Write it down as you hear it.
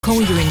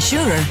Call your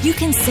insurer, you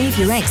can save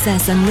your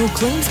excess and no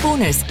claims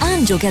bonus,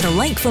 and you'll get a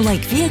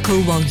like-for-like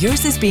vehicle while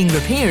yours is being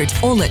repaired,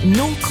 all at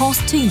no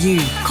cost to you.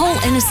 Call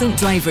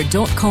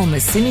innocentdriver.com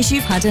as soon as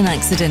you've had an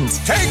accident.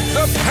 Take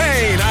the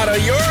pain out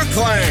of your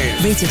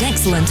claim. Rated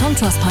excellent on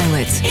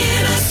Trustpilot.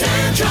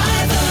 Innocent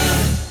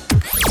Driver.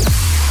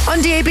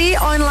 On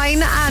DAB,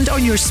 online and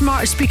on your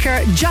smart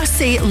speaker, just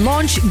say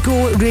Launch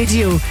Go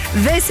Radio.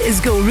 This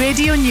is Go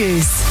Radio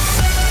News.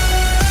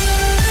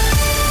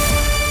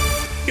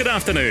 Good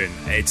afternoon,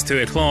 it's 2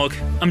 o'clock,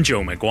 I'm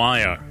Joe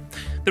Maguire.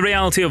 The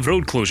reality of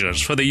road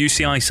closures for the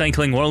UCI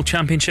Cycling World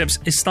Championships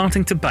is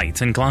starting to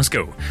bite in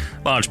Glasgow.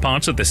 Large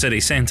parts of the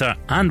city centre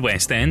and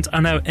West End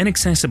are now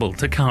inaccessible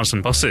to cars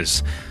and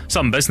buses.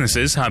 Some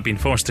businesses have been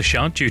forced to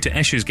shut due to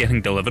issues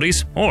getting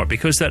deliveries or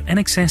because they're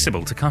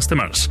inaccessible to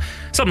customers.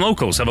 Some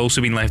locals have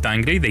also been left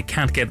angry they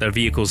can't get their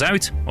vehicles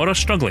out or are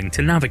struggling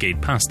to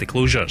navigate past the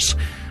closures.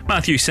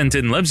 Matthew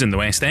Sinton lives in the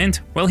West End.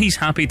 While he's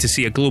happy to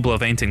see a global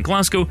event in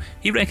Glasgow,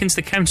 he reckons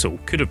the council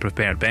could have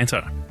prepared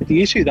better.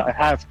 The issue that I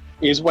have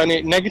is when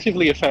it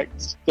negatively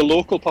affects the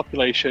local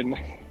population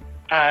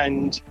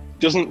and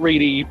doesn't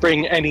really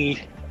bring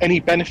any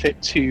benefit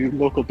to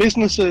local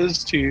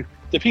businesses, to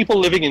the people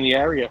living in the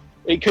area.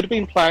 It could have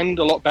been planned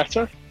a lot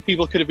better.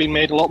 People could have been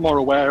made a lot more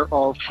aware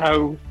of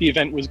how the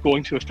event was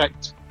going to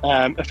affect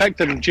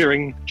them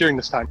during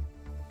this time.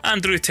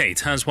 Andrew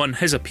Tate has won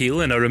his appeal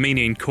in a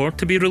Romanian court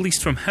to be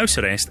released from house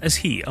arrest as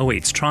he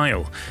awaits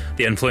trial.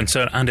 The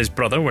influencer and his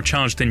brother were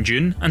charged in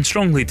June and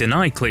strongly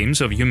deny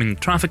claims of human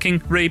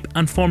trafficking, rape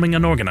and forming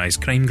an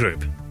organised crime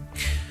group.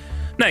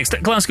 Next,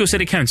 Glasgow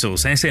City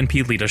Council's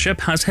SNP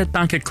leadership has hit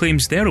back at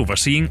claims they're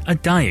overseeing a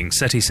dying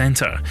city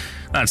centre.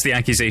 That's the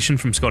accusation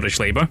from Scottish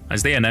Labour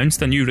as they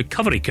announced a new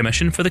recovery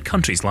commission for the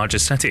country's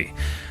largest city.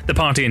 The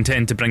party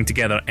intend to bring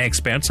together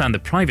experts and the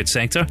private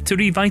sector to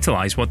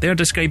revitalise what they're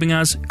describing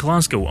as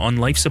Glasgow on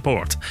life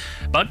support.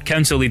 But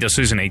Council leader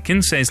Susan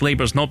Aitken says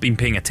Labour's not been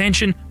paying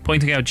attention,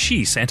 pointing out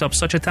she set up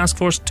such a task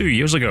force 2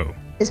 years ago.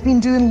 It's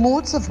been doing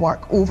loads of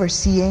work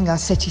overseeing a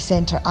city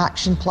centre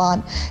action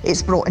plan.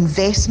 It's brought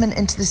investment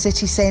into the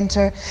city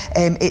centre.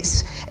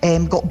 It's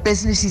got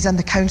businesses and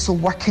the council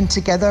working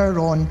together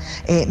on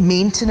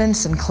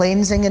maintenance and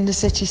cleansing in the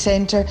city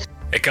centre.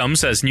 It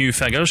comes as new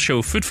figures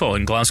show footfall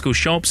in Glasgow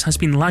shops has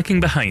been lagging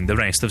behind the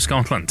rest of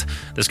Scotland.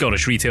 The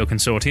Scottish Retail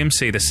Consortium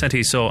say the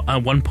city saw a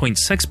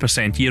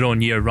 1.6%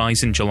 year-on-year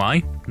rise in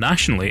July.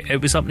 Nationally,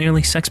 it was up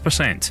nearly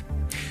 6%.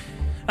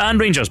 And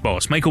Rangers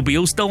boss Michael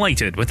Beale's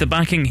delighted with the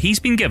backing he's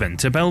been given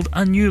to build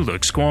a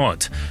new-look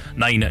squad.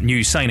 9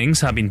 new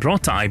signings have been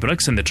brought to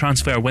Ibrox in the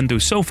transfer window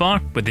so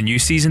far, with the new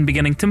season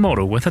beginning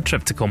tomorrow with a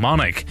trip to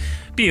Kilmarnock.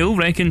 Beale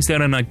reckons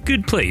they're in a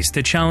good place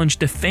to challenge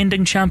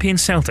defending champion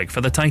Celtic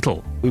for the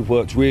title. We've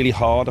worked really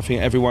hard. I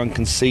think everyone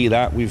can see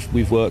that.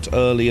 We've worked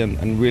early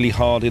and really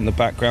hard in the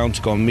background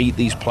to go and meet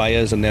these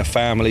players and their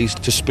families,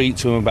 to speak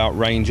to them about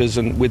Rangers,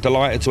 and we're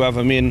delighted to have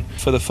them in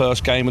for the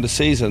first game of the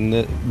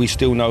season. We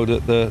still know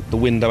that the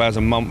window has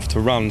a month to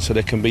run, so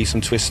there can be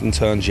some twists and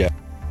turns yet.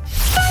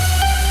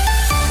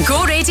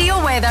 Go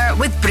Radio weather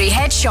with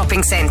Braehead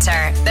Shopping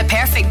Centre, the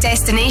perfect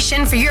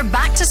destination for your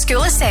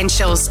back-to-school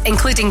essentials,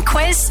 including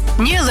quiz,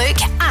 new look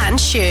and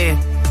shoe.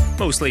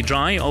 Mostly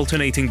dry,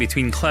 alternating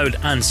between cloud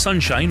and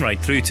sunshine right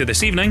through to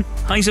this evening.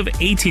 Highs of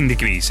 18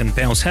 degrees in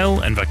Bells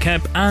Hill,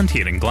 Inverkip and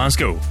here in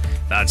Glasgow.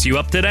 That's you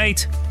up to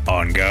date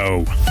on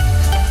Go.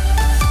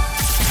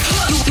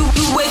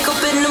 You wake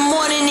up in the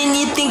morning and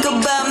you think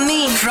about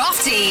me.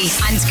 Crofty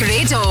and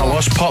Grado. A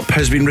lost pup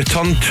has been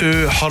returned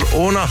to her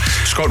owner.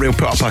 ScotRail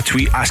put up a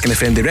tweet asking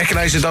if anybody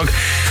recognised the dog.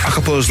 A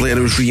couple of hours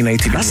later it was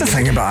reunited. That's the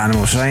thing about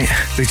animals, right?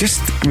 They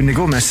just, when they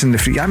go missing,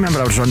 I remember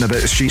I was running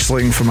about the streets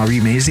looking for my wee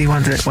Maisie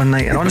one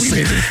night, and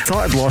honestly, I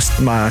thought I'd lost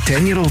my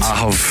 10-year-old. I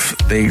have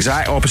the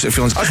exact opposite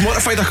feelings. I was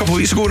mortified a couple of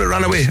weeks ago when it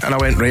ran away, and I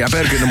went, right, I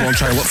better get in the morning and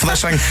try and look for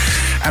this thing.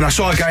 And I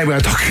saw a guy with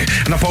a dog,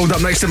 and I pulled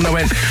up next to him and I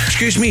went,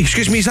 excuse me,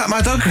 is that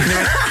my dog? And he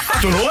went, I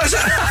don't know, is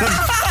it?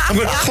 I'm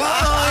going,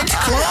 Clyde.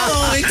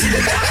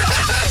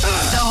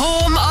 The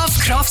home of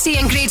Crofty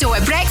and Grado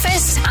at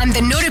breakfast and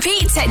the no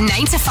repeats at 9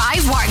 to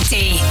 5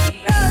 workday.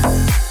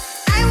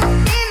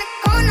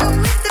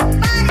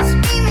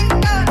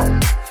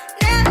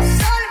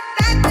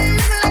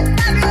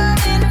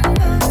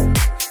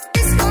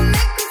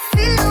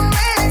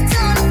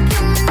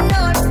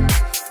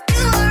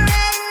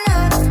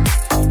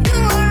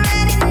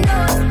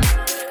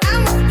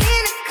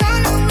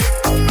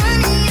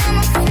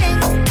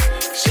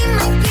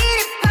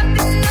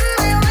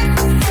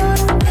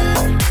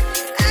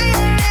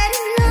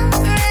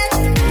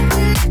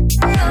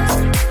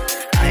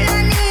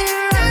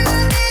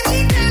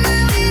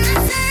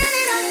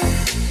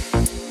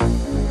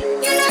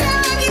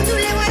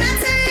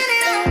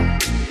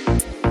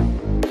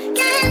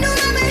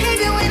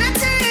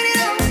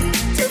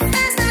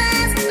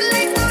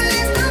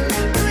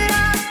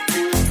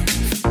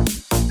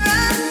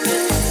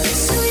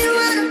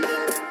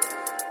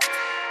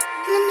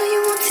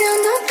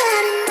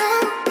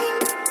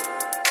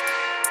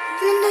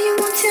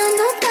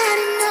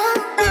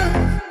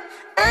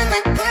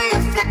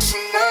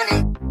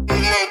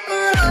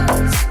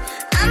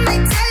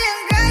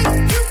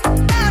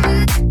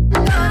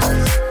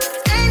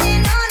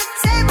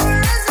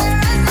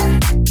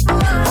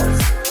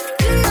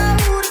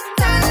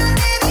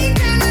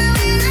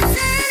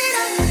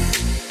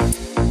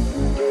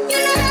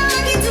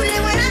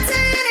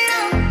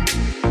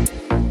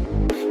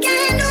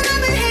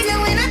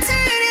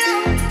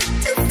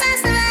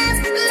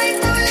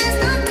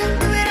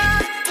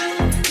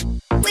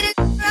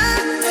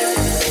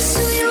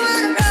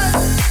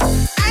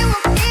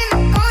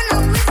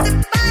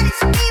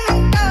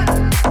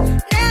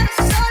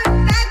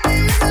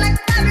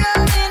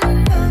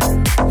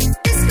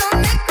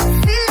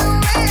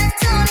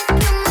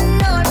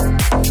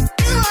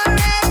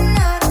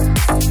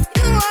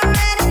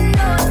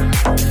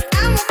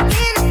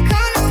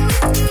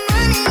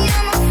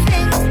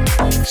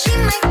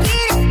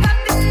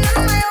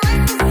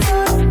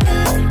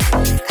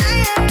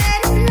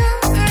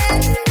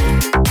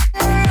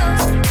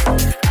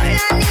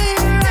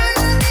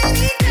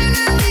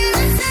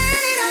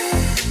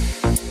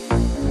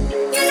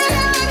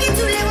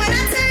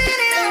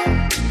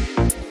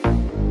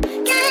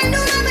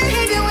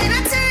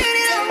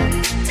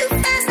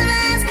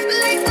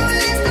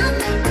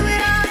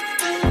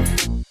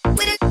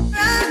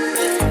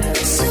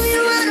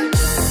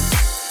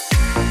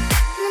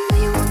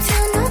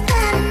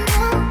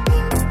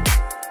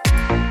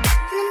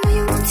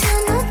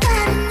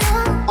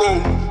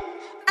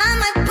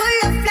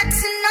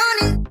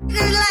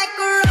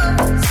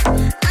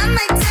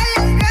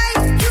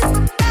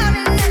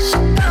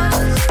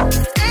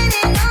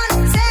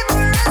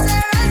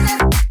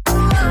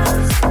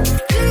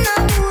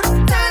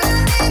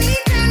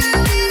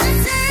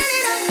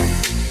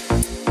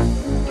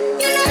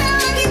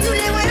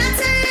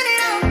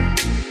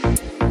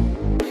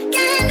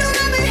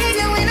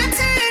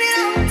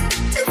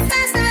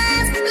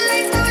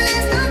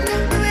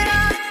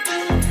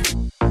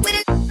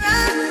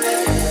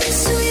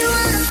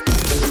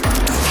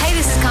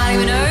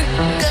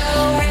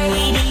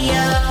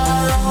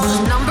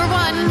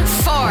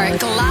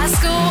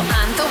 Glasgow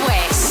and the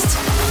West.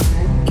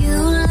 You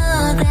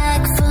look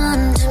like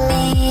fun to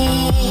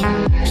me.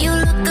 You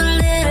look a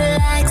little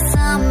like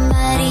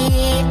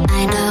somebody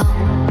I know,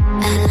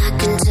 and I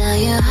can tell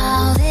you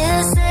how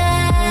this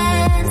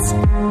ends.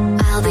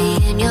 I'll be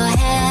in your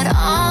head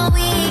all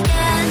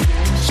weekend.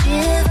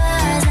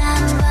 Shivers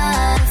and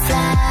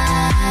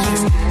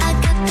butterflies. I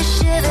got the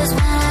shivers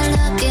when I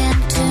look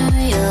into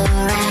your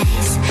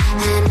eyes,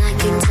 and I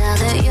can tell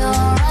that you're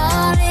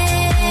all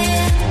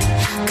in,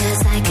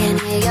 'cause I can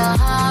hear your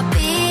heart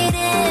beating.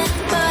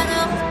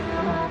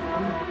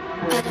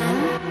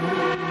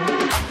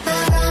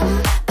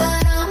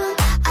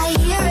 I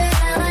hear it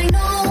and I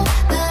know.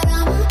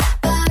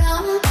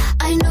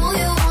 I know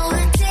you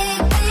wanna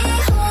take me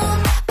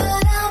home.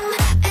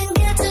 And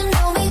get to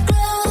know me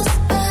close.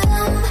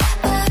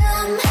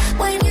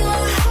 When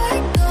your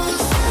heart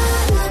goes.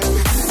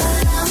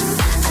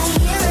 I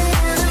hear it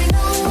and I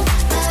know.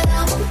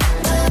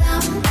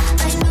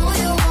 I know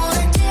you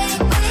wanna take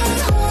me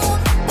home.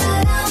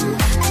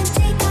 And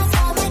take off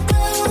all my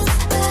clothes.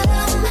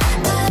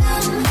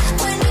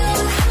 When your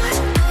heart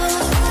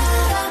goes.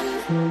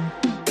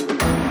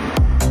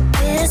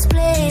 This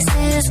place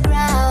is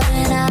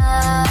crowding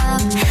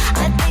up. I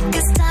think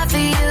it's time for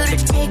you to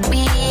take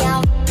me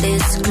out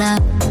this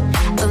club.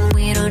 And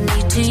we don't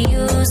need to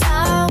use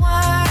our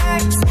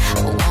words. I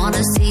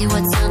wanna see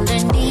what's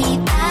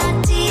underneath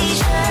that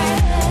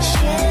t-shirt.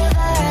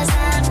 Shivers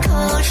and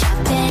cold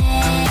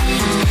champagne.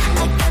 I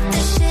get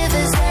the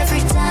shivers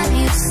every time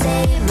you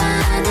say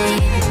my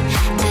name.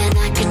 And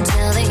I can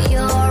tell that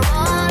you're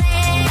all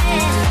in,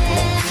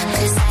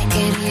 'cause I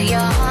can hear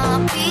your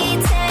heart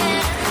beating.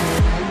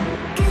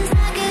 'Cause I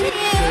can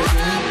hear your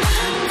heart.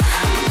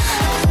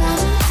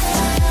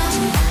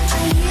 I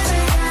hear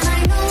it and I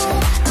know.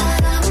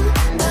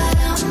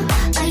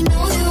 I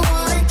know you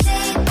wanna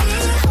take me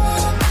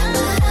home.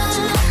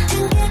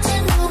 And get to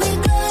know me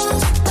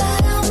close.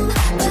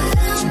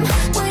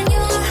 When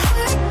your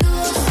heart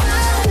goes. I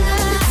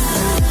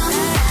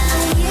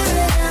hear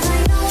it and I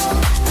know.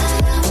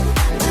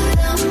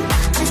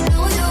 I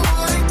know you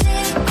wanna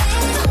take me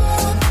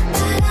home.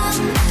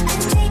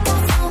 And take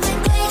off all my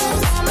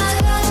clothes.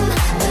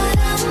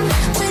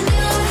 When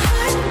your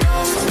heart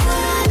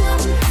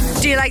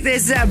goes. Do you like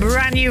this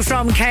brand new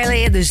from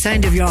Kylie? The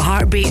sound of your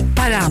heartbeat.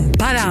 Ba-dum,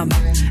 ba-dum.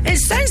 It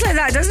sounds like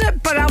that, doesn't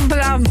it? Ba-dum,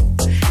 ba-dum.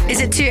 Is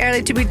it too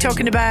early to be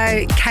talking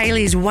about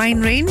Kylie's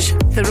wine range?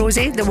 The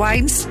rosé, the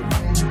wines,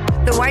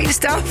 the wine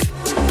stuff?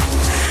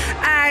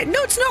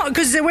 No, it's not,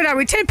 because where are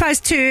we?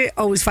 2:10,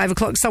 always 5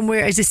 o'clock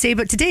somewhere, as they say,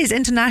 but today is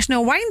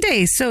International Wine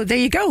Day, so there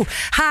you go.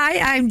 Hi,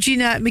 I'm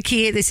Gina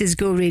McKie. This is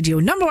Go Radio,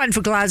 number one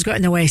for Glasgow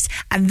and the West.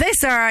 And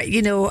this are,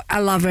 I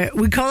love it.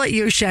 We call it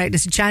Your Shout.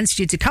 It's a chance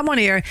for you to come on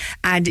air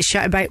and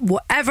shout about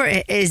whatever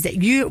it is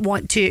that you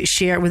want to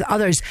share with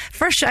others.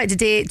 First shout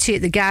today to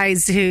the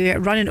guys who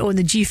run and own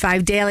the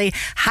G5 Deli.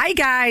 Hi,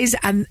 guys.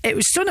 And it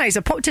was so nice.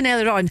 I popped in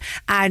earlier on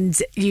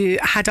and you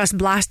had us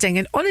blasting.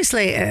 And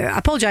honestly, I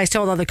apologise to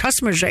all the other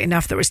customers right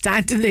enough that were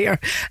standing there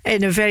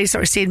in a very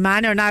sort of sane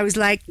manner, and I was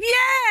like,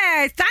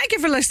 yeah, thank you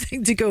for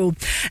listening to Go.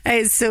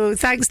 So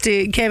thanks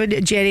to Kevin,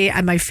 Jerry,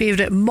 and my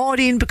favourite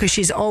Maureen, because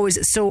she's always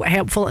so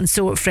helpful and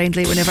so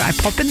friendly whenever I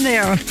pop in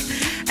there.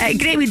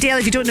 Great wee Dale,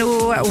 if you don't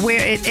know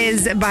where it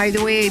is, by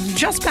the way,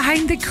 just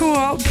behind the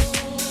Co-op,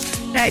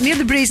 near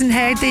the Brazen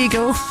Head. There you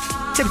go,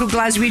 typical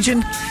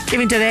Glaswegian,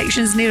 giving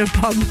directions near a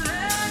pub.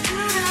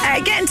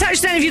 Get in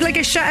touch then if you'd like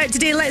a shout out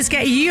today. Let's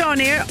get you on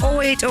air.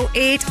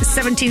 0808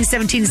 17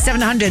 17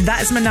 700.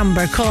 That's my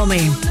number. Call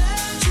me.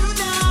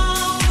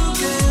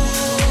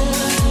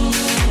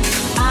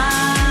 I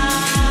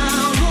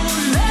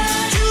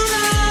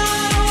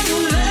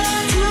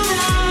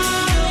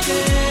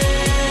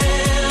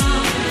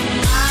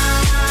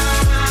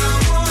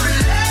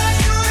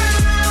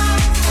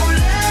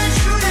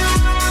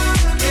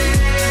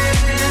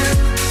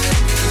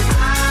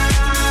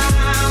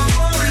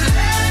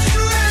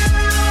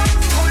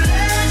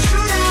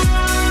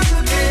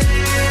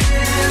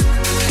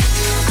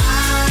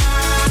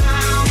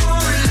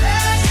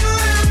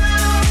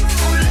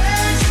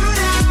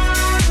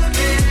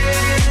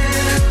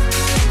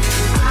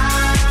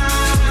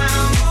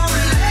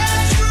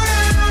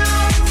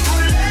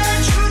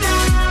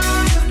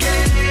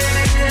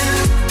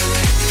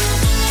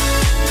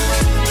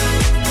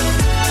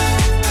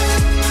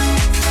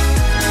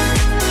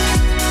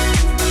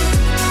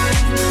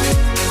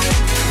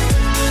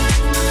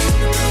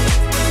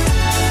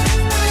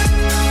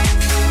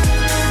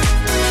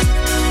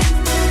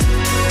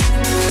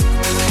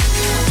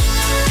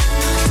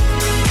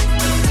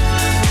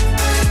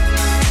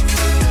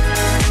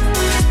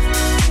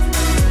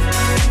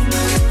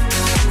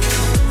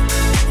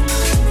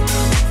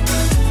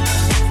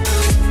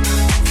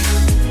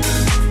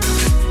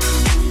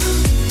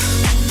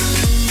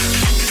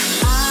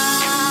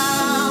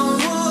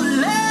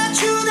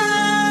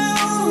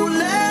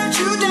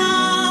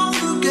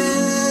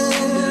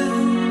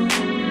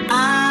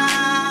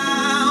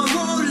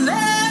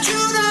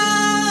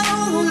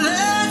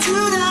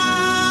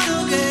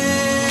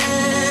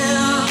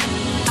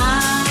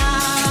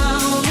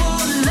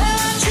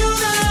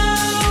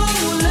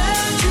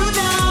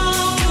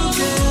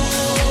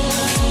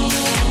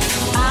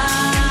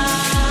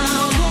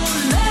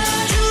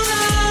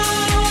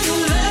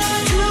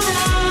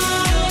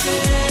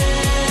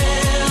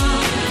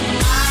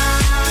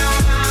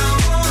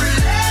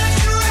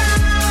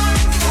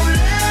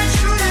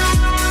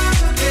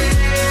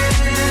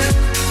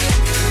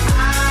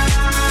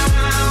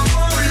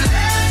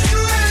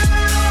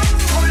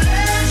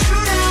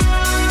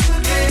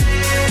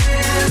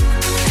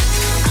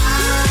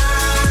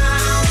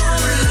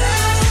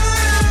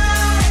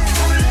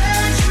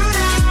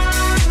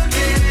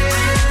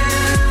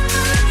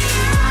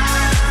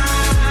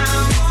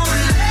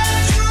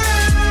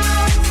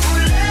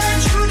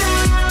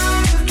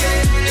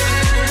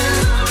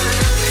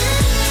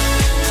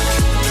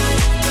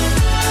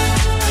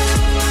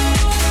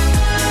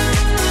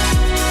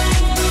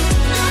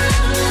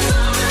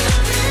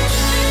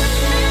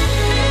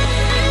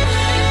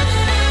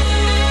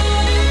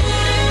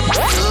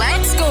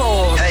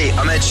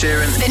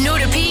Sheeran. The No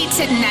Repeat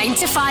 9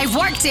 to 5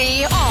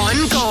 workday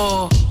on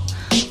Go.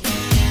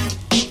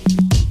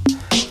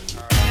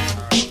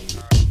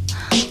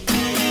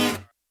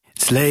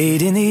 It's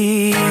late in the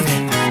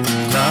evening,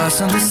 lost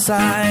on the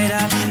side.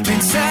 I've been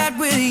sad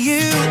with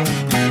you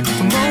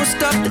for most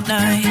of the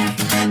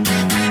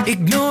night,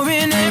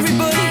 ignoring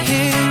everybody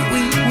here.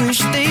 We wish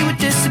they would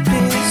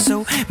disappear,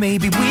 so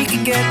maybe we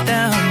could get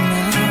down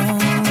now.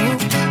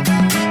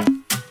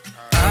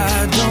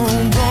 I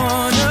don't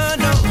wanna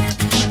know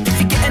if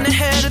you're getting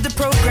ahead of the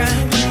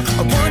program.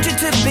 I want you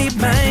to be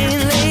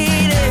mine,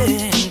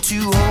 lady, to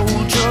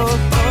hold your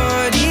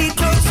body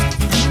close.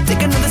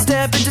 Take another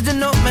step into the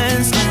no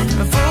man's land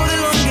for the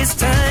longest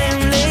time,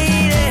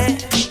 lady.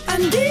 I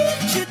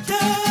need you,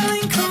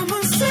 darling, come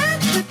on, set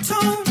the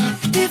tone.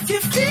 If you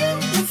feel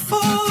the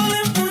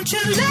falling, won't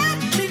you let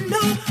me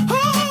know?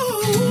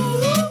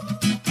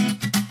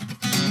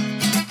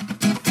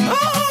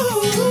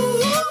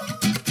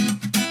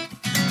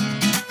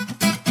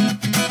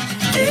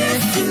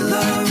 If you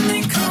love me,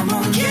 come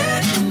on,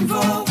 get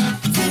involved.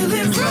 Feel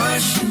it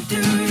rushing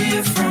through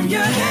you from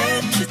your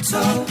head to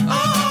toe.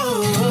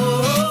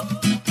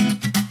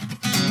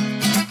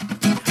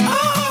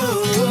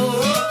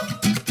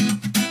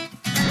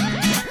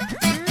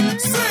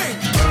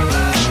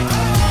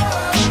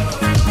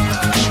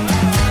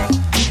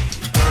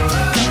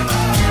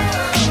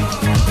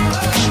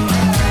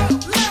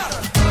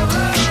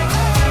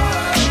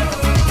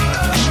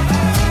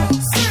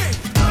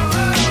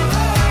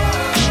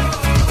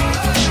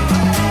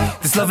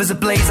 Love is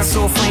ablaze, I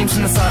saw flames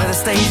from the side of the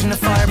stage, and the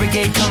fire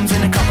brigade comes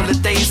in a couple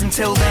of days.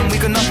 Until then we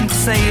got nothing to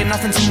say and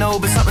nothing to know,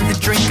 but something to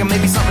drink and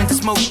maybe something to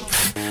smoke.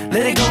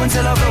 Let it go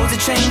until our roads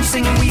are changed,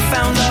 singing we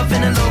found love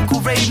in a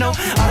local rave. No,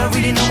 I don't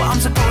really know what I'm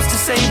supposed to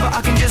say, but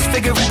I can just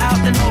figure it out,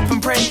 then hope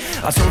and pray.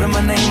 I told her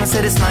my name, I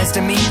said it's nice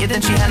to meet you.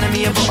 Then she handed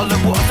me a bottle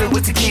of water filled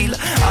with tequila.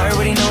 I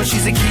already know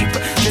she's a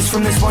keeper, just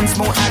from this one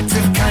small act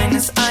of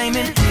kindness. I'm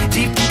in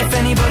deep, if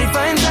anybody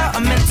finds out. I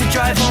meant to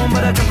drive home,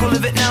 but I drunk all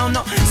of it now.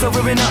 Not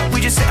sobering up,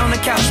 we just sit on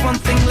the couch.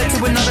 One thing led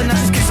to another, now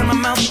just kiss on my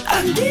mouth.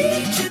 I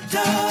need you,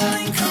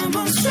 darling, come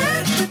on,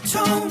 set the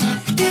tone.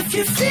 If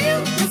you feel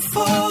the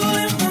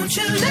falling, won't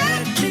you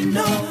let me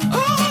know?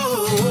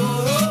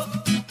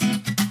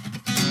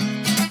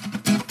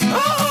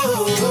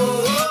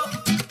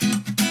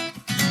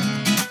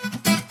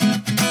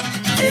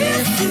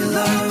 If you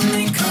love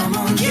me, come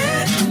on,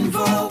 get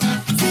involved.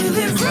 Feel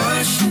it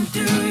rushing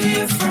through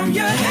you from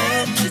your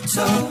head to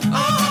toe.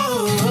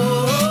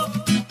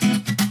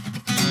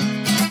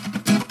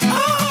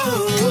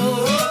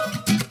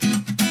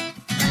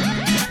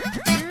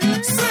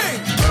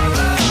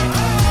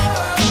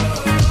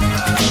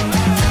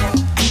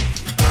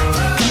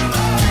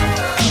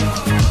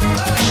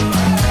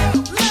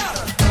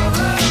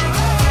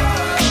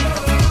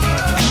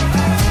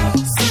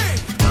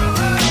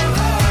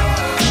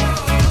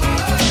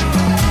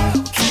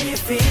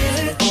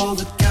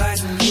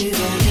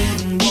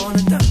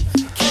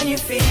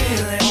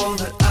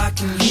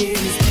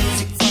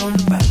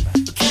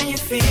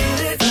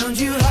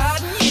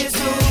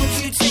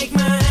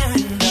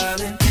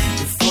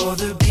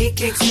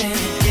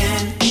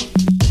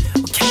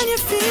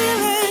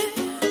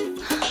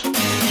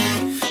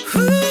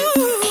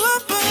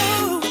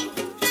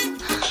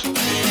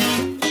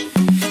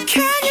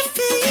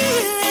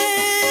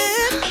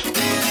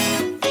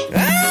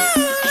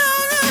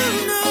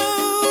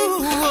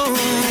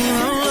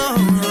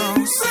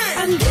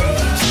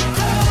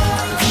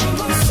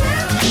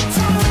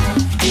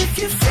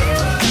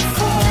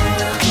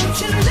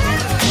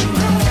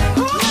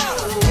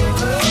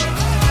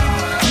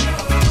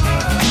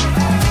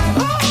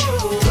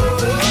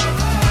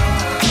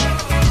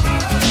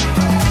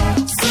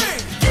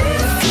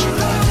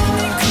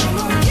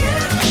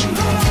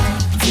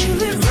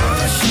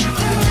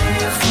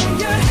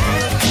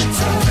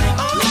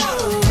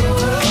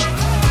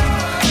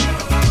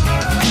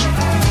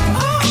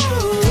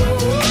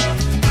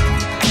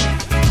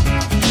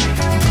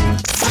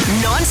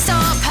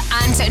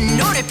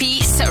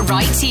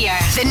 Right here.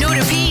 The No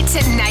Repeat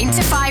 9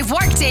 to 5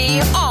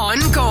 workday on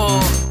Go.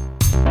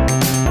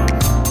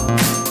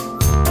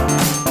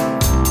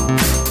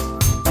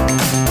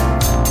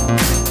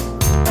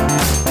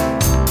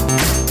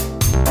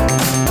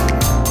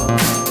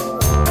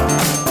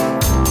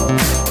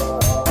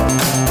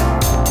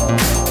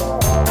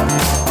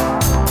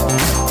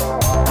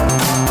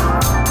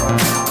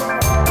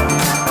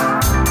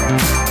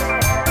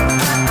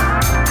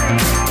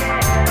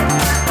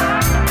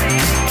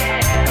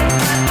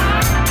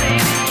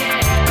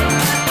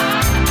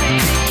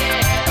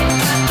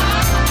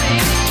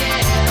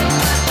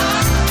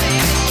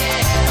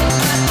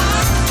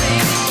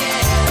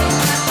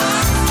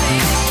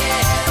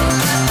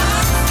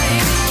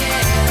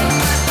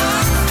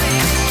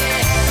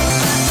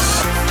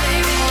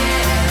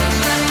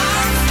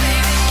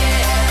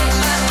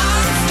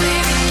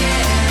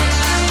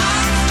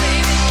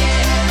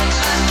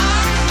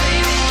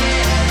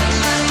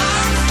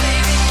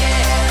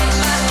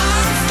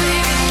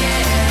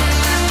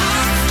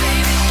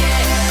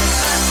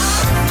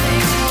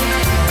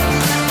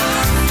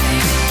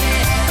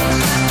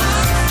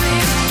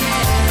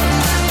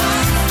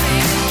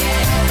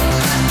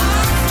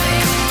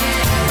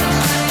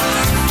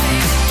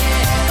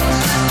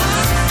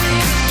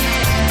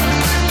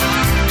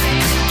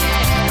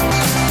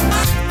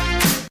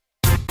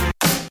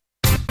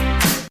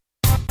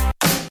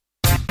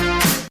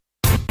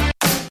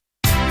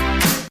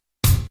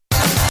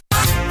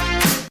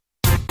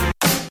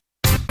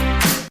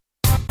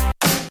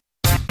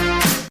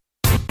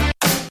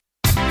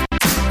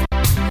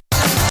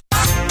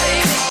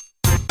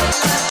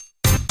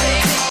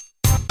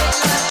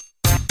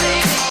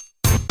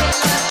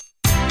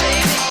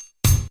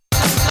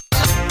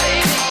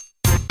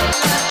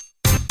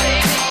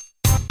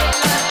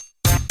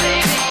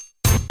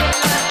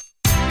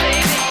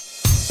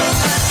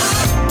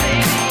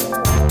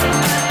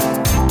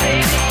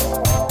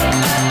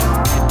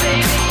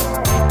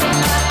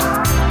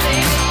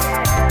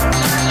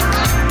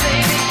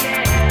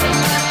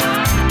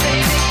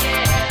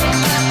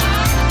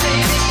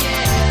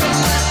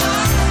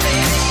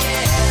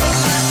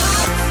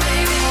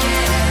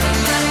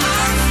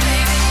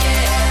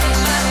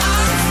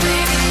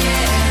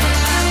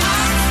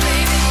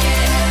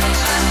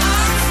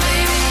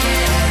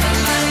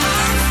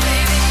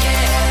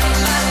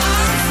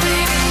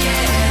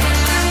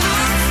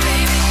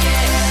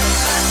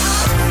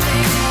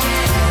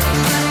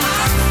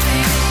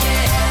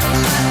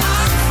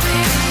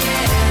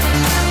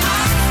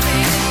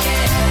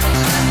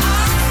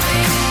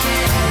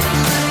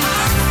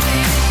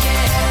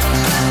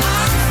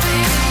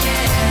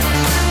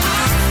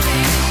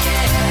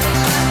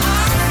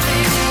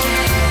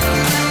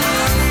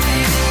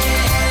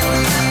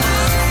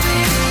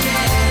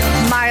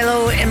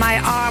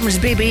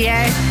 Holmes, baby,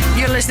 yeah.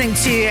 You're listening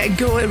to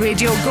Go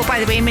Radio. Go,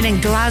 by the way,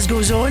 meaning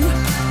Glasgow Zone.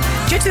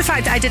 Due to the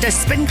fact that I did a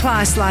spin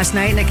class last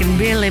night and I can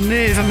barely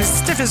move, I'm as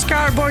stiff as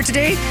cardboard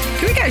today.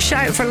 Can we get a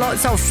shout for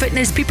lots of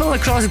fitness people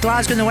across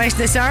Glasgow and the west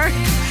this hour?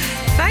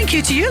 Thank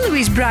you to you,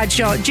 Louise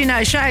Bradshaw. Gina,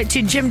 a shout out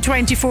to Gym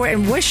 24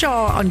 in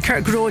Wishaw on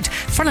Kirk Road.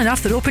 Fun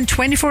enough, they're open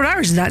 24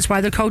 hours, and that's why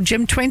they're called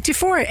Gym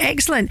 24.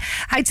 Excellent.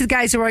 Hi to the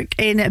guys who work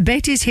in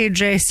Betty's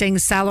Hairdressing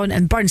Salon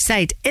in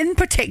Burnside. In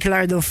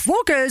particular, the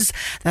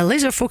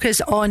laser focus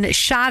on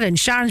Sharon.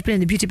 Sharon's been in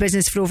the beauty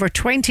business for over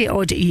 20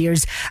 odd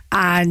years,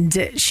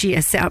 and she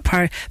has set up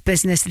her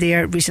business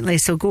there recently.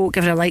 So go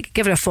give her a like,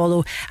 give her a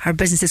follow. Her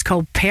business is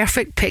called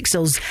Perfect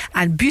Pixels,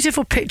 and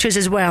beautiful pictures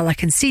as well. I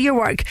can see your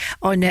work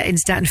on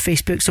Insta and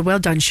Facebook. So well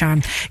done,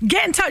 Sharon.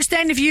 Get in touch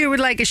then if you would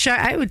like a shout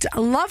out. I would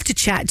love to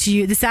chat to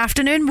you this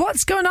afternoon.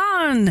 What's going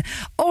on?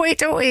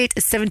 0808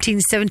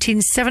 17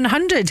 17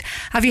 700.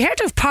 Have you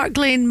heard of Park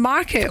Lane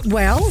Market?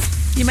 Well,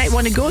 you might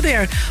want to go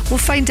there. We'll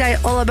find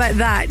out all about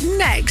that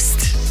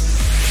next.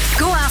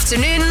 Go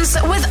afternoons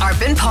with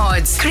Urban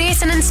Pods.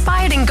 Create an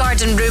inspiring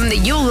garden room that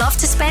you'll love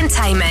to spend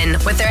time in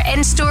with their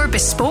in-store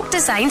bespoke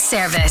design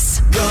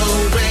service.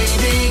 Go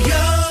Radio.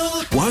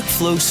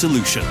 Workflow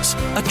Solutions,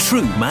 a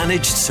true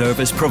managed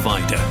service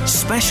provider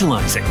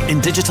specialising in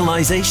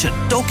digitalisation,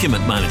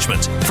 document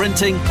management,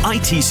 printing,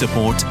 IT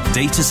support,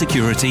 data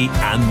security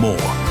and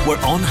more. We're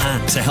on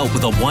hand to help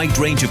with a wide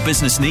range of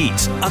business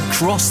needs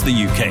across the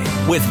UK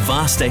with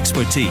vast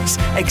expertise,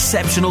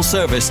 exceptional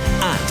service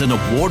and an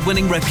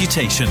award-winning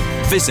reputation.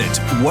 Visit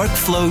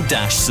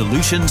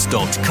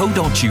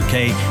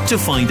workflow-solutions.co.uk to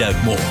find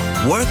out more.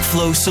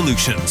 Workflow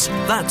Solutions.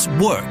 That's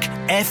work,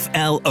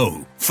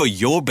 FLO, for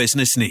your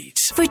business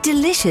needs. For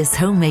delicious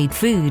homemade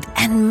food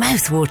and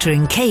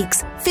mouth-watering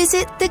cakes,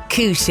 visit the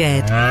Coo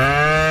Shed.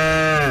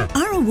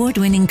 Our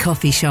award-winning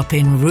coffee shop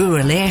in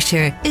rural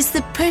Ayrshire is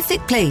the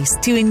perfect place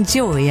to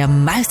enjoy a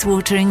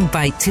mouth-watering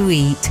bite to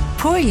eat.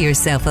 Pour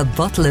yourself a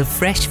bottle of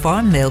fresh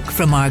farm milk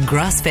from our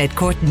grass-fed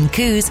Corton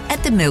Coos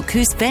at the Milk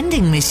Coos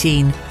vending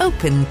machine,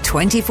 open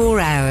 24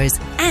 hours.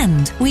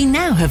 And we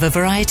now have a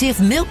variety of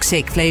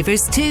milkshake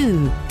flavours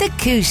too. The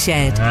Coo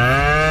Shed.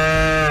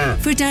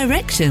 For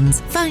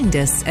directions, find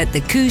us at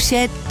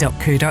thecooshed.co.uk.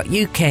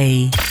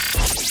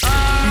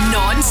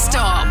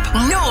 Non-stop,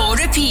 no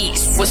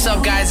repeats. What's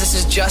up, guys? This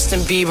is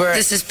Justin Bieber.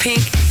 This is Pink.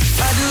 I do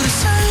the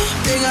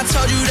same thing I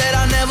told you that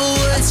I never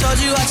would. I told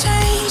you I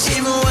changed,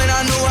 even when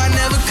I knew I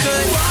never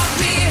could. Walk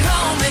me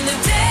home in the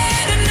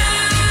dead of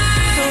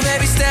night. So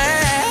baby, stay.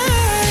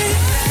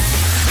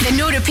 The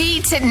no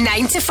repeats at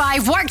 9 to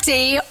 5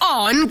 workday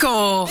on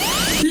Go.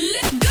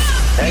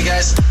 Hey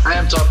guys, I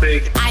am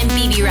Topic. I'm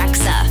Bibi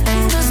Rexa.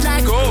 Just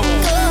like Go.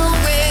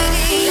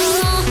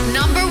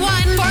 Number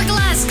 1 for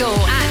Glasgow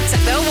and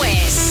the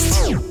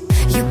West.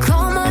 You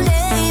call my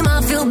name,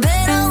 I feel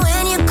better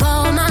when you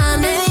call my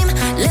name.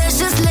 Let's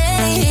just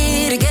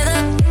lay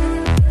together.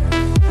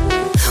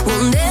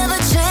 We'll never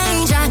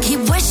change. I keep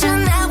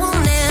wishing that we'll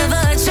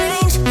never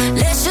change.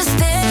 Let's just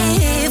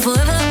stay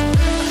forever.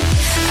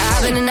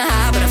 I've been in the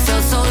high, but I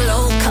felt so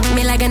low. Cut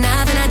me like a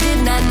knife and I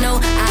did not know.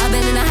 I've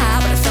been in the high,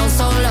 but I felt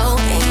so low.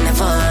 Ain't it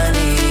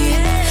funny?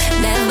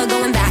 Never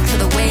going back to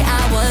the way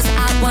I was.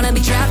 I wanna be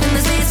trapped in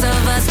the space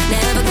of us.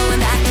 Never going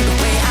back to the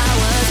way I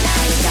was.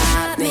 Now you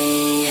got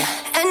me.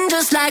 And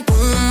just like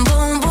boom,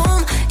 boom,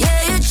 boom.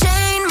 Yeah, you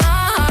chained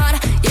my heart.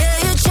 Yeah,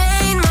 you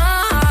chained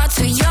my heart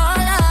to your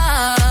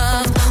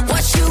love.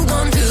 What you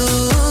gonna do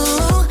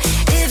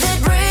if it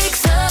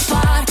breaks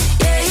apart?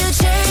 Yeah, you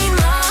chained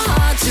my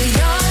heart to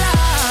your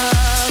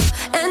love.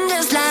 And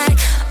just like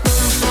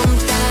boom, boom,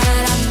 da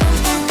da,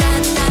 boom, boom,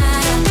 da da,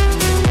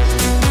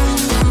 boom,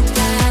 boom,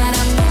 da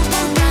da, boom,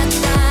 boom, da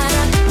da,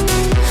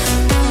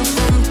 boom,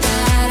 boom, da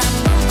da,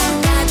 boom, boom,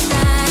 da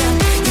da.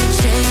 You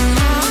chained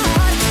my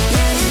heart,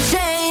 yeah, you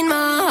chained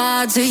my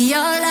heart to your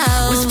love.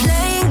 Was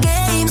playing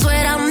games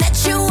when I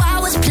met you. I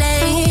was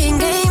playing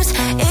games.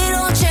 It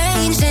all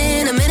changed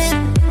in a minute.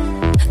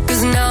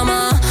 'Cause now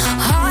my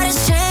heart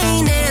is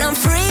chained and I'm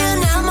free.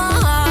 And now my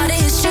heart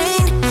is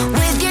chained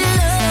with your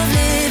love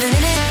living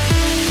in it.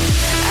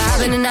 I've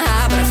been in the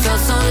high, but I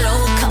felt so low.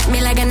 Cut me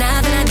like a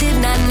knife and I did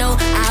not know.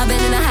 I've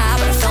been in the high,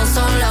 but I felt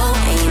so low.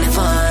 Ain't it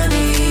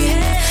funny?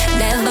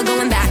 Never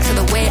going back to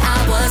the way I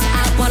was.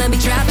 I wanna be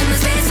trapped in the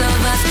space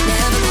of us.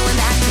 Never going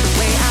back to the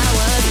way I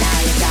was. Now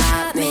you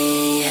got me.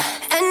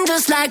 And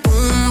just like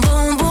boom,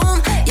 boom,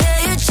 boom. Yeah,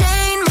 you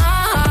chained my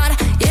heart.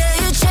 Yeah,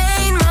 you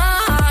chained my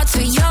heart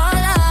to your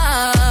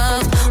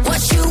love.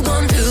 What you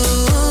gonna do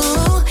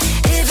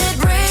if it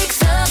breaks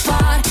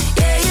apart?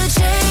 Yeah, you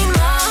chained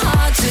my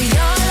heart to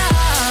your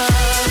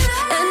love.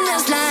 And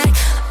just like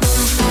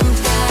boom, boom,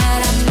 da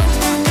da, boom,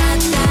 boom, da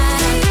da,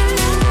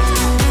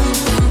 boom,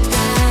 boom,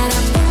 da da,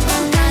 boom,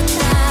 boom, da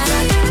da,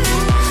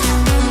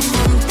 boom,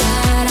 boom, da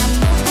da,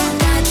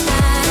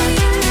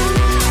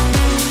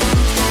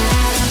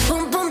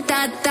 boom, boom, da da, boom, boom,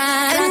 da da.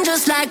 And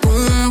just like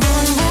boom,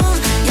 boom,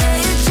 boom. Yeah,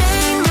 you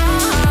chained my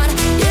heart.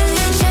 Yeah,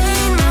 you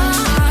chained my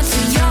heart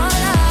to your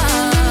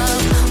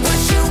love. What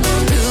you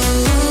gonna do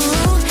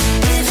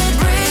if it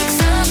breaks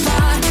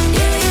apart?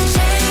 Yeah, you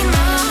chained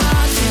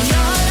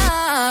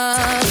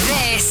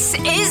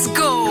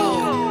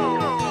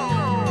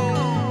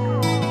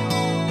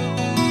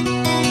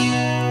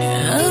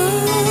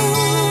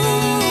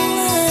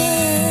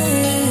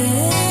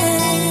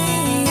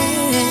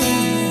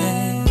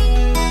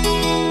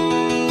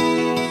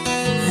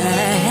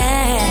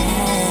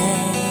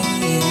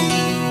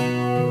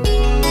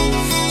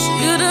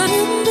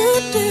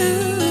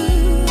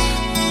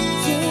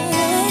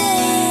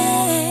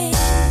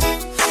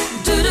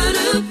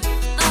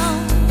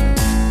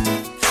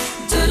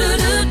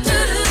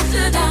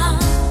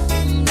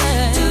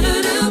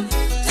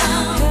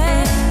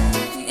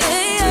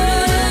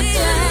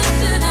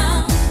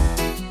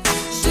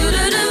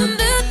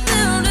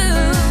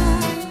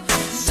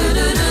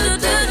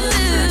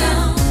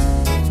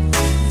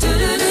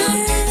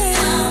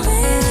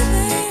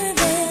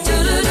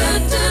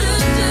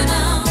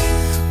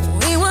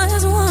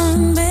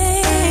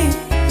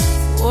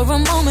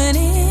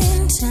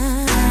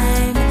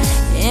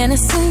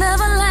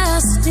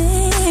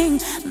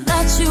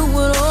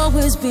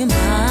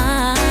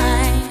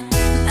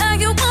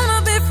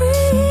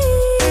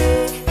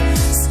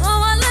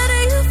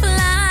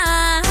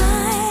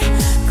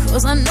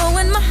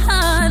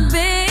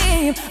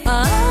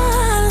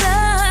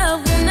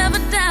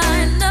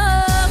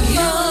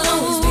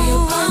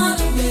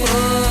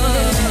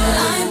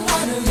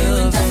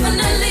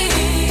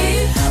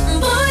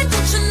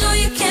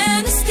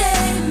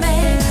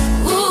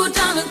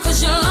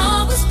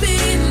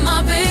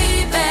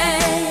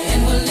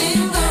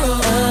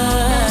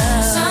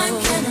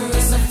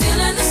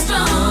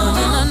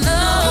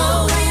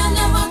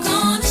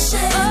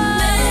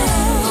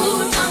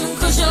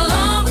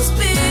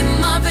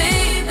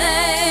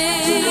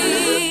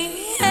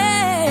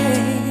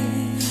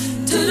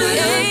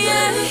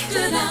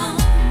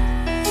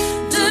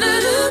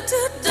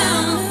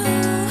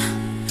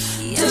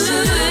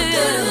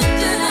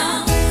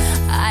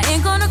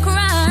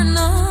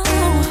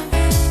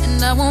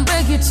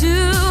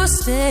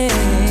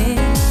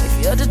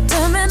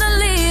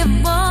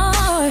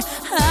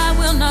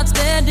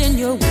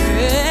your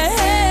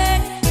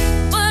way.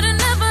 But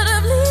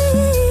inevitably,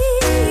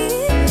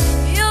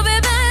 you'll be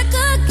back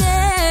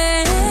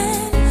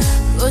again.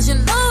 'Cause you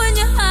know in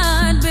your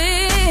heart,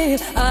 babe,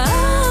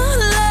 our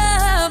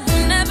love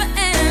will never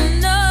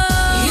end. No,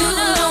 you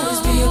will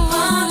always be a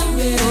part of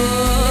me.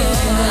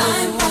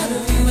 I'm part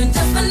of you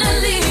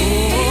indefinitely.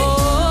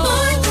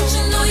 Boy, don't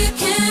you know you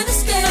can't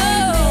escape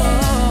me?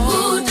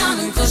 Ooh,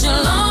 darling, 'cause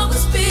you'll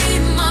always be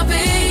my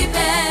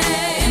baby.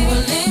 And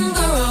we'll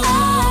linger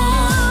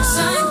on.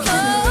 Sign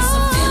candles,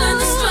 I'm feeling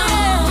the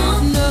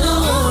strong. No,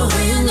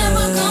 you're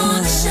never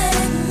gonna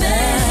shake me.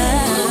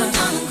 Ooh,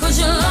 darling, 'cause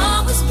you'll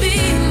always be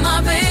my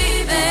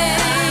baby.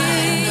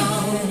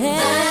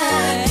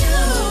 That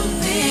you'll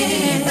be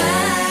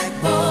back,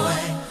 boy.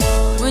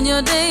 When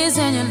your days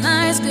and your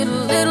nights get a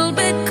little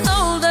bit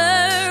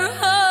colder,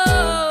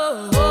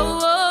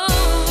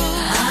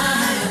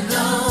 I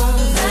know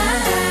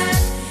that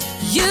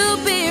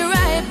you'll be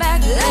right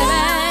back,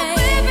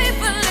 baby.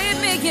 Believe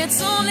me, it's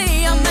only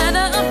a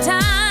matter of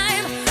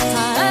time.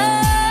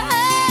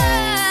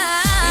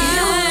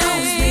 You will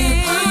always be a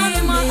part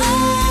of me.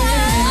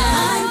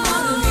 I'm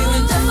part of you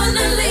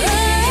indefinitely.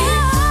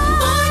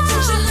 Boy,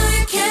 don't you know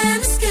you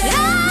can't escape me?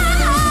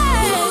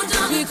 Oh,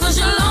 darling, 'cause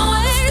you'll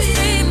always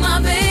be my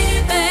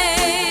baby.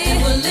 And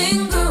we'll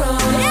linger on.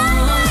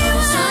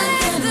 Sign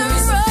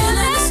candles, I'm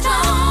feeling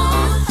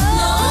strong.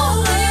 No,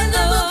 you're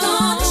never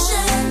gonna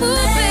shake me,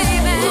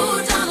 baby. Oh,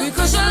 darling,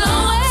 'cause you'll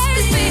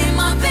always be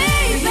my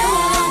baby. You'll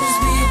always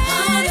be a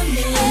part of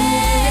me.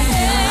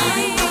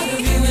 I'm part of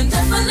you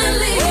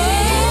indefinitely.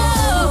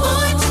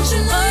 Boy, don't you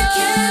know you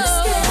can't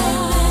escape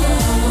me?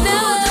 No,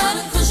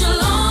 darling, 'cause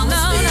you'll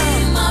always be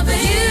my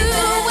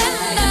baby.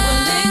 And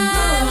we'll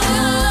linger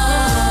on.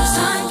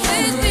 Sign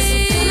candles,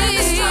 I'm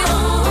feeling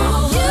strong.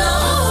 No,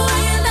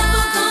 you're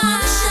never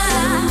gonna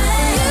shake me.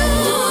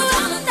 Oh,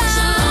 darling, 'cause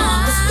you'll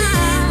always be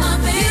my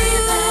baby.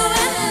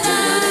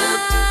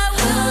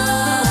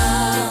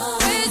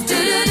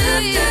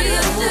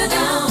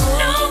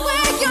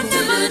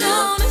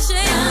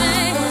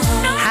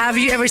 Have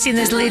you ever seen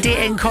this lady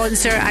in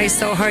concert? I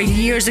saw her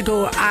years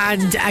ago,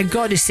 and I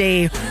got to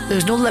say,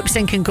 there's no lip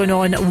syncing going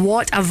on.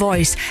 What a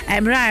voice.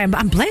 Mariah,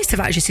 I'm blessed to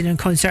have actually seen her in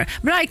concert.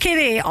 Mariah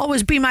Carey,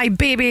 Always Be My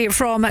Baby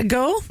from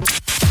Go.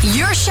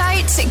 Your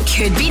shout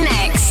could be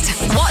next.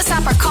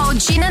 WhatsApp or call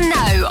Gina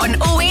now on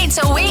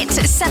 0808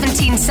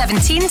 17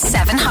 17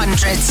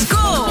 700.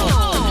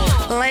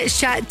 Go! Let's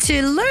chat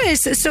to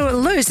Lewis. So,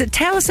 Lewis,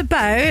 tell us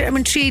about, I'm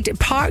intrigued,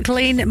 Park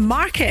Lane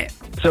Market.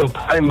 So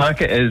Park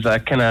Market is a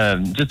kind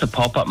of just a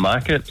pop-up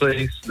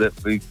marketplace that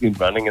we've been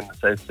running in the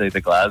south side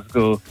of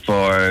Glasgow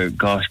for,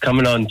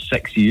 coming on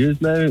 6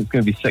 years now. It's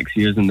going to be 6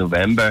 years in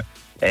November.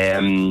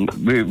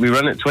 We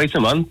run it twice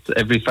a month,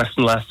 every first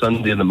and last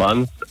Sunday of the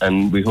month,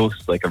 and we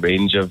host like a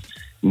range of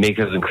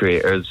makers and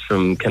creators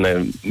from kind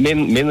of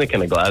mainly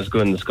kind of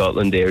Glasgow and the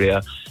Scotland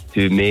area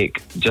who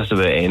make just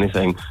about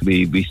anything.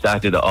 We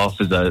started it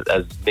off as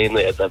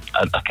mainly as a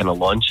kind of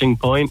launching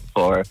point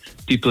for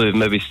people who've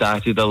maybe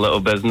started a little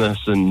business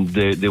and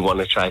they want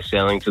to try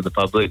selling to the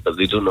public, but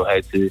they don't know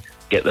how to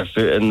get their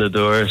foot in the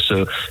door.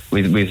 So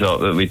we thought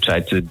that we'd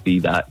try to be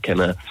that kind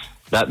of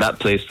that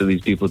place for these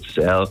people to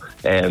sell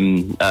at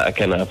a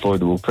kind of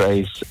affordable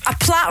price. A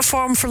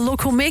platform for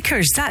local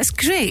makers. That's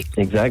great.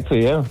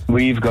 Exactly, yeah.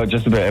 We've got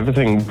just about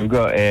everything. We've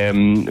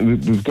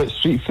got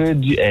street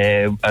food,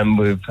 and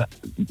we've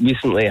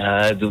recently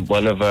had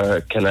one of our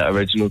kind of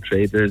original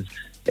traders,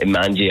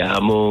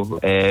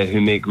 Mangiamo,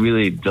 who make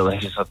really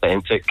delicious,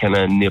 authentic kind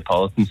of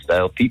Neapolitan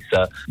style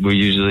pizza. We're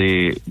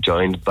usually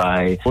joined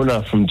by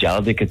Mona from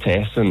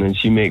Jaldicatessen, and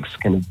she makes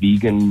kind of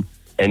vegan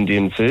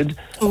Indian food,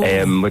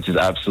 which is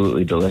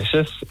absolutely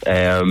delicious.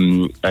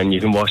 And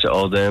you can wash it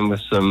all down with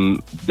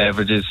some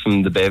beverages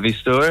from the Bevy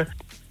store.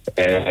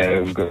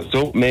 We've got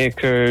soap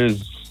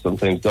makers,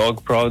 sometimes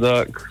dog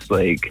products,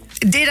 like...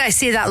 Dare I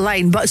say that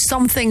line, but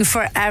something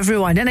for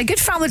everyone. And a good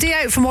family day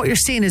out from what you're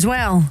seeing as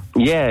well.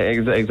 Yeah,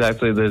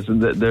 exactly. There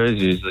is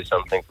usually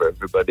something for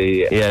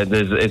everybody. Yeah,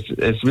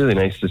 it's really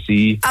nice to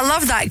see. I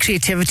love that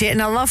creativity,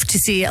 and I love to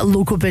see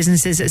local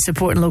businesses that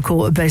support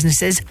local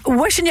businesses.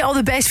 Wishing you all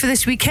the best for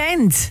this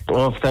weekend.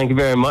 Well, thank you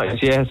very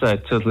much. Yes, I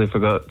totally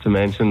forgot to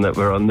mention that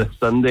we're on this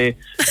Sunday.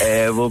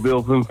 We'll be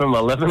open from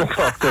 11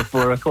 o'clock to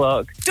 4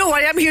 o'clock. Don't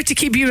worry, I'm here to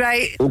keep you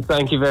right.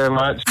 Thank you very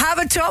much. Have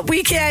a top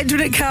weekend when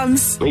it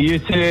comes. You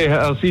too.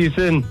 I'll see you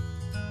soon.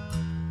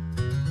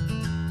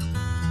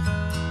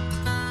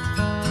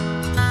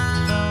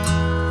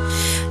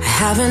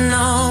 Haven't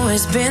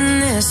always been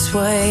this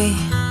way.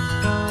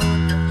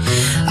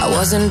 I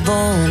wasn't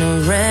born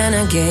a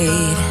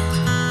renegade.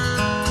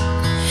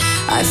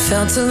 I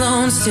felt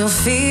alone, still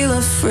feel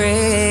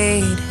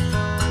afraid.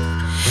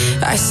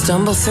 I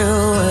stumble through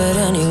it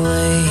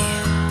anyway.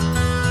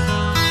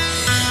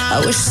 I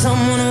wish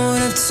someone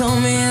would have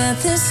told me that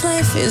this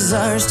life is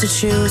ours to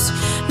choose.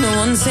 No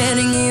one's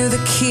handing you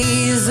the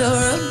keys or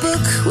a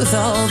book with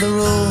all the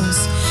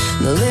rules.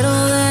 The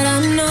little that I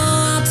know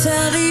I'll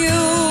tell you.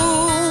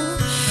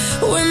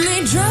 When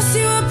they dress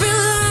you up in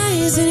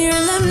lies and you're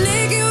left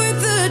naked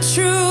with the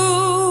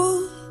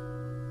truth.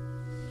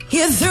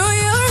 You throw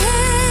your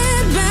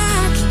head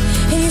back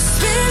and you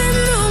spin in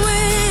the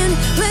wind.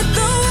 Let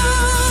the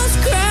walls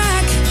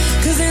crack,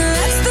 'cause it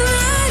lets the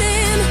light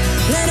in.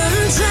 Let them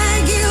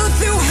drag you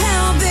through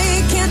hell.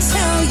 They can't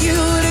tell you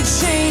to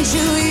change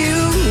who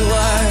you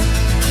are.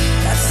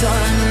 That's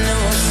all I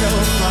know so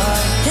far.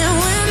 And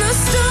when the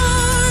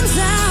storm's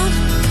out,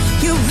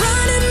 you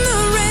run in the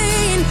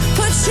rain.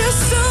 Put your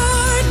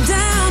sword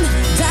down,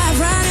 dive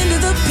right into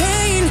the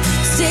pain.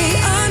 Stay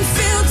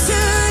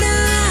unfiltered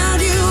and loud.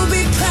 You'll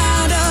be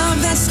proud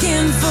of that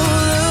skin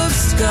full of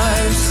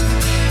scars.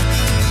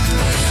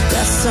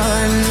 That's all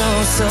I know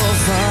so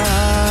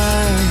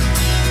far.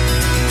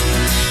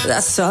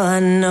 That's all I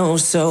know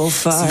so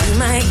far. So you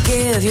might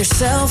give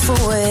yourself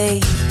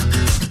away,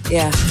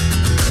 yeah,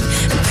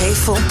 and pay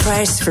full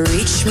price for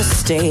each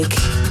mistake.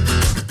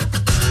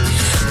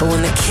 But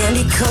when the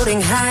candy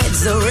coating hides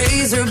the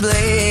razor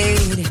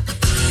blade,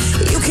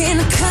 you can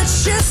cut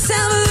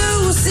yourself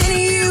loose and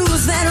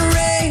use that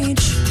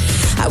rage.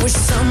 I wish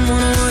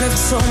someone would have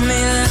told me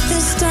that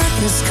this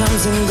darkness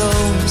comes and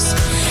goes.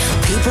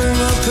 People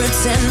will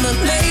pretend, but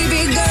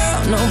baby girl,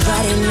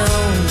 nobody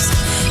knows.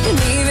 And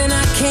even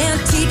I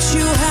can't teach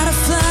you how to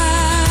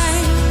fly,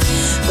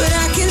 but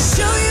I can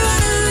show you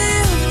how to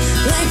live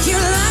like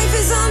your life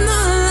is on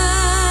the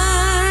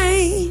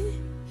line.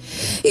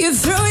 You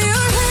throw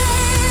your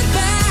head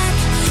back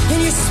and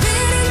you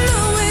spin in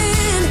the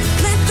wind.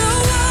 Let the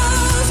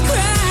walls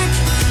crack,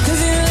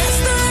 'cause it lets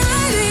the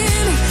light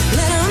in.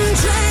 Let them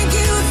drag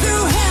you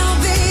through hell.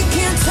 They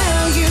can't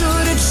tell you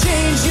to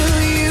change who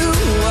you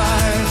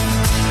are.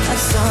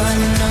 That's all I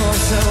know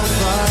so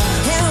far.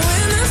 And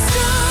when the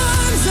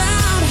storm's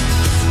out,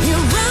 you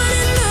run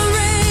in the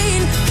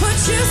rain. Put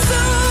your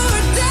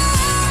sword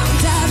down,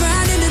 dive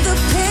right into the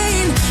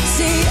pain.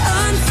 Stay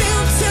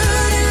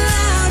unfiltered and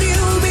loud.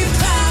 You'll be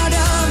proud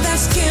of that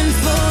skin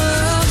full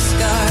of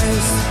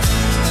scars.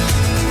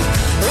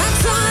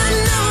 That's all I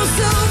know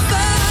so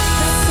far.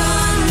 That's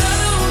all I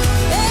know.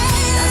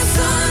 Hey, that's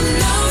all I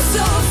know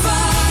so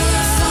far.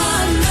 That's all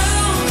I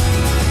know.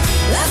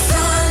 That's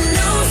all I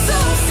know so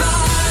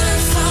far.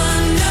 That's all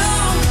I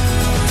know.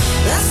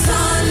 That's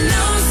all I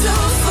know so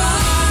far.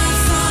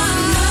 That's all I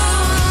know.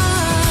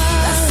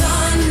 That's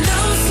all I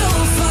know so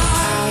far.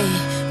 I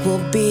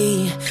will be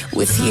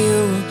with you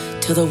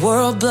till the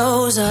world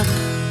blows up.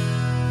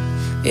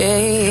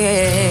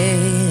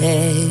 Yes.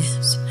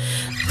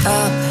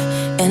 Up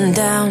and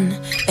down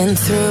and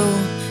through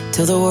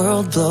till the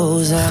world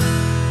blows up.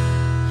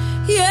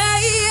 Yeah,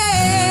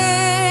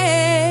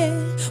 yeah.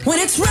 When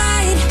it's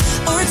right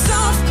or it's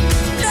off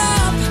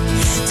up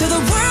till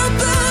the world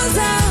blows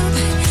up,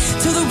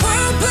 till the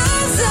world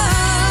blows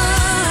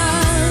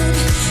up,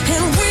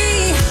 and we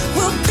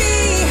will be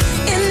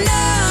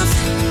enough.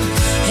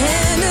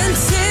 And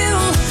until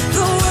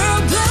the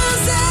world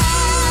blows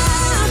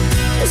up,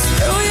 just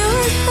throw your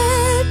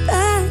head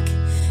back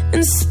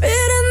and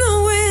spit in the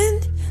wind.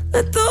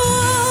 Let the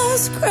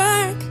walls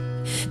crack,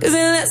 'cause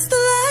it lets the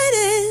light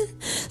in.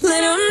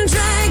 Let them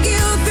drag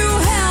you through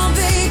hell.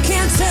 They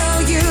can't tell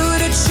you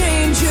to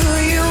change who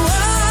you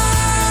are.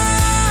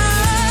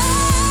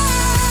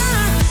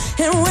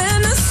 And when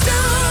the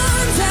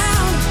storm's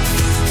out,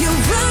 you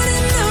run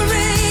in the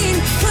rain.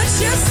 Put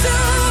your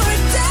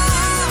sword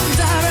down,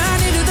 dive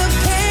right into the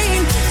pain.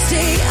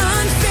 Stay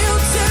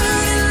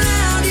unfiltered and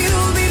loud.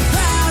 You'll be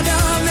proud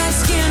of that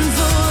skin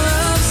full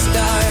of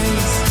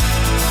scars.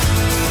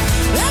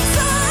 That's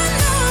all I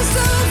know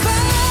so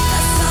far.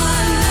 That's all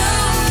I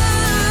know.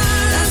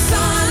 That's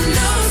all I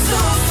know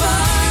so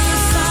far.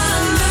 That's all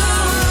I know.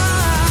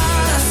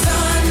 That's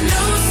all I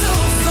know so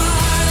far.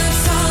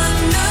 That's all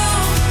I know.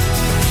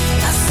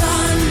 That's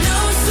all I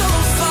know so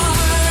far.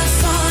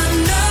 That's all I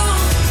know.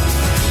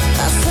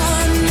 That's all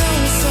I know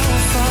so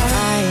far.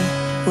 I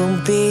will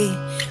be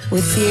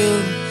with you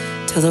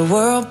till the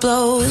world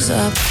blows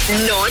up.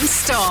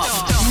 Non-stop.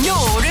 No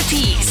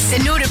repeats.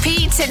 No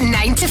repeats at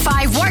 9 to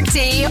 5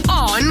 workday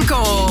on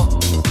Go.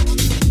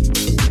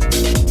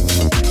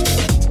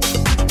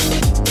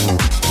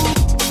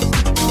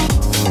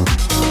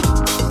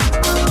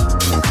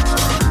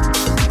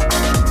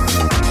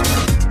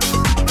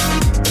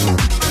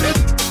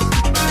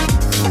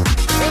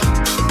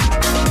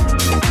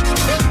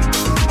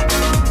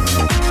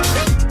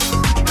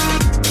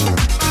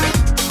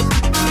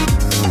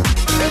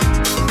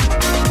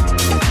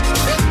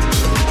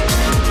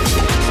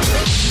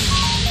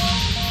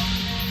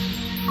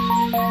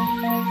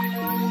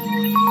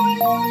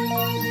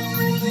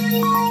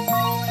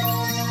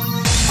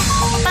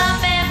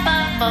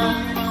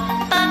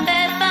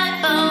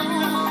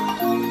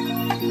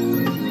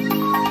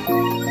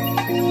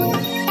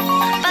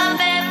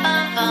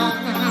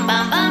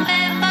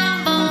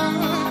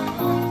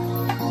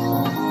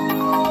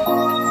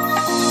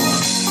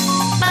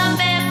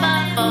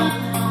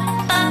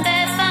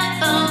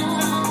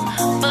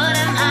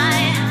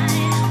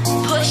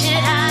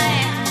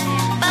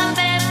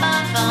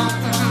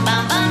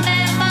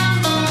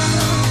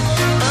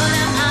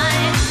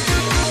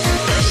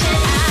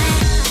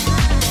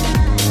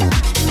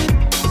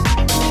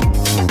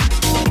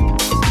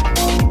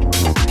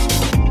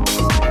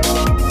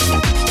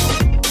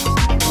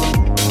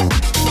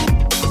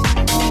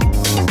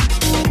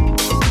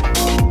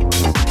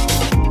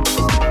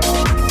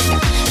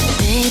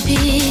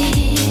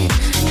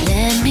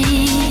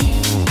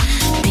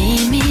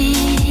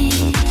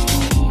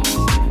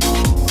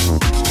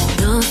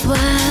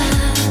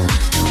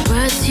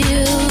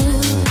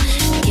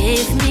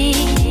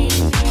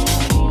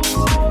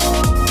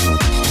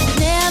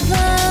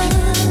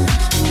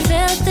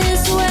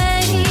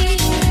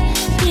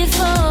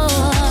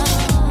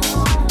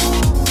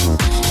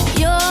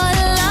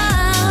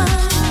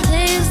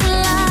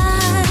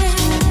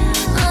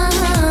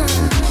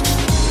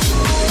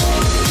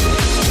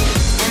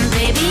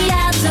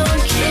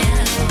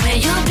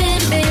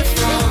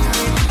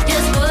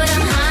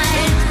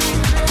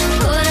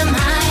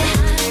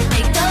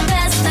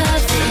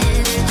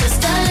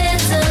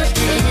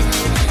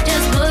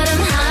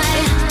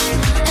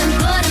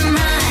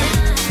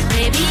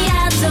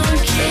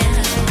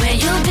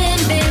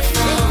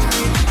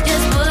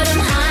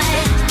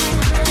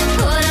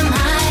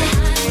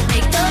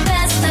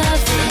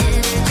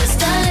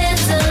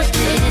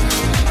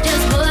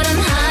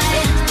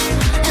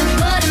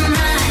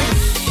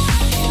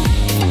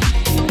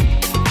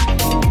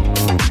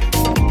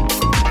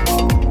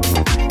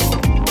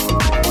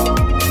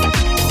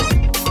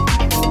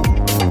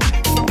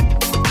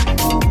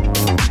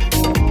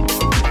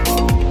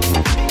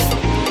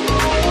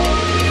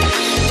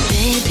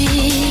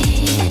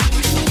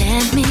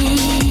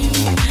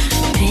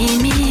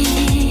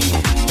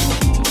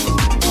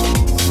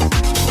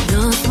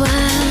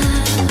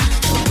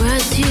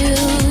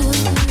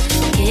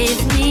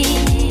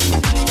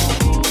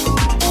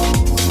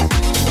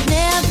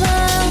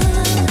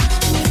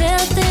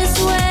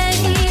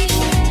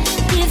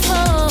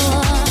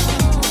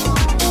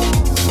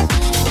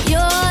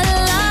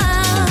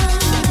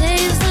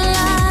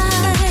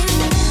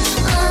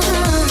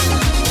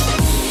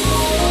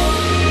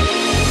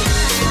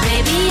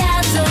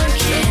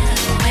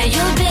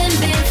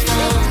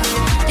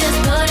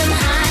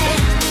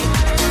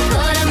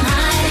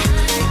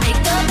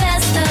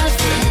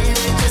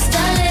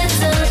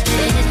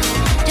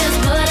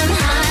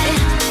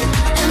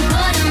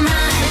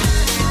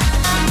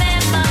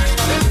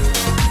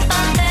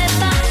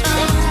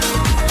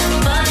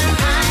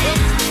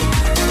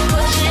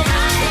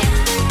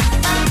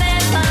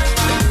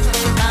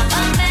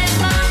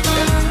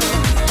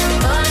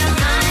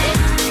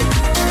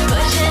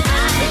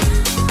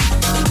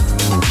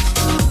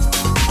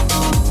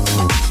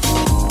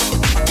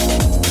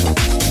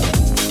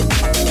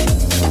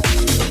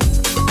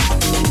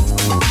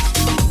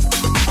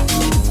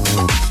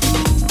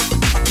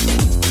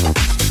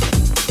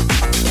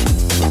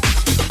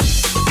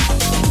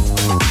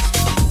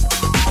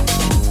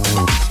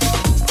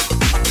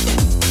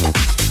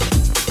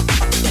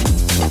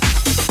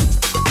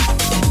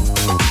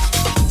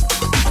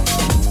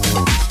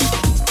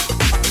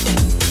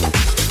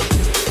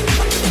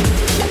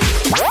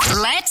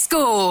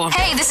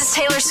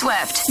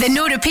 The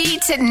no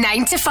repeat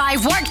 9 to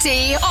 5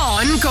 workday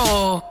on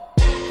Go.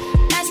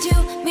 Nice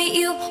to meet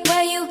you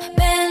where you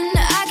been.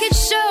 I could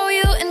show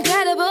you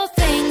incredible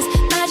things.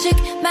 Magic,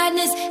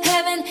 madness,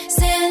 heaven,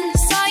 sin.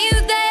 Saw you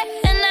there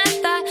and I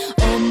thought,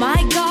 oh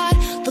my God,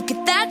 look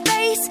at that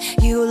face.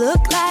 You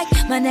look like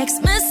my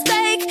next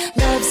mistake.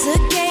 Love's a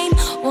game,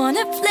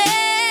 wanna play.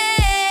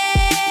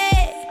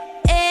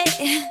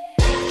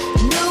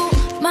 New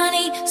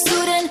money,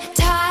 suit and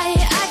tie.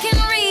 I can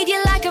read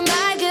you like a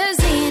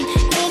magazine.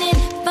 Ain't it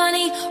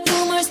funny?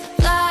 Rumors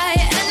fly.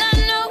 And I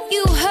know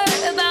you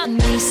heard about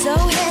me. So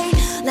hey,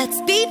 let's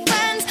be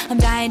friends. I'm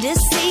dying to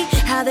see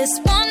how this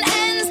one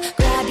ends.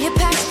 Grab your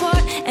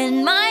passport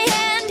and my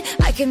hand.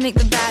 I can make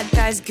the bad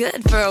guys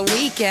good for a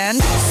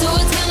weekend. So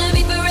it's gonna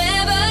be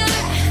forever,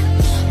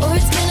 or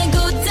it's gonna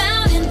go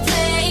down in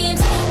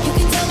flames. You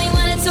can tell me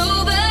when it's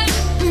over,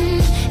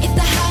 if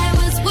the high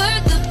was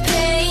worth the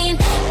pain.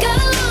 Got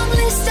a long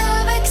list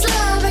of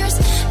ex-lovers.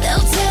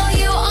 They'll tell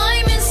you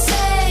I'm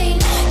insane.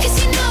 'Cause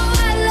you know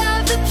I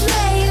love the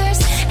players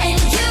and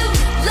you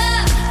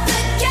love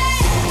the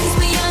game. 'Cause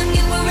we're young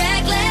and we're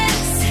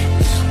reckless.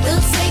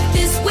 We'll take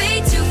this way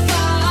too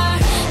far.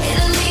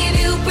 It'll leave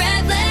you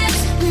breathless,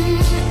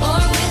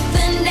 or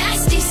with a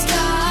nasty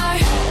scar.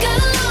 Got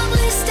a long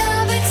list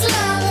of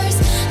ex-lovers.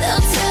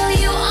 They'll tell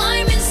you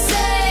I'm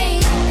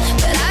insane,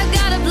 but I've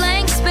got a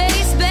blank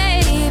space,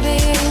 baby,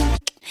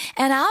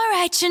 and I'll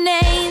write your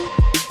name.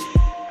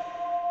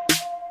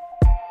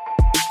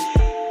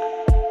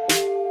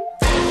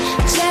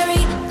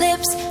 Cherry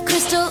lips,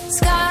 crystal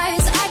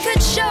skies. I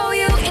could show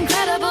you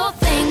incredible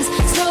things.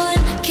 Stolen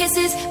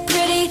kisses,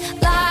 pretty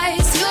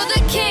lies. You're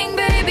the king,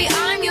 baby,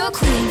 I'm your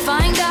queen.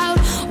 Find out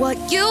what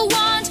you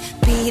want.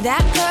 Be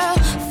that girl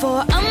for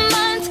a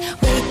month.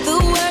 Wait, the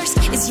worst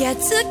is yet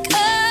to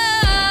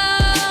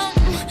come.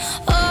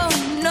 Oh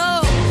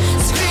no.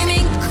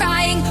 Screaming,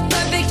 crying,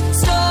 perfect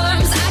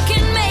storms. I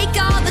can make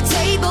all the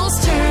tables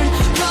turn.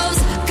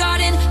 Rose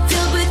garden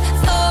filled with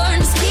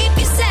thorns. Keep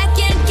you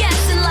second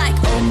guessing like,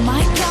 oh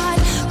my God,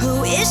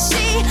 who is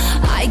she?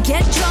 I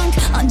get drunk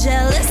on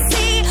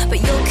jealousy, but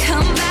you'll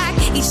come back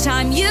each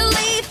time you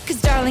leave. 'Cause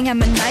darling,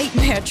 I'm a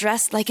nightmare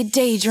dressed like a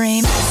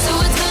daydream. So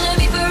it's gonna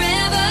be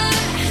forever,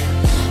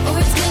 or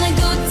it's gonna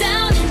go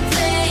down in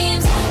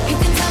flames. You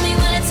can tell me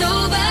when it's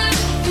over,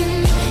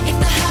 if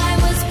the high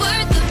was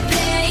worth the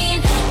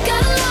pain.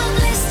 Got a long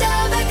list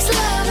of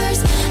ex-lovers.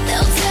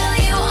 They'll tell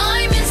you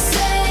I'm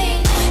insane.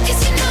 'Cause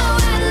you know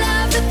I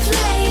love the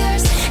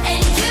players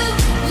and you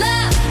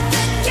love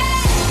the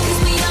game. 'Cause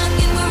we're young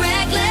and we're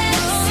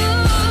reckless.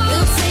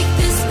 We'll take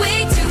this way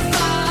too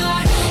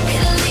far.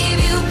 It'll leave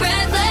you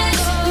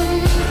breathless,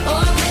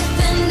 or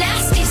with a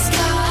nasty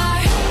scar.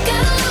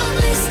 Got a long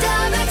list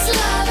of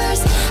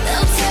ex-lovers.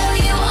 They'll tell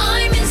you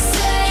I'm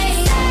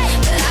insane,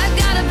 but I've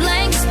got a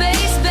blank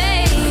space,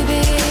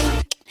 baby,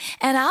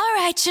 and I'll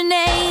write your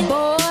name.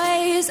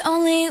 Boys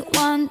only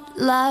want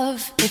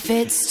love if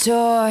it's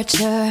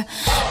torture.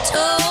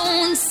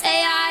 Don't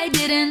say I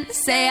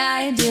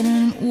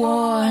didn't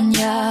warn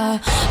ya.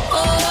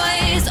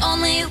 Boys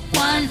only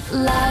want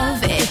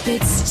love if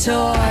it's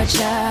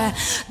torture.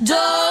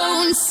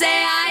 Don't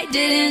say I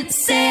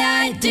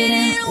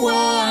didn't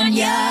warn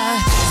ya.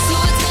 So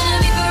it's gonna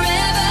be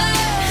forever,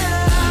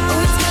 or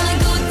it's gonna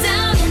go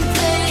down in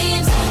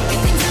flames. You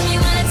can tell me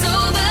when it's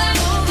over,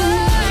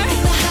 if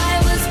the high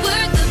was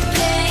worth the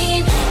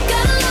pain.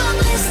 Got a long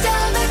list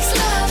of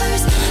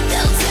ex-lovers.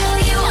 They'll tell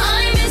you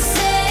I'm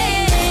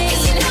insane.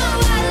 'Cause you know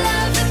I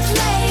love the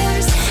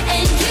players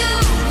and you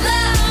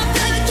love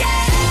the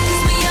game.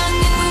 'Cause we're young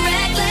and we're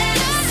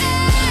reckless.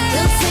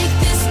 They'll take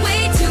this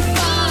way too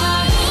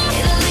far.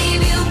 It'll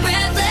leave you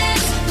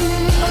breathless,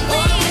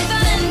 or with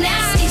a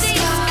nasty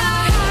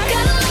scar.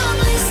 Got a long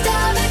list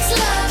of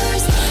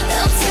ex-lovers.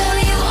 They'll tell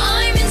you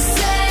I'm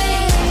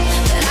insane,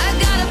 but I've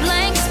got a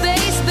blank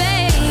space,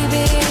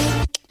 baby,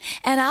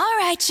 and I'll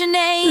write your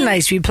name.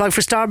 Nice wee plug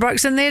for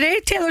Starbucks in there, eh?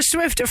 Taylor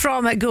Swift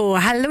from Go.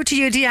 Hello to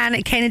you,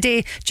 Deanne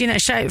Kennedy. Gina, a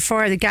shout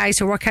for the guys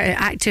who work out at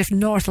Active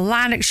North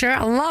Lanarkshire.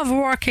 I love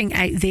working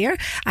out there.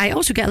 I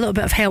also get a little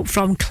bit of help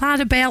from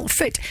Clarabelle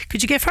Foot.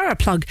 Could you give her a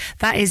plug?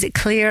 That is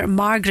Claire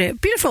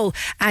Margaret. Beautiful.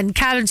 And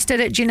Karen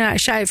Stirrett, Gina, a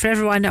shout for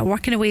everyone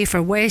working away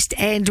for West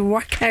End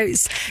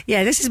workouts.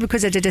 Yeah, this is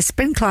because I did a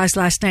spin class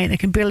last night and I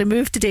can barely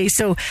move today.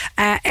 So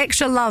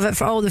extra love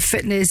for all the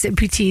fitness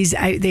PTs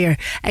out there.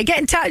 Get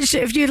in touch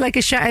if you'd like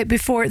a shout out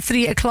before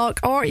 3 o'clock,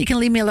 or you can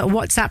leave me a little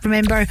WhatsApp.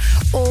 Remember,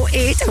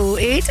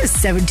 0808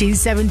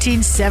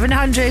 1717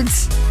 700.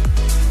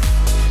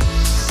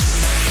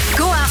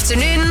 Go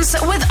afternoons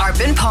with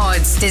Urban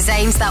Pods.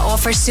 Designs that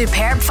offer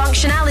superb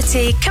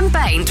functionality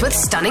combined with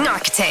stunning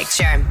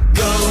architecture.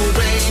 Go,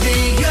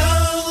 baby,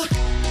 go.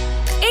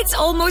 It's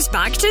almost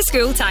back to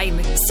school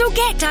time, so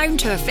get down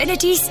to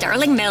Affinity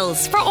Stirling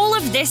Mills for all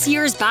of this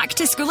year's back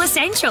to school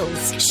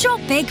essentials. Shop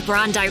big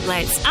brand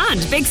outlets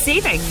and big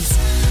savings.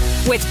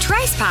 With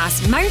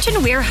Trespass,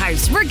 Mountain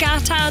Warehouse,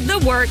 Regatta, The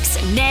Works,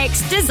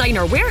 Next,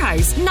 Designer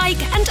Warehouse,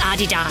 Nike and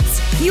Adidas.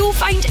 You'll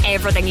find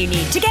everything you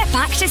need to get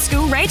back to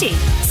school ready.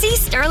 See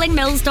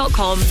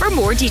stirlingmills.com for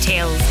more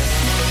details.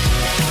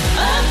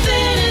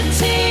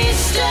 Affinity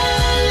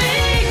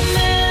Sterling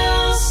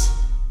Mills.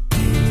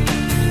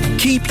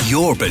 Keep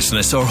your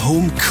business or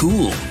home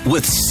cool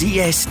with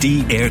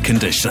CSD Air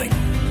Conditioning.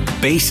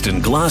 Based in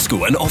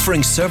Glasgow and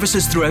offering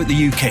services throughout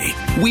the UK,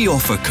 we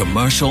offer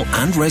commercial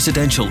and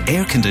residential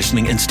air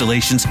conditioning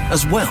installations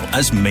as well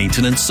as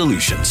maintenance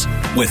solutions.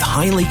 With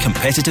highly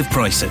competitive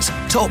prices,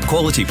 top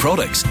quality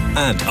products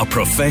and a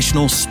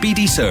professional,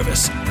 speedy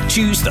service.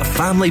 Choose the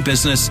family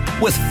business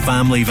with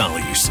family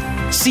values.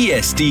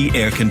 CSD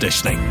Air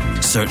Conditioning.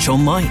 Search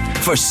online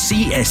for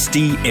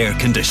CSD Air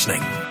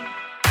Conditioning.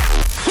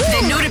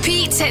 The No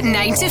Repeat at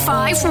 9 to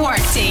 5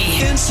 workday.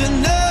 It's a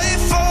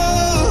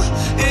nightfall,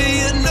 and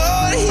you're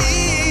not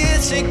here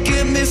to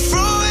get me through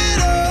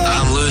it all.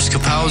 I'm Lewis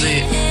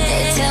Capaldi.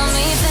 They tell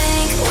me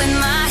think with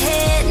my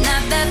head,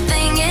 not that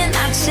thing in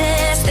my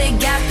chest. They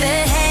got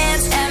their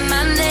hands at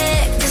my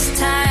neck this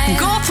time.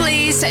 Go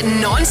plays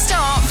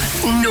non-stop,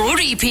 no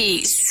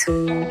repeats.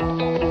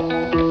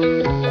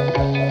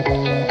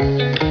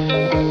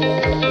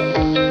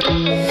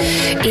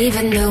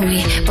 Even though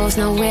we both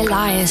know we're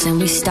liars and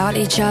we start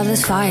each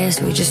other's fires,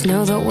 we just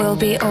know that we'll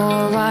be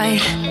alright.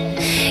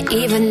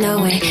 Even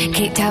though we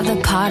kicked out the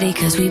party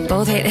cause we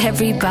both hate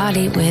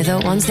everybody, we're the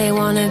ones they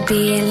wanna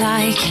be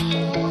like.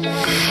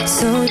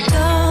 So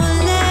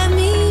don't let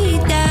me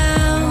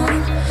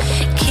down,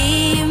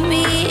 keep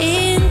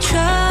me in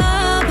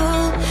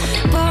trouble.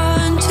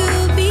 Born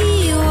to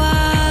be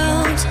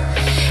wild,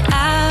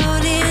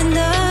 out in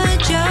the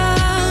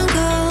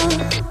jungle.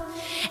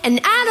 And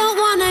I don't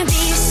wanna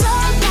be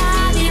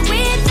somebody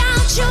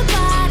without your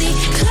body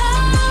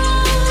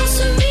close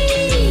to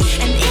me.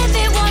 And if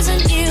it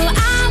wasn't you,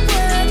 I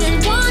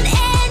wouldn't want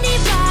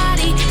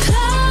anybody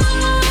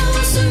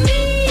close to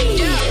me.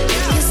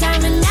 Cause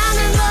I'm an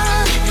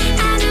animal,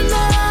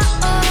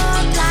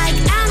 like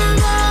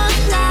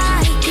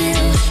you.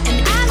 And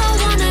I don't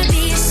wanna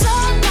be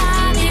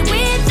somebody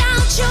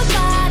without your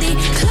body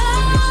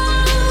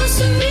close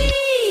to me.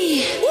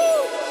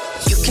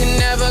 You can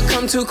never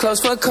come too close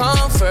for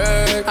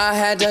comfort. I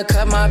had to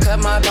cut my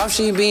off,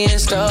 she being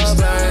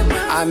stubborn.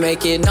 I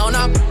make it known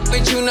I'm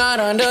with you, not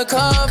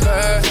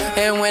undercover.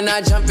 And when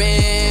I jump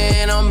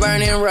in, I'm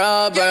burning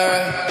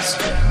rubber.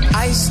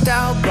 Iced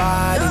out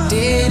body,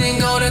 didn't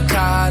go to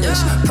college.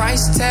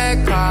 Price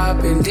tag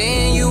popping,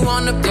 then you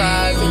on the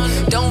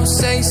private. Don't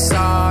say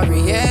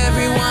sorry,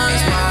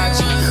 everyone's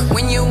watching.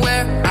 When you're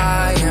where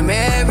I am,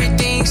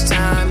 everything's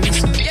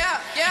timeless.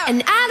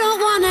 And I don't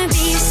wanna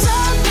be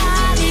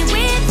somebody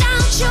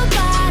without your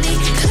body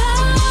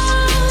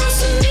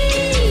close to me.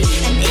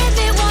 And if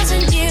it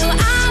wasn't you, I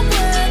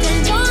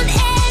wouldn't want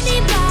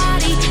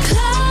anybody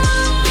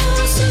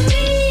close to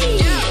me.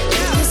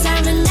 Cause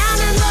I'm an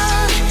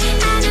animal,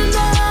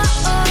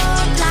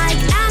 like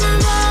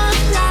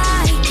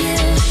you.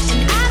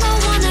 And I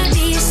don't wanna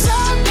be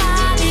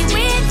somebody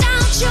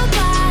without your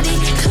body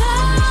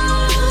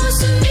close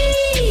to me.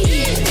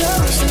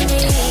 Close to me.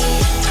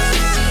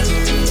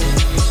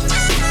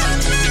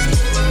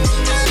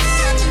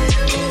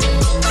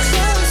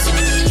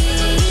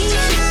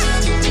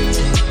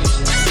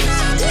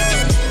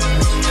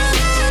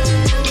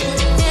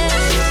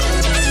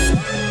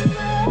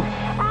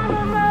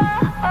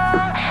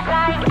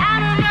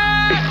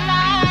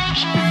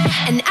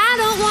 And I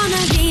don't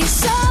wanna be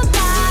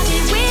somebody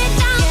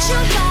without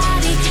your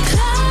body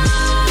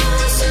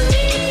close to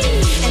me.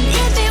 And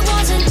if it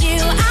wasn't you,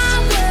 I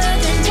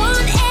wouldn't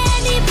want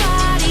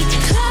anybody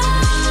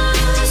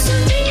close to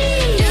me.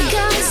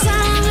 Because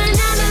I'm an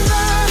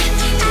animal,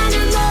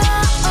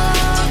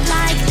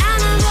 like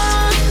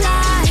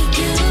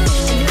you.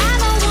 And I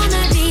don't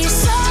wanna be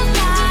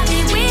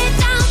somebody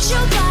without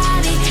your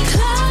body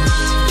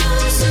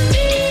close to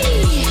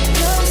me.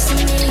 Close to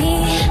me.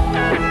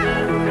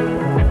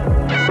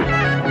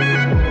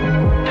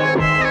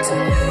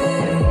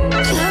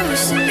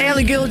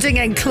 Ellie Goulding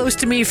and Close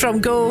to Me from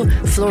Go.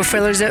 Floor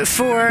fillers at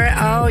 4.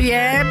 Oh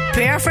yeah,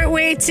 perfect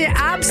way to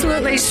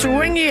absolutely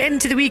swing you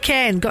into the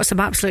weekend. Got some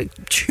absolute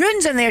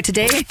tunes in there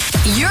today.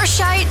 Your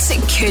shout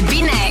could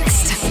be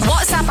next.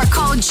 WhatsApp or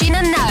call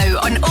Gina now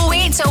on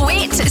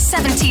 0808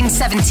 17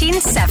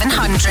 17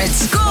 700.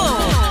 Go!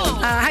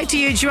 Hi to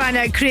you,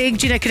 Joanna, Craig.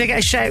 Gina, could I get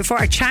a shout for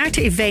a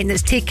charity event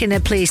that's taking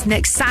place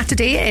next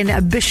Saturday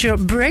in Bishop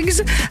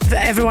Briggs?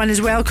 Everyone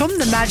is welcome.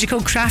 The Magical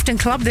Crafting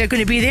Club, they're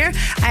going to be there.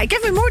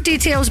 Give me more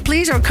details,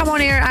 please, or come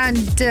on air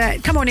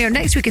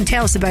next week and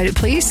tell us about it,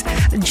 please.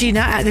 Gina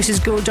at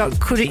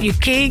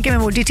thisisgo.co.uk. Give me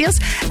more details.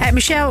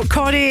 Michelle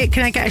Corey,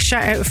 can I get a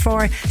shout out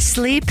for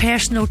Slay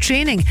Personal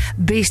Training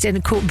based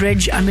in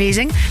Coatbridge?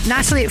 Amazing.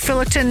 Natalie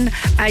Fullerton,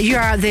 you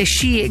are the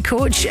She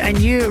Coach and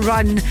you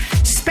run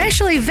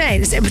special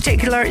events, in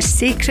particular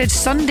Sacred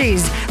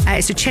Sundays.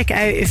 So check it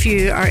out if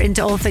you are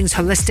into all things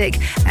holistic.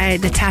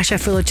 Natasha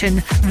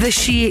Fullerton, the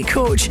She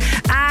Coach.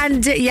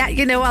 And yeah,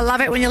 you know, I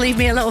love it when you leave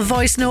me a little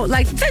voice note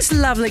like this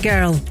lovely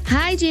girl.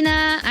 Hi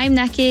Gina, I'm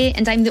Nikki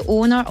and I'm the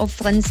owner of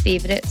Flynn's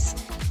Favourites.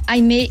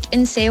 I make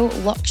and sell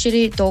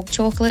luxury dog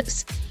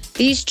chocolates.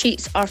 These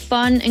treats are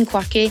fun and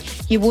quirky.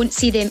 You won't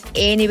see them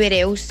anywhere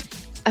else.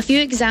 A few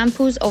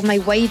examples of my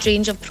wide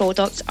range of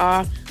products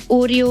are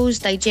Oreos,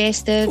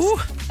 digestives,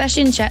 fish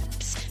and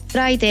chips,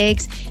 fried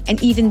eggs,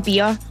 and even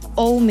beer,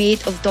 all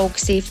made of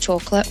dog-safe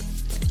chocolate.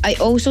 I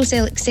also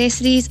sell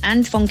accessories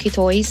and funky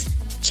toys.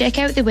 Check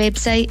out the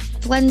website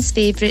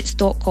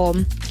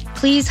flynsfavourites.com.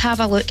 Please have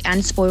a look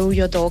and spoil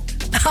your dog.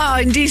 Oh,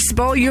 indeed,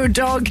 spoil your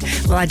dog.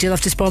 Well, I do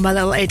love to spoil my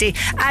little Eddie.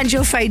 And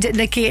you'll find it,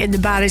 Nikki, in the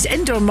Barra's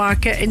Indoor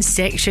Market in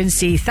Section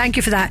C. Thank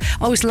you for that.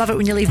 Always love it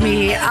when you leave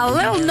me a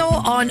little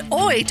note on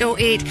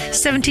 0808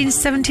 17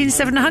 17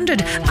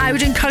 700. I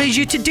would encourage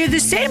you to do the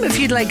same if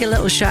you'd like a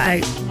little shout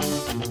out.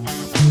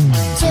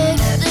 Take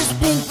this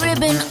pink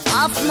ribbon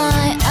off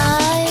my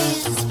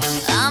eyes.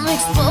 I'm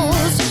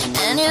exposed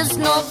and it's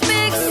no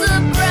big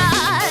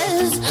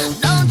surprise.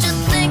 Don't you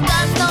think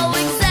I know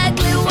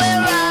exactly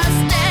where I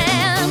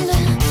stand?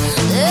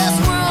 This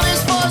world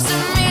is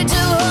forcing me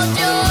to hold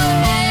your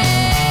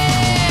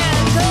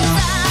hand. 'Cause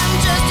I'm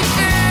just a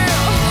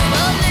girl,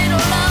 a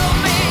little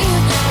lonely.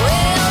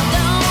 Well,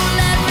 don't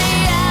let me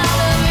out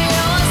of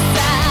your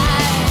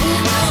sight.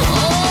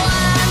 Oh,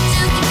 I'm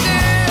just a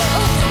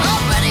girl,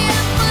 already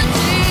at my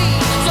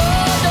teeth. So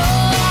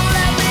don't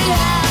let me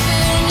have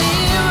any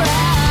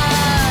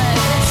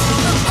rights.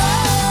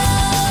 Oh,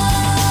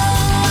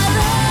 I've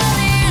had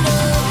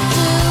enough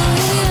to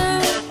hear.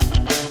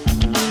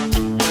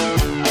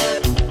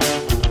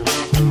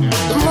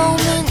 The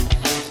moment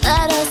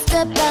that I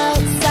step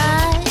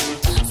outside,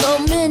 so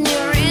many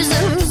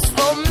reasons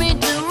for me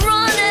to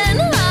run and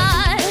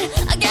hide.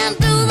 I can't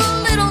do the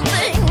little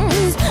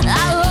things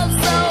I love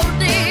so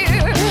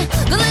dear,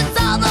 'cause it's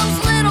all those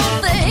little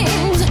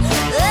things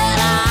that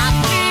I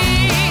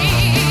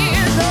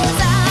fear. 'Cause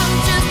I'm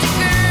just a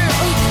girl,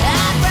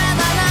 I'd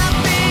rather not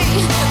be,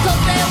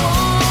 'cause they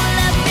won't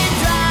let me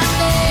drive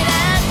late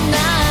at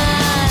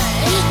night.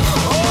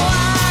 Oh,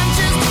 I'm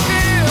just a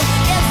girl,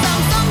 guess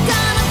I'm some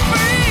kind of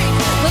freak,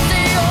 but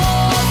they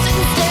all sit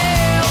and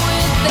stare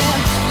with their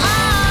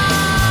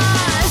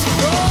eyes.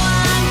 Oh,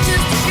 I'm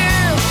just a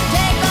girl,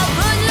 take a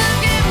good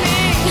look at me,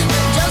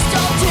 just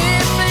your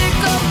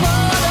typical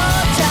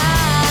prototype.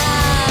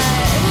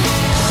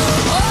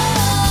 Oh,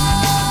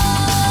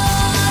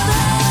 I've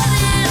had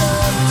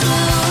enough to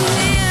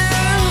hear.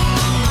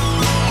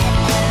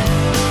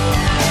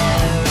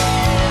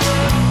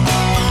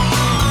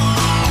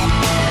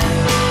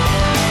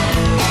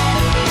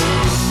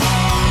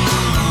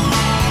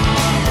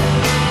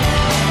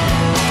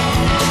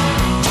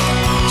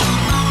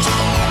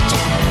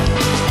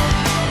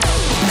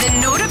 The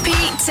No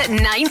Repeat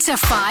 9 to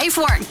 5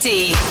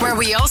 workday, where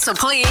we also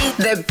play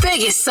the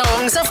biggest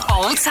songs of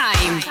all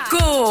time.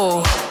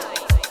 Go!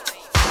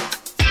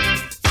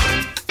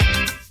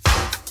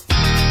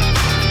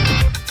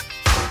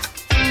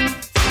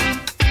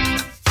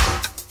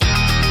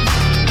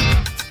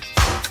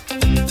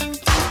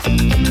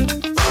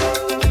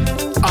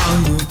 All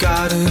you've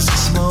got is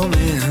this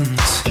moment.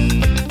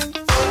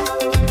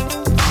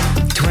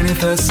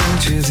 21st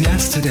century's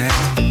yesterday.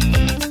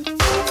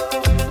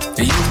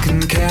 You can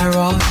care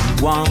all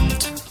you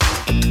want.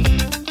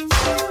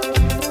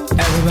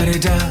 Everybody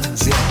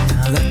does,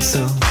 yeah, that's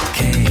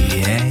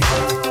okay.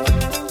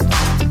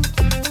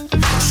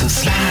 So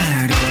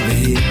slide over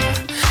here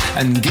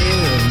and give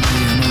me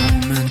a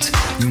moment.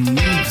 Your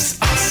moves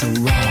are so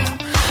raw.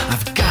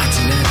 I've got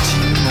to let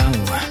you know.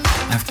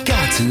 I've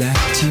got to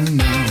let you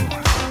know.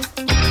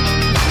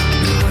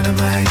 You're one of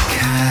my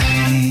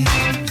kind.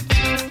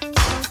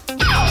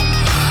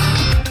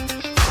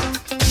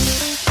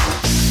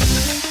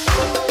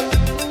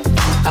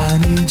 I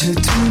need you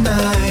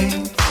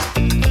tonight,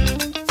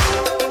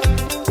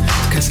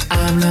 'cause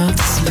I'm not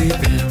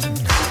sleeping.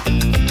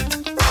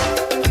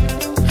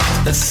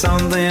 There's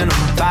something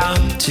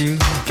about you,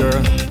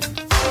 girl,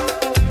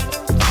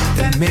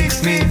 that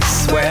makes me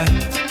sweat.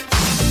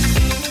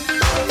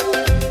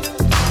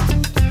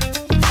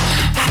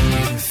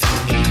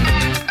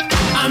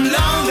 I'm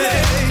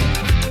lonely.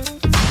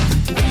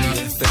 What do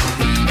you think?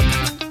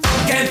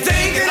 Can't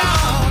think at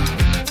all.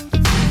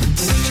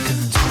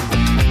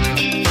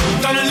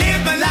 Gonna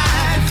live my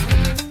life.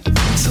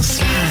 So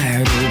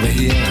slide over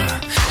here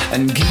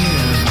and give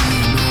me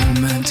a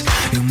moment.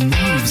 Your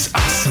moves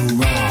are so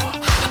raw.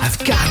 I've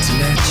got to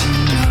let you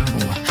know.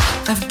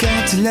 I've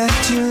got to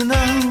let you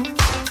know.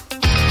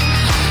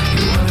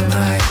 You're one of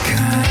my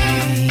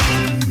kind.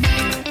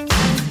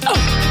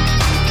 Oh.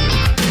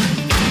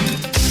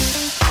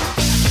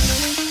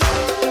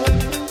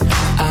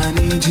 I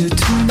need you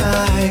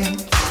tonight,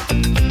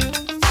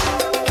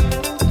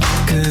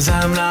 'cause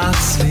I'm not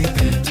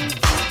sleeping.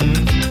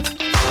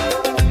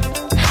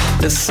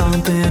 There's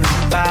something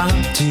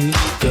about you,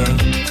 girl,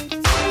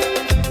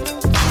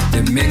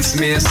 that makes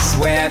me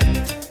sweat.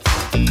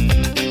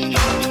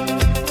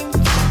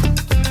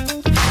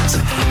 So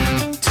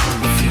hard to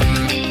feel.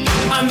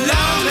 I'm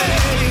lonely.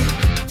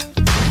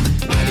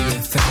 What do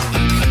you think?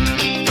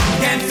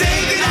 Can't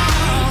think it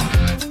all.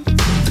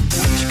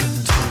 What you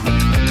gonna do?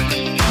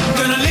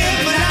 Gonna live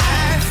my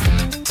life.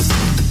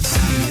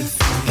 How do you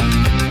feel?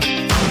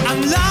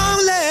 I'm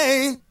lonely.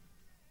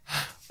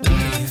 What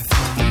do you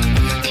think?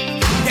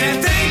 Can't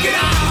think it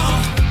all.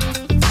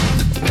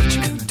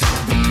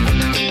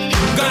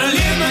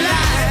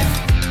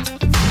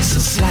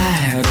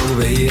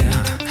 over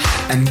here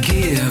and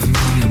give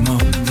me a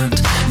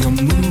moment. Your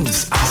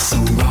moves are so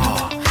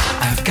raw.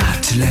 I've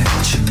got to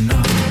let you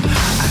know.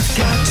 I've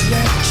got to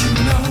let you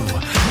know.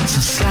 So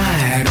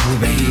slide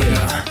over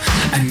here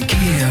and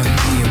give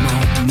me a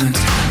moment.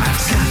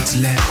 I've got to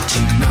let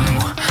you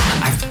know.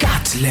 I've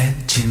got to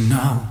let you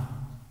know.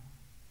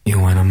 You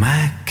wanna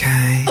my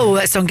kind. Oh,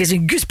 that song gives me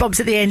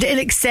goosebumps at the end. In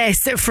Excess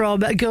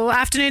from Go.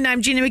 Afternoon,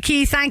 I'm Gina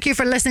McKie. Thank you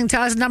for listening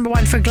to us. Number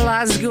one for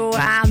Glasgow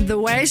and the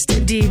West.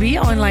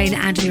 DB online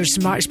and on your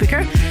smart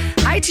speaker.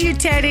 Hi to you,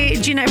 Terry.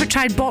 Gina, ever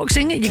tried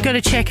boxing? You've got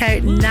to check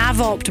out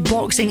Navopt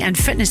Boxing and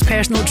Fitness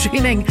Personal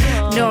Training.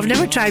 No, I've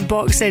never tried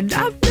boxing.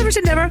 I've never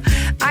said never.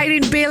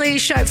 Irene Bailey,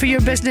 shout for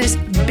your business.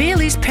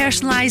 Bailey's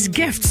Personalised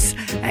Gifts.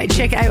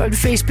 Check it out on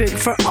Facebook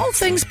for all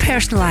things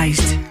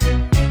personalised.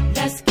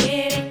 Let's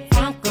get it.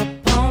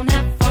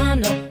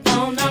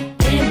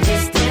 In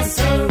this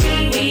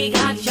dancery, we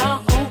got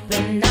y'all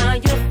open, now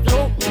you're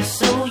floating,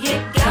 so you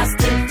got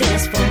to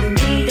dance for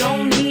me.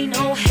 Don't need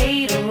no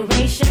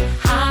hateration,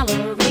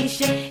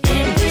 holleration.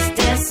 In this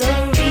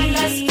dancery,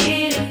 let's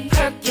get it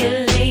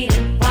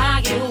percolated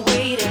while you're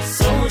waiting,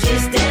 so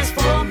just dance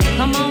for me.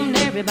 Come on,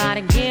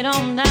 everybody, get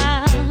on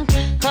down,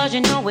 cause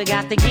you know we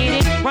got to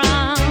get it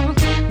wrong.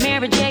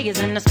 Mary J is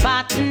in the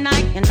spot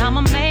tonight, and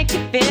I'ma make you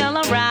feel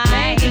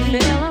alright.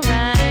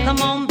 Come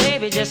on,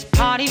 baby, just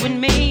party with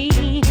me.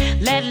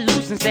 Let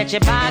loose and set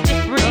your body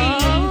free.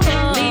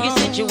 Leave your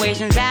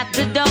situations at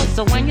the door,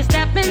 so when you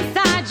step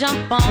inside,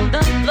 jump on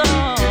the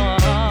floor.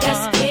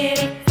 Let's get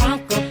it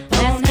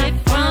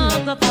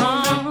crunk up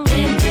on.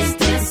 In this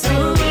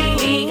dancery,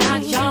 we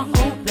got y'all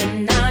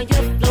open, now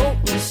you're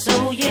floating,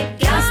 so you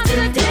got to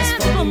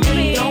dance for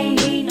me. Don't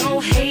need no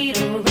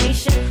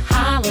hateration,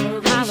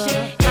 holleration.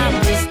 In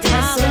this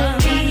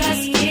dancery,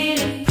 let's get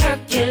it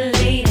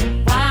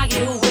percolated while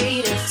you're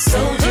waiting, so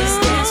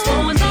just dance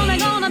for me. It's only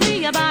gonna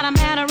be about a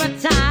matter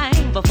of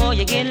time before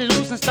you get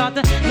loose and start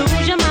to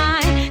lose your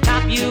mind.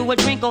 Cop you a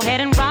drink, go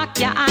ahead and rock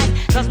your eyes,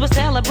 cause we're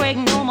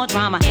celebrating no more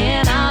drama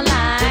in our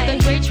lives.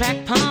 With a great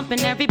track pumping,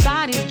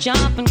 everybody's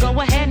jumping. Go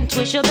ahead and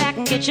twist your back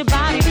and get your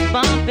body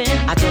bumping.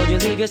 I told you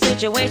leave your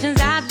situations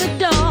at the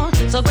door,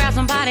 so grab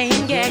somebody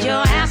and get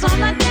your ass on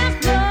the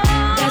dance floor.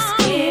 Let's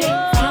get it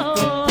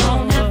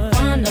crunk up.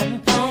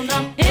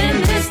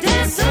 In this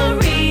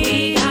dancery,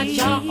 we got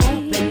y'all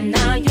open,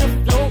 now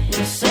you're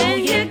floating, so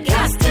you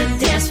got to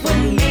dance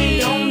with me.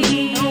 Don't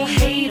need no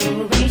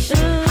hateration,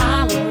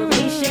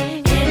 holleration.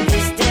 In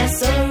this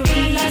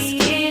dancery, let's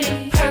get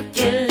it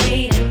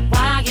percolated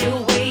while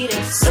you're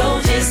waiting,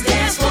 so just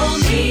dance for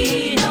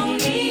me. Don't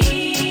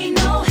need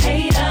no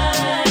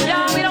haters. No,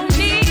 we don't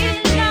need it,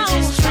 no.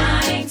 We're just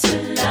trying to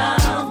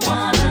love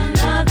one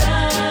another.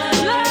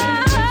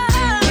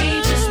 We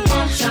just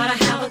want y'all to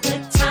have a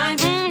good time.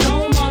 No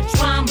more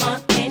drama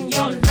in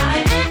your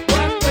life.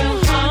 Work real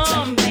hard to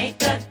make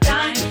a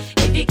dime.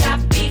 If you got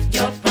beef,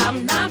 your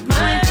problem, not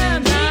mine.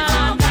 Leave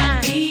all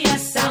that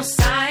BS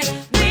outside.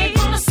 We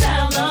gonna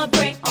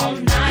celebrate all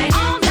night.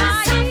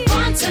 Let's have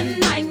fun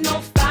tonight, no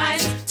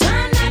fights.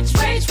 Turn that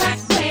track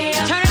way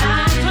up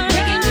high.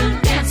 Making you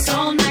dance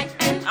all night,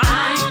 and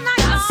I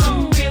got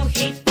some real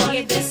heat for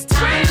you this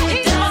time.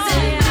 It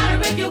doesn't matter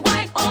if you're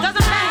white or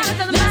black.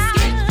 Let's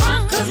get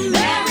drunk, cause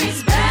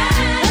Mary's back.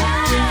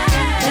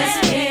 Let's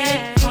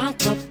get drunk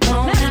up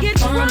on.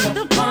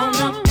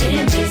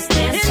 In this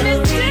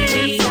dancery,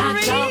 we got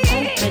y'all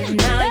open,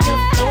 now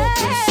you're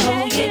floating, so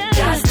you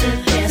got to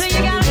dance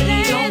for me.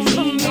 Don't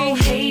need no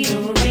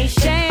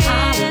hateration,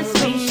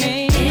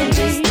 holleration. In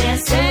this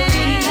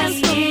dancery, let's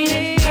get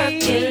it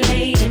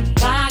percolated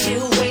while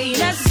you're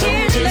waiting, so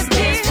just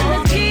dance for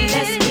me.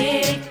 Let's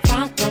get it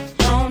crunk up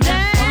on.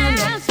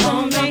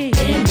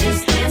 In this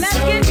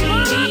dancery,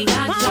 we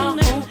got y'all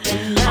open,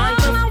 now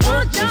you're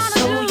floating,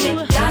 so you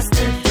got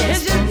to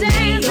dance for me.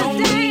 Don't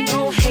need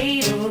no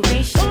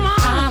hateration,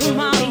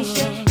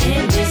 holleration.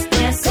 In this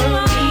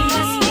dancery,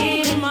 let's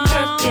get it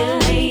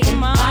percolated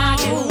while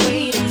you're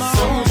waiting,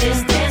 so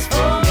just dance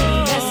for me.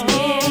 Let's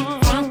get it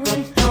crunk up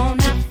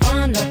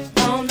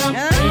on.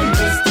 In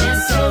this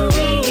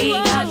dancery, we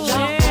got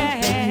y'all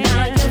open,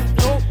 now you're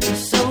floating,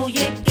 so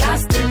you got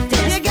to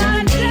dance for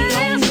me.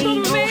 Don't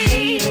need no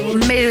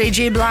hateration. Mary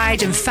J.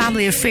 Blige and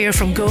Family Affair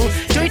from Go.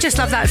 Don't you just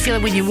love that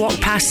feeling when you walk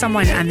past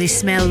someone and they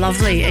smell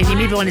lovely and you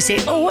maybe want to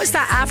say, oh, what's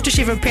that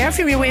aftershave or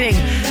perfume you're wearing?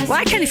 Well,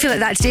 I kind of feel like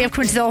that today. I've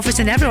come into the office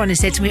and everyone has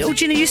said to me, oh,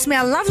 Gina, you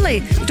smell lovely.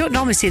 You don't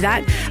normally say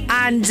that.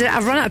 And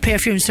I've run out of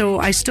perfume, so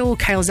I stole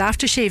Kyle's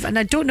aftershave, and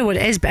I don't know what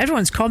it is, but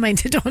everyone's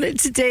commented on it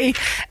today.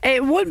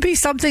 It won't be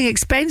something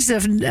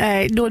expensive,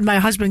 knowing my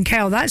husband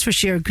Kyle, that's for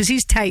sure, because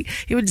he's tight.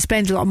 He wouldn't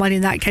spend a lot of money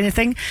on that kind of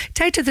thing.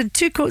 Tighter than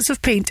 2 coats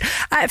of paint.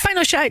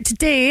 Final shout out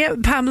today,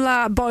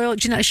 Pamela Boyle.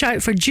 Gina, a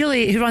shout for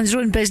Julie, who runs her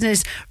own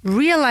business,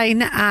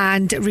 Realign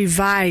and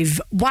Revive.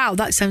 Wow,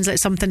 that sounds like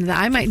something that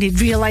I might need.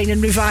 Realign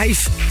and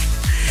Revive.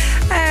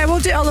 We'll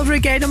do it all over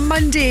again on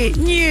Monday.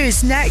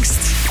 News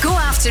next. Go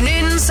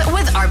afternoons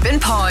with Urban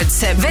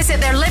Pods.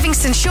 Visit their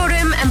Livingston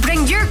showroom and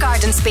bring your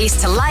garden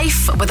space to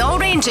life with all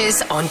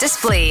ranges on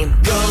display.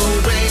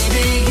 Go,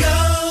 baby,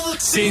 go.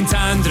 St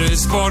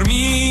Andrews for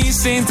me,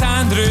 St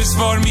Andrews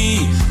for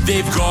me.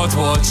 They've got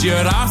what you're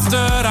after,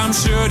 I'm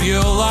sure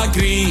you'll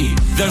agree.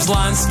 There's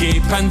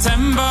landscape and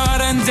timber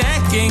and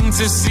decking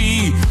to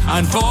see,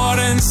 and for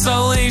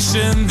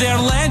installation they're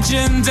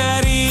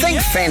legendary. Think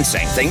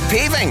fencing, think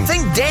paving,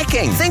 think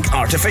decking, think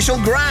artificial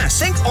grass,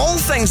 think all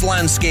things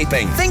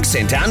landscaping. Think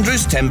St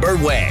Andrews Timber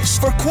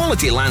West. For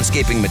quality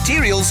landscaping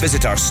materials,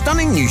 visit our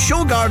stunning new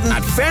show garden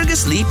at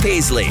Fergus Lee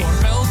Paisley.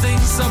 For building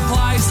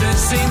supplies, there's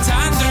St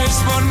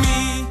Andrews for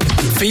me.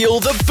 Feel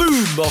the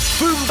boom of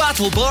Boom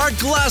Battle Bar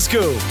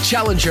Glasgow.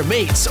 Challenge your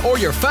mates or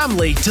your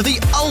family to the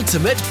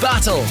ultimate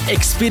battle.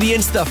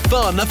 Experience the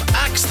fun of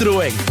axe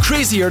throwing,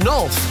 crazy or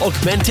not,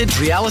 augmented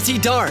reality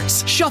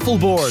darts,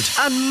 shuffleboard,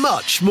 and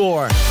much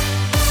more.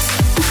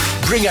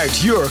 Bring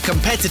out your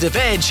competitive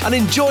edge and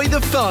enjoy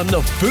the fun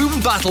of Boom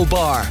Battle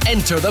Bar.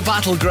 Enter the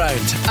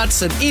battleground at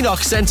St Enoch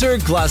Centre,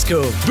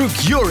 Glasgow. Book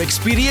your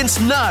experience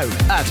now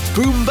at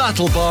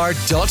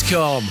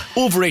boombattlebar.com.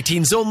 Over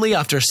 18s only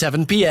after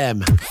 7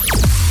 p.m.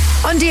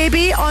 On DAB,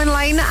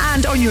 online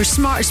and on your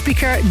smart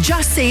speaker,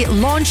 just say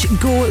Launch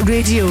Go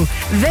Radio.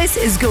 This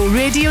is Go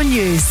Radio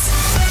News.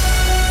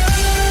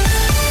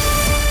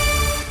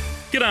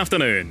 Good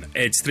afternoon.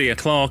 It's 3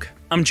 o'clock.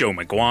 I'm Joe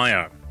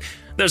McGuire.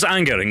 There's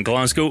anger in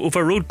Glasgow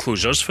over road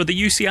closures for the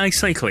UCI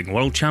Cycling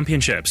World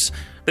Championships.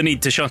 The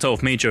need to shut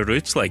off major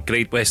routes like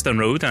Great Western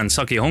Road and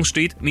Sauchiehall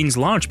Street means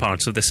large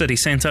parts of the city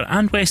centre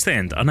and West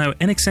End are now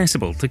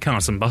inaccessible to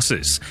cars and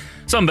buses.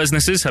 Some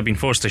businesses have been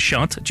forced to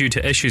shut due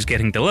to issues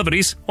getting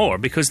deliveries or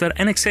because they're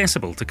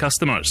inaccessible to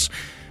customers.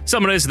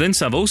 Some residents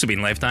have also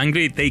been left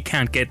angry they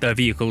can't get their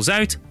vehicles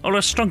out or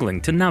are struggling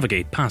to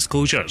navigate past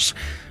closures.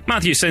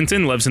 Matthew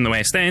Sinton lives in the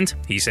West End.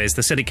 He says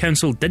the City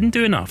Council didn't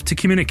do enough to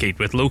communicate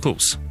with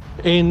locals.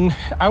 In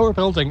our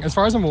building, as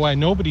far as I'm aware,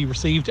 nobody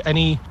received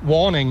any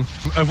warning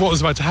of what was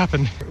about to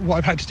happen. What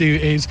I've had to do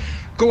is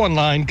go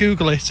online,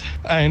 Google it,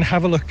 and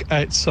have a look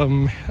at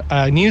some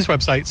news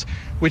websites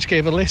which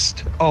gave a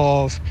list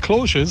of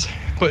closures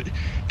but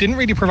didn't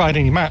really provide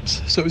any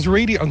maps. So it was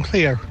really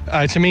unclear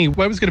to me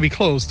where was going to be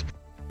closed.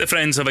 The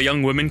Friends of a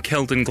Young Woman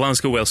Killed in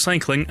Glasgow While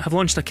Cycling have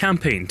launched a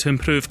campaign to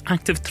improve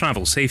active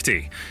travel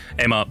safety.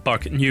 Emma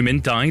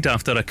Burke-Newman died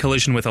after a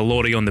collision with a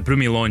lorry on the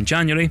Broomy Law in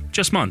January,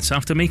 just months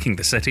after making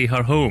the city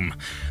her home.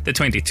 The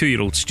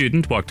 22-year-old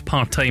student worked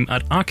part-time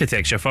at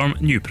architecture firm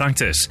New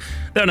Practice.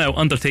 They're now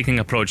undertaking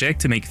a project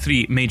to make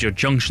 3 major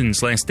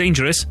junctions less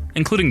dangerous,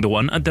 including the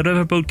one at the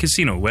Riverboat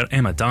Casino where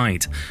Emma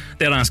died.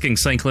 They're asking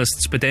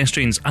cyclists,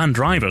 pedestrians and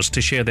drivers to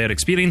share their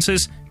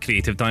experiences.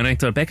 Creative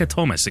Director Becca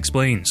Thomas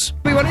explains.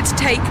 We wanted to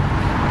take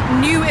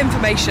new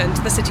information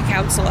to the City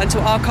Council and to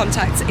our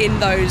contacts in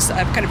those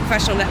kind of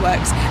professional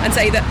networks and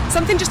say that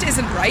something just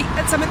isn't right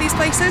at some of these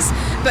places.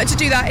 But to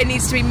do that, it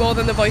needs to be more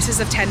than the voices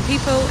of 10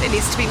 people. It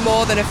needs to be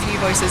more than a few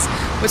voices.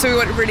 So we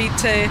want really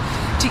to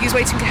use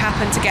Waiting to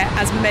Happen to get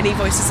as many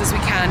voices as we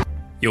can.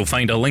 You'll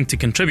find a link to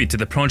contribute to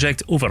the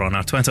project over on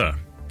our Twitter.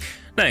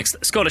 Next,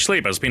 Scottish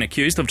Labour's been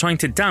accused of trying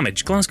to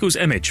damage Glasgow's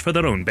image for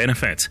their own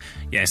benefit.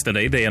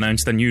 Yesterday, they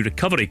announced a new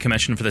recovery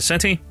commission for the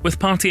city, with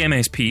party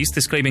MSPs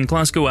describing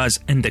Glasgow as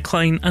in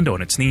decline and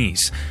on its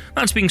knees.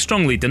 That's being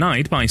strongly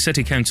denied by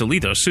City Council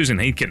leader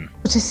Susan Aitken.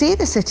 To say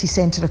the city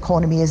centre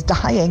economy is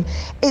dying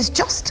is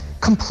just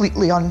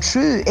completely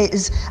untrue. It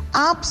is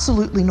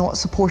absolutely not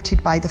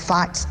supported by the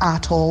facts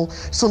at all.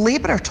 So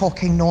Labour are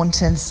talking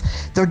nonsense.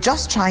 They're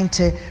just trying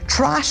to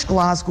trash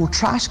Glasgow,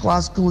 trash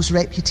Glasgow's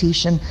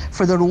reputation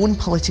for their own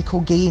political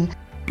gain.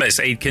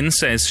 Ms Aitken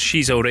says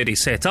she's already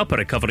set up a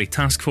recovery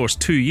task force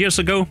 2 years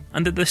ago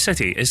and that the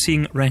city is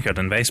seeing record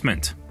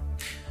investment.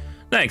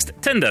 Next,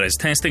 Tinder is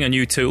testing a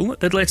new tool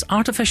that lets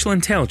artificial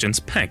intelligence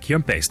pick your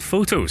best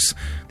photos.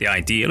 The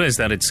idea is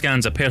that it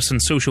scans a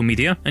person's social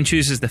media and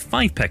chooses the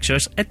 5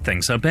 pictures it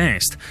thinks are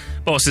best.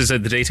 Bosses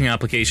at the dating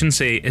application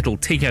say it'll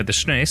take out the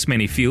stress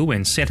many feel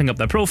when setting up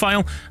their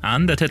profile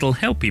and that it'll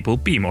help people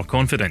be more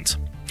confident.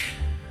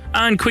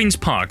 And Queen's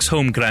Park's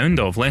home ground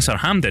of Lesser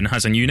Hampden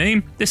has a new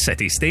name, the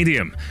City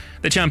Stadium.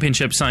 The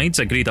championship sides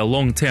agreed a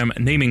long-term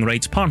naming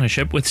rights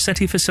partnership with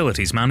City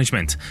Facilities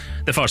Management.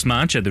 The first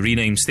match at the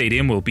renamed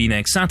stadium will be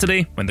next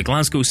Saturday when the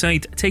Glasgow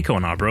side take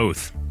on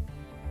Arbroath.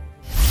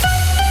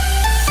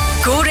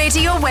 Go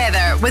Radio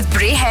weather with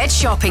Braehead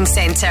Shopping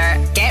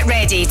Centre. Get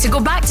ready to go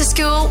back to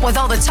school with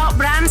all the top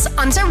brands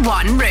under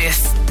one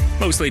roof.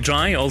 Mostly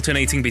dry,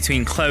 alternating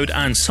between cloud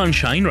and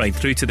sunshine right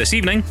through to this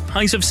evening.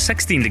 Highs of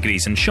 16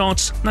 degrees in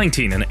Shorts,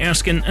 19 in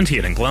Erskine and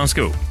here in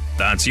Glasgow.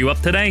 That's you up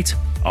to date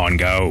on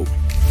Go.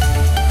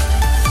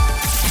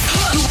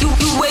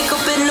 You wake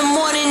up in the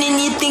morning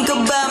and you think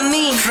about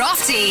me.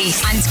 Crofty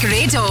and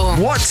Grado.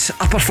 What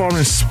a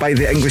performance by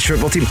the English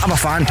football team. I'm a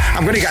fan.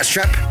 I'm going to get a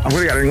strip. I'm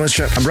going to get an England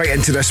strip. I'm right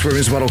into this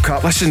Women's World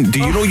Cup. Listen, do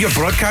you know you're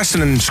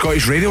broadcasting in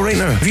Scottish radio right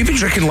now? Have you been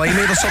drinking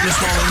limeade or something this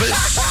morning?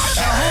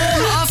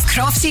 Home of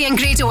Crofty and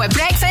Grado at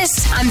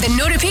breakfast and the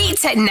no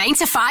repeat at 9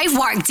 to 5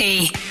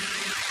 workday.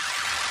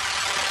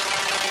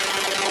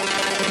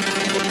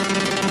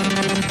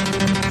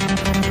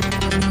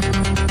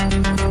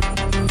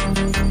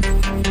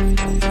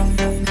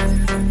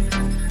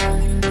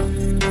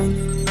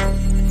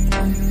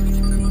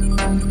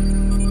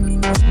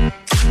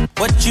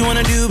 What you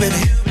wanna do,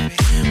 baby?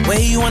 Where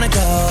you wanna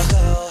go?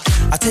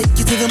 I'll take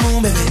you to the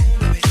moon, baby.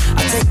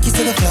 I'll take you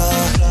to the floor.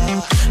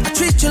 I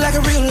treat you like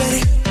a real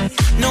lady,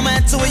 no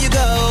matter where you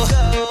go.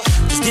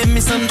 Just give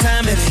me some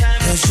time, baby.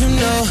 Cause you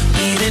know,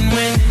 even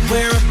when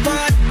we're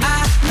apart,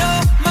 I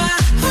know my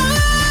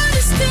heart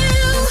is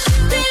still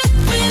there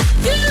with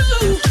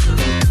you.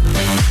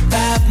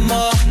 5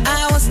 more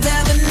hours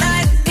till the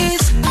night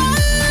is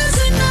ours,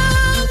 and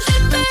I'm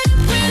in bed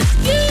with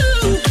you.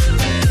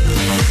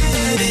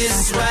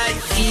 This right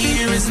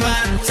here is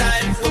my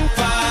type of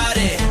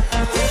party.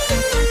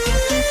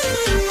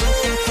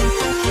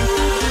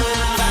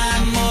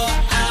 5 more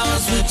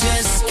hours, we're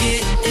just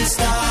getting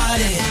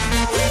started.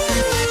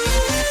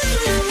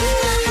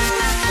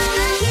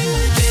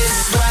 This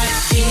right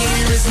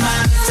here is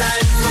my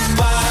type of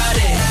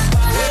party.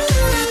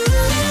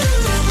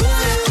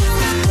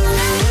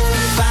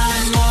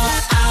 5 more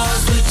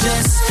hours, we're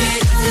just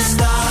getting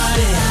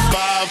started.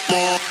 5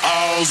 more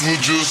hours,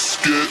 we're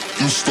just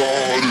getting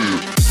started.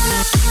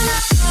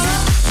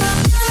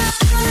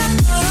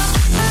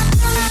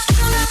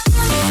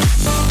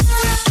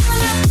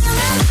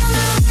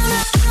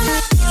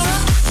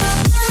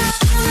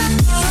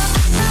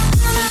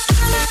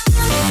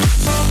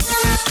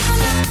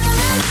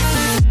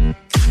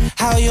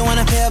 How you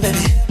wanna feel,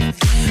 baby?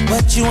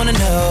 What you wanna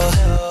know?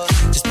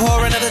 Just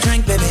pour another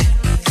drink, baby.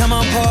 Come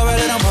on, pour a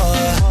little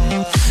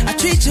more. I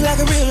treat you like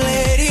a real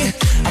lady.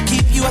 I'll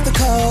keep you out the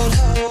cold.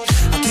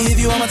 I'll give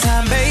you all my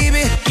time,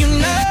 baby. You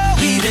know,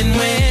 even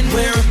when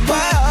we're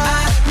apart,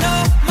 I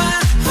know my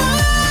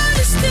heart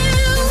is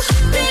still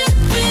there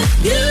with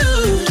you.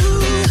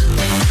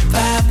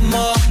 5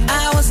 more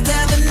hours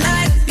till the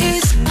night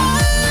is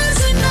ours,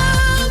 and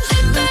I'm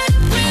in bed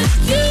with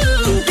you.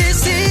 This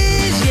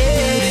is,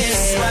 yeah.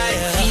 This right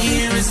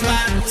here is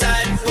my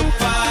type of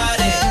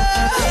party.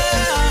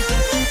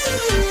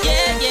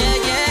 Yeah, yeah,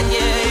 yeah,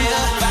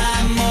 yeah.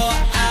 5 more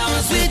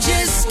hours, we're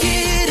just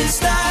getting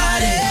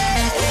started.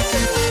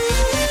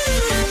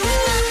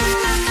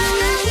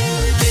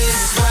 This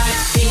right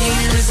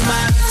here is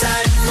my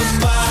type of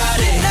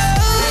party. No,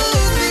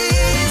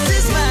 this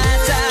is my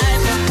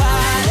type of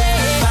party.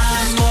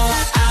 5 more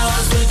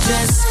hours, we're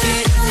just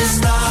getting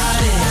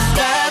started.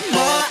 5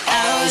 more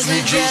hours,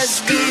 we're just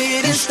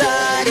getting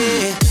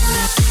started.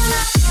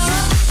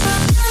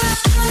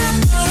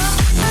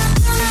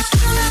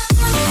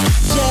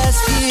 Just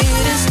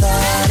getting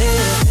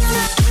started.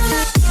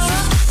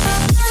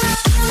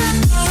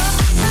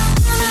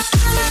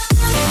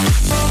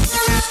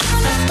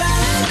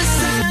 About the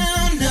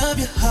sound of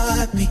your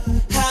heartbeat,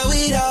 how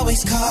it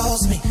always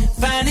calls me,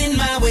 finding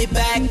my way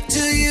back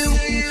to you.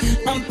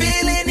 I'm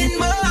feeling it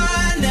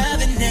more now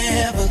than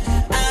ever.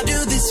 I'll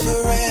do this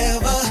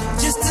forever,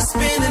 just to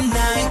spend the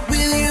night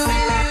with you.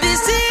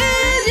 This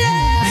is,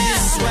 yeah.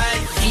 This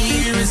right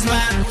here is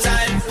my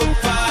type of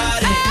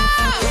party.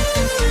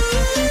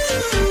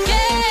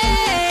 Yeah.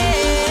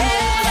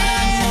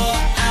 5 more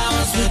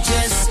hours, we're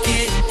just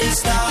getting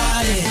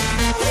started.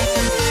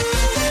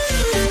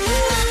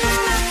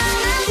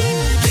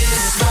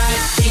 This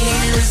right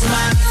here is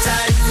my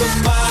type of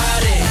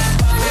party.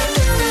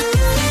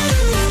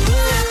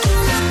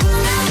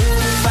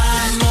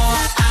 5 more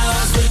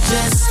hours, we're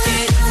just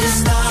getting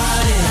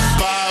started.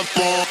 5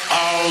 more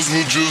hours,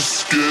 we're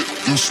just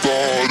getting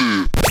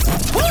started.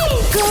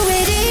 Go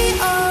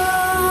radio.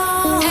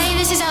 Hey,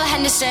 this is Ella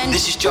Henderson.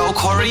 This is Joel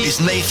Corey. It's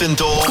Nathan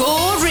Dawe.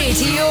 Go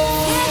Radio.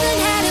 Heaven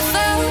had a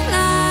phone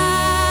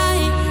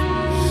line.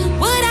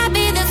 Would I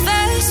be the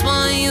first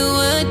one you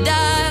would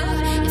dial?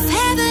 If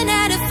heaven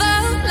had a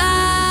phone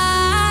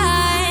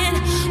line,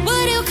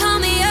 would you call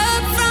me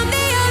up from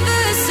the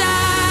other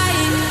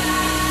side?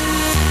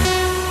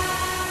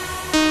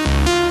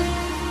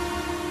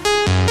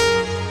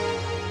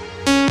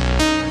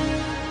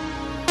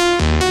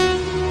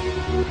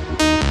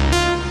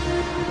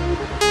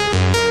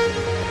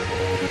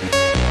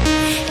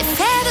 If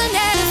heaven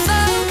had a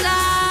phone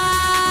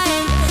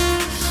line,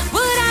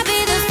 would I be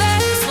the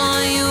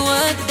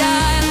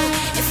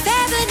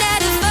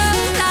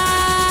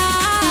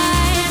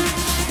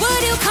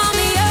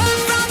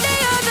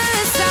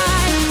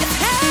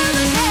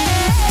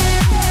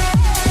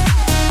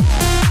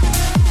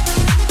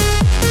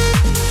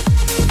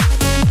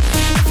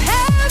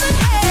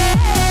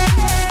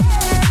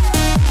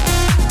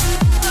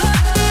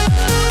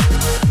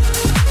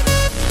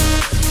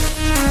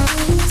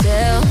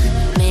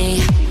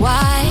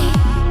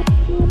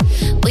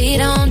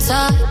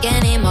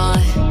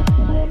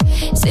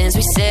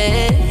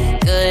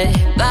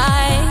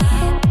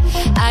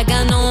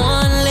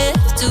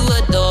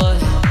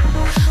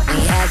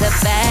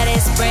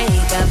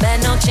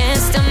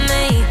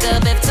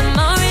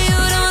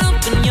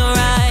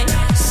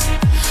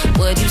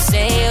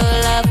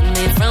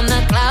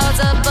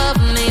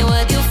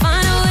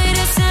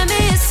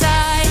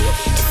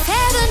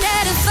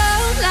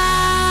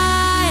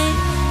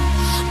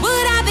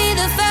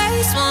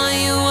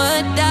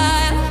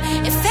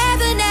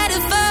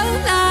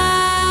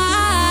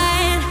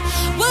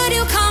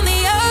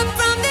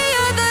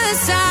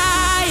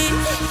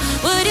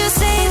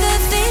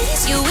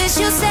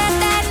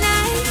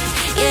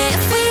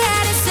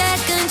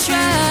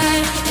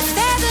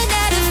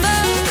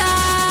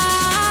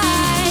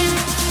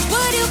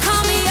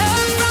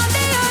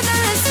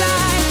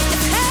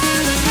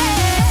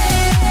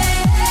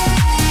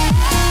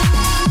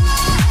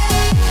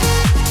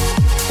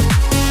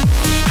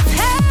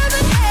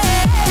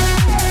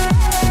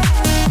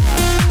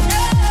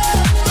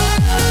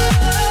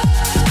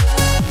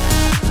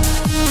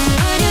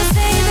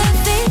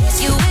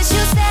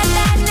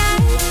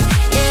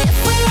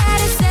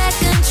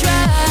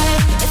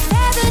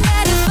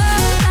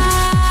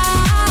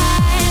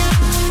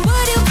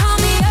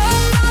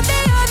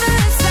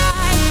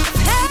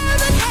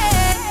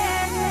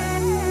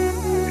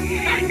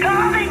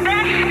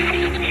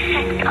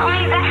Call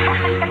me back.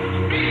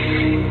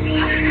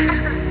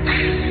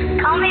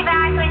 Call me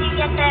back when you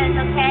get this,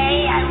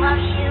 okay? I love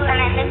you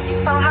and I miss you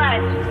so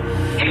much.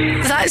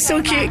 That's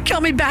so cute. Call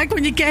me back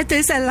when you get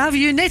this. I love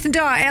you. Nathan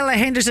Daw, Ella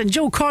Henderson,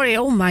 Joe Corey.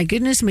 Oh my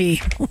goodness me.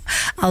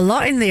 A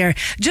lot in there.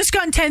 Just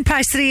gone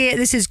 3:10.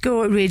 This is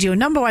Go Radio,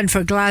 number one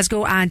for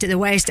Glasgow and the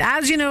West.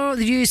 As you know,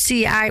 the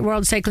UCI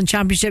World Cycling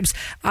Championships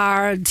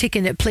are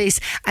taking place,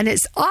 and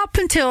it's up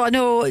until, I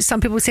know some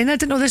people saying, I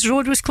didn't know this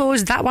road was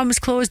closed, that one was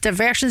closed,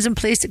 diversions in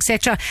place,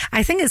 etc.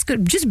 I think it's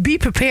good. Just be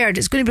prepared.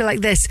 It's going to be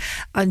like this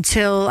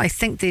until I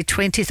think the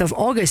 20th of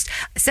August.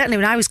 Certainly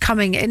when I was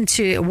coming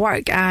into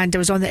work and I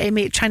was on the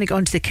M8 trying to get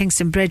onto the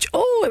Kingston Bridge,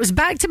 it was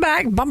back to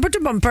back, bumper to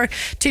bumper.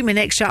 Took me an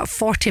extra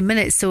 40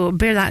 minutes, so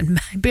bear that in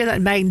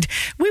mind.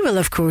 We will,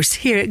 of course,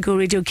 here at Go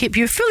Radio, keep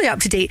you fully up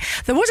to date.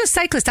 There was a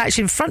cyclist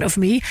actually in front of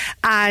me,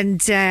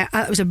 and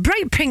it was a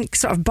bright pink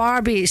sort of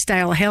Barbie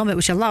style helmet,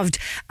 which I loved,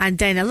 and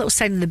then a little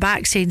sign in the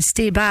back saying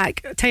stay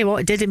back. I'll tell you what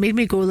it did, it made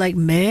me go like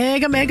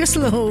mega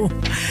slow.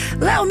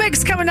 Little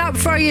mix coming up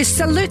for you.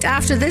 Salute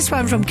after this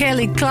one from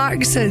Kelly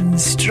Clarkson,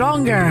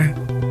 Stronger.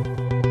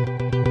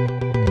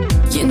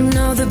 You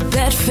know the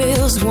bed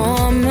feels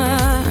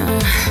warmer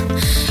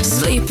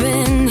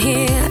sleeping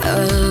here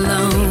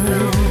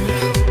alone.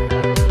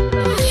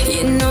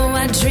 You know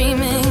I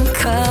dream in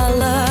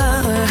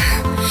color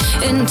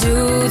and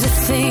do the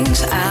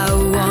things I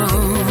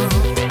want.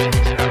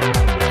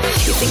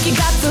 You think you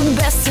got the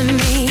best of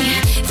me,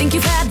 think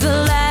you've had the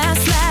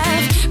last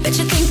laugh, bet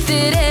you think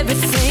that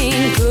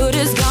everything good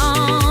is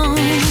gone.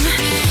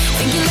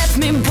 Think you left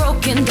me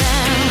broken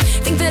down,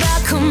 think that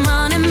I'll come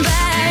running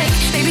back.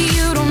 Maybe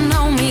you don't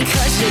know me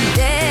 'cause you're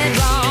dead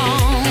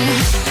wrong.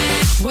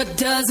 What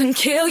doesn't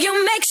kill you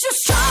makes you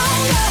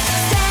stronger.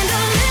 Stand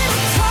a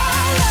little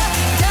taller.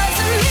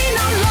 Doesn't mean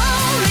I'm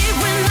lonely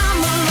when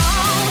I'm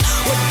alone.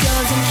 What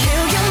doesn't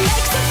kill you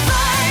makes a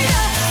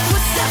fighter.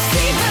 Footsteps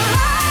even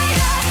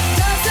lighter.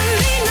 Doesn't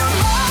mean I'm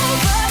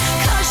over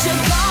 'cause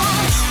you're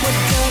gone. What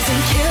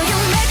doesn't kill you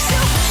makes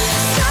you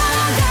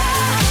stronger,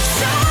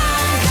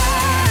 stronger.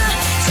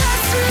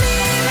 Just me,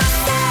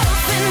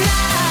 myself, and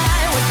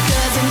I. What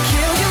doesn't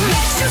kill you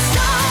makes you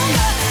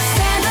stronger.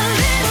 Stand a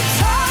little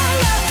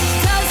taller.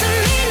 Doesn't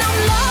mean I'm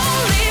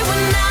lonely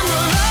when I'm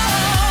alone.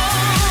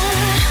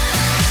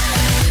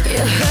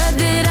 You heard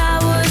that I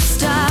was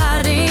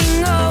starting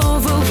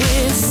over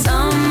with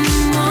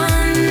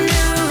someone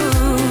new.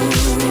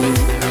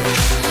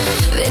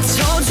 They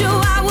told you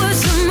I was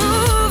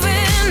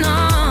moving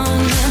on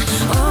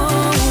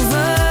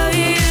over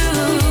you.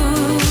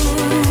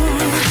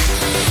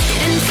 You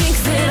didn't think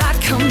that I'd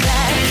come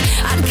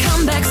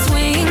back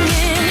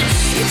swinging.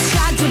 You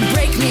tried to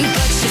break me,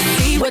 but you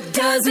see what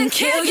doesn't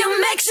kill you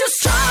makes you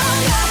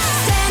stronger.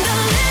 Stand a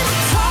little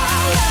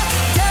taller.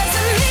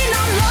 Doesn't mean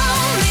I'm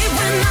lonely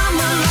when I'm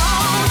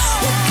alone.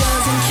 What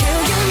doesn't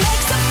kill you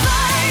makes a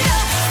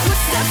fighter.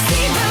 Footsteps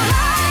even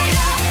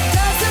lighter.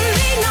 Doesn't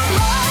mean I'm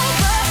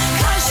over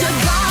 'cause you're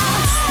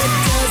gone. What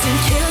doesn't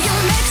kill you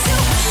makes you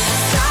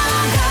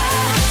stronger,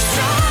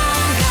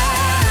 stronger.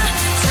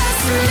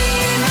 Just me,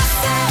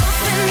 myself,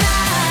 and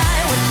I.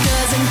 What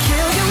doesn't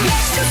kill you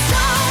makes you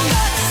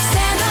stronger.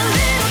 Stand a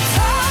little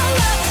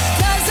taller.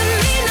 Doesn't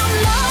mean I'm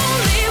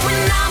lonely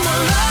when I'm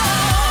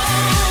alone.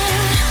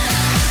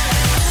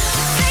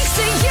 Thanks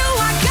to you,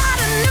 I got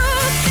a new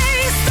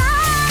thing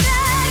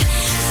started.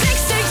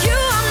 Thanks to you,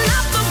 I'm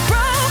not the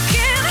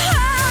broken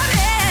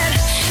hearted.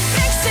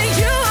 Thanks to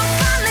you, I'm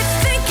finally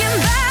thinking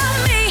about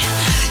me.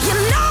 You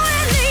know,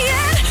 in the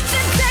end,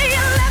 the day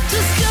you left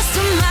was just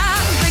my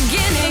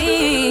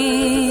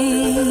beginning.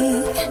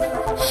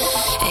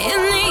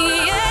 In the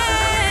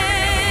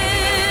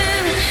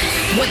end,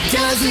 what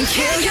doesn't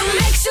kill you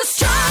makes you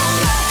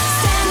stronger.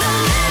 Stand a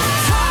little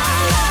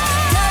taller.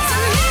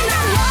 Doesn't mean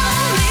I'm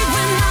lonely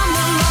when I'm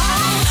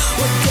alone.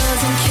 What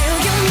doesn't kill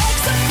you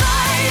makes a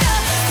fighter.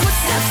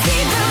 Footsteps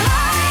even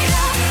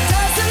lighter.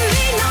 Doesn't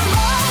mean I'm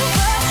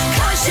over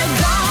 'cause you're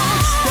gone.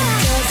 What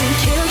doesn't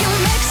kill you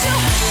makes you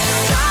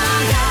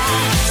stronger,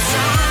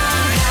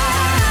 stronger.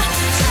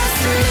 Just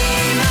me,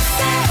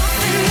 myself,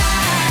 and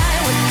I.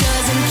 What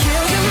doesn't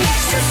kill you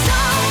makes you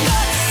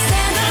stronger.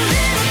 Stand a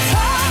little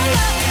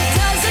taller.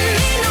 Doesn't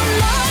mean I'm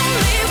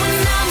lonely when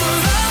I'm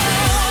alone.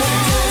 What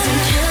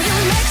doesn't kill you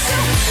makes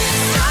you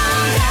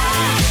stronger,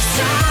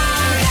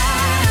 stronger.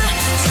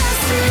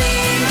 Just me,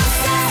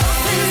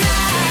 myself, and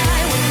I.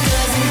 What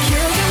doesn't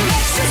kill you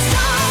makes you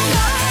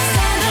stronger.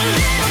 Stand a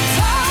little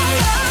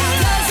taller.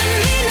 Doesn't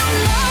mean I'm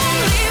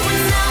lonely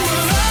when I'm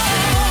alone.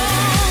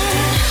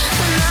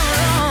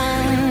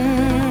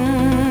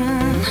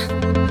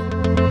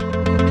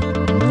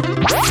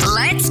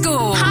 Let's go.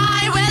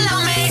 Hi,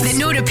 welcome mix. The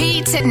no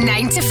repeat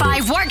 9 to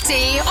 5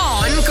 workday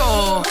on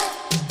Go.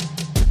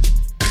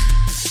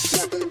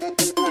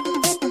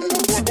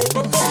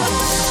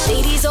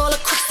 Ladies all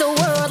across the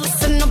world,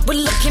 listen up, we're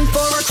looking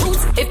for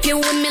recruits. If you're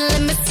women,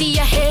 let me see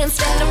your hands,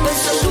 stand up and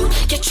salute.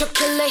 Get your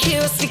killer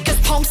heels, sneakers,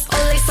 pumps, or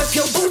lace up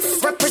your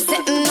boots.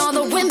 Representing all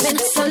the women,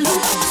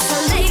 salute. So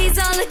ladies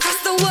all across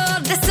the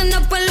world, listen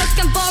up, we're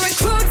looking for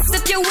recruits.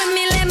 If you're with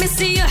me, let me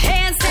see your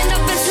hands,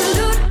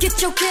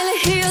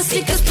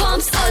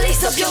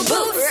 your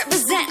boots,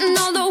 representing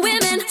all the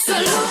women.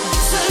 Salute,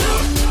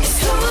 salute, it's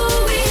who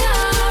we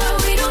are.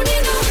 We don't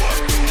need no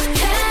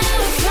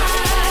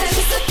camouflage.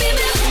 It's a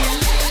female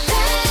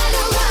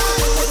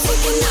panorama. We're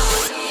taking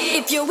off.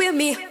 If you're with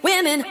me,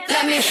 women,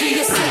 let me hear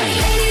you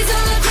say. Ladies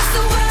all across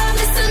the world,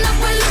 listen up,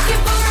 we're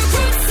looking for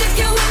recruits. If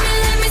you're with me,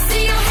 let me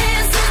see your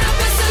hands. Stand up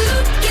and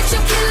salute. Get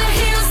your killer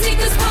heels,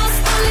 sneakers, pulse,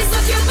 lace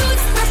off your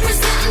boots.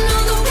 Representing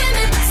all the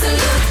women.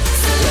 Salute,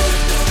 salute.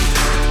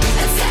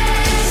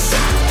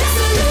 Attention,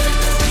 salute.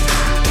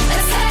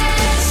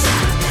 Attention,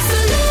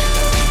 salute.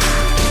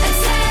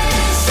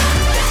 Attention.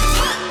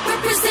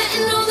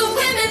 Representing all the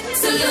women.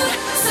 Salute,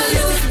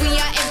 salute. We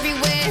are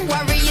everywhere.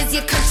 Warriors,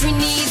 your country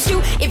needs you.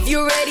 If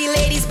you're ready,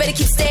 ladies, better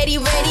keep steady,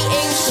 ready,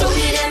 aim, shoot.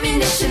 Hit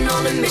ammunition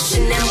on a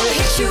mission, and we'll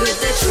hit you with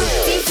the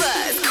truth.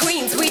 Divas,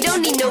 queens, we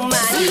don't need no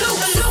man.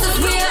 Sisters,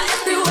 we are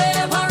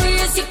everywhere.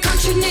 Warriors, your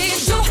country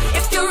needs you.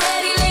 If you're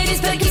ready, ladies,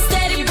 better keep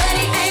steady,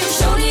 ready, aim,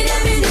 shoot. Hit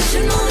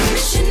ammunition on a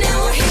mission, and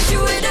we'll hit you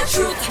with the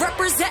truth.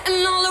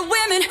 Representing all the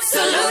women.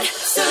 Salute,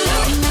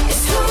 salute.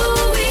 It's who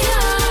we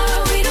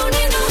are. We don't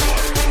need no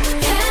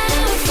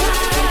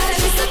camouflage.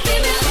 It's a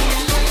female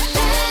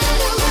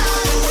panorama.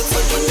 We're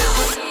taking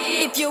off.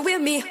 If you're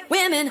with me,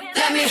 women,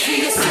 let me hear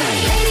you say.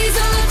 Ladies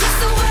all across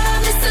the world,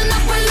 listen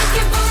up, we're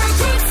looking for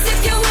recruits. If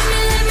you're with me,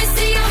 let me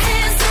see your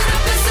hands. Stand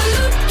up and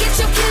salute. Get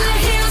your killer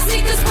heels,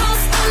 sneakers,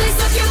 pulse, lace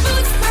off your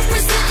boots.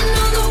 Representing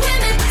all the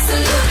women.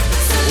 Salute,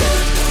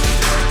 salute.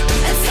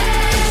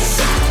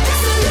 Attention,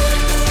 salute.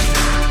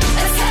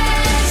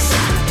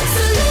 Attention,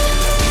 salute.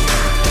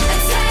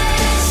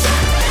 Attention.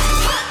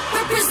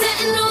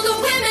 Representing all the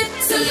women.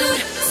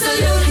 Salute,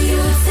 salute.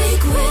 You think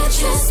we're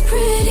just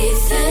pretty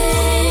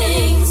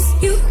things?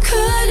 You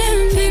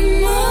couldn't be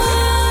more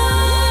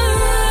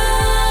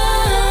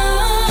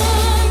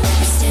wrong.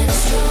 We stand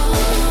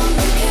strong,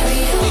 we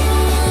carry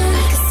on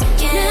like a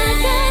second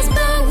best,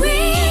 but we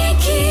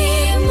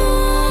keep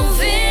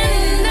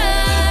moving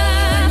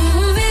up,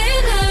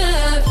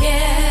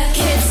 yeah.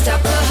 Can't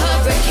stop a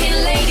hurricane,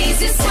 ladies,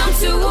 it's time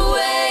to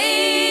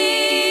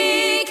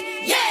awake,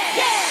 yeah,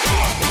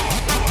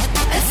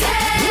 yeah.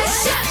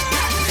 Attention,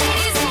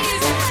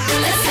 ladies,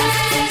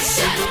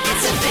 attention,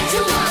 it's a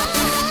visual.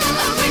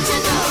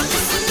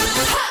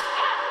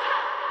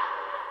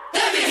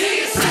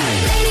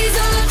 Ladies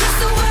all across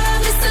the world,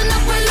 listen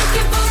up, we're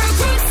looking for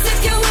recruits. If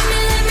you're with me,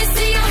 let me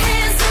see your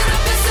hands. Stand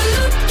up and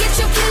salute. Get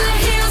your killer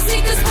heels,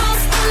 sneakers,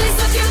 pulse, lace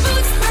off your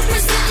boots.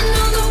 Representing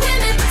all the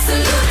women.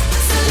 Salute,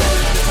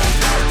 salute.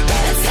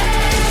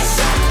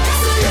 Attention,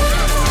 salute.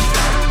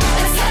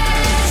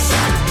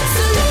 Attention,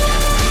 salute.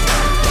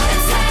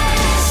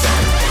 Attention.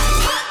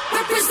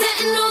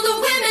 Representing all the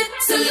women.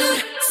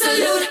 Salute,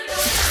 salute.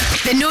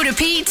 The no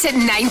repeat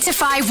 9 to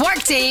 5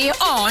 workday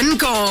on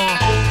Go.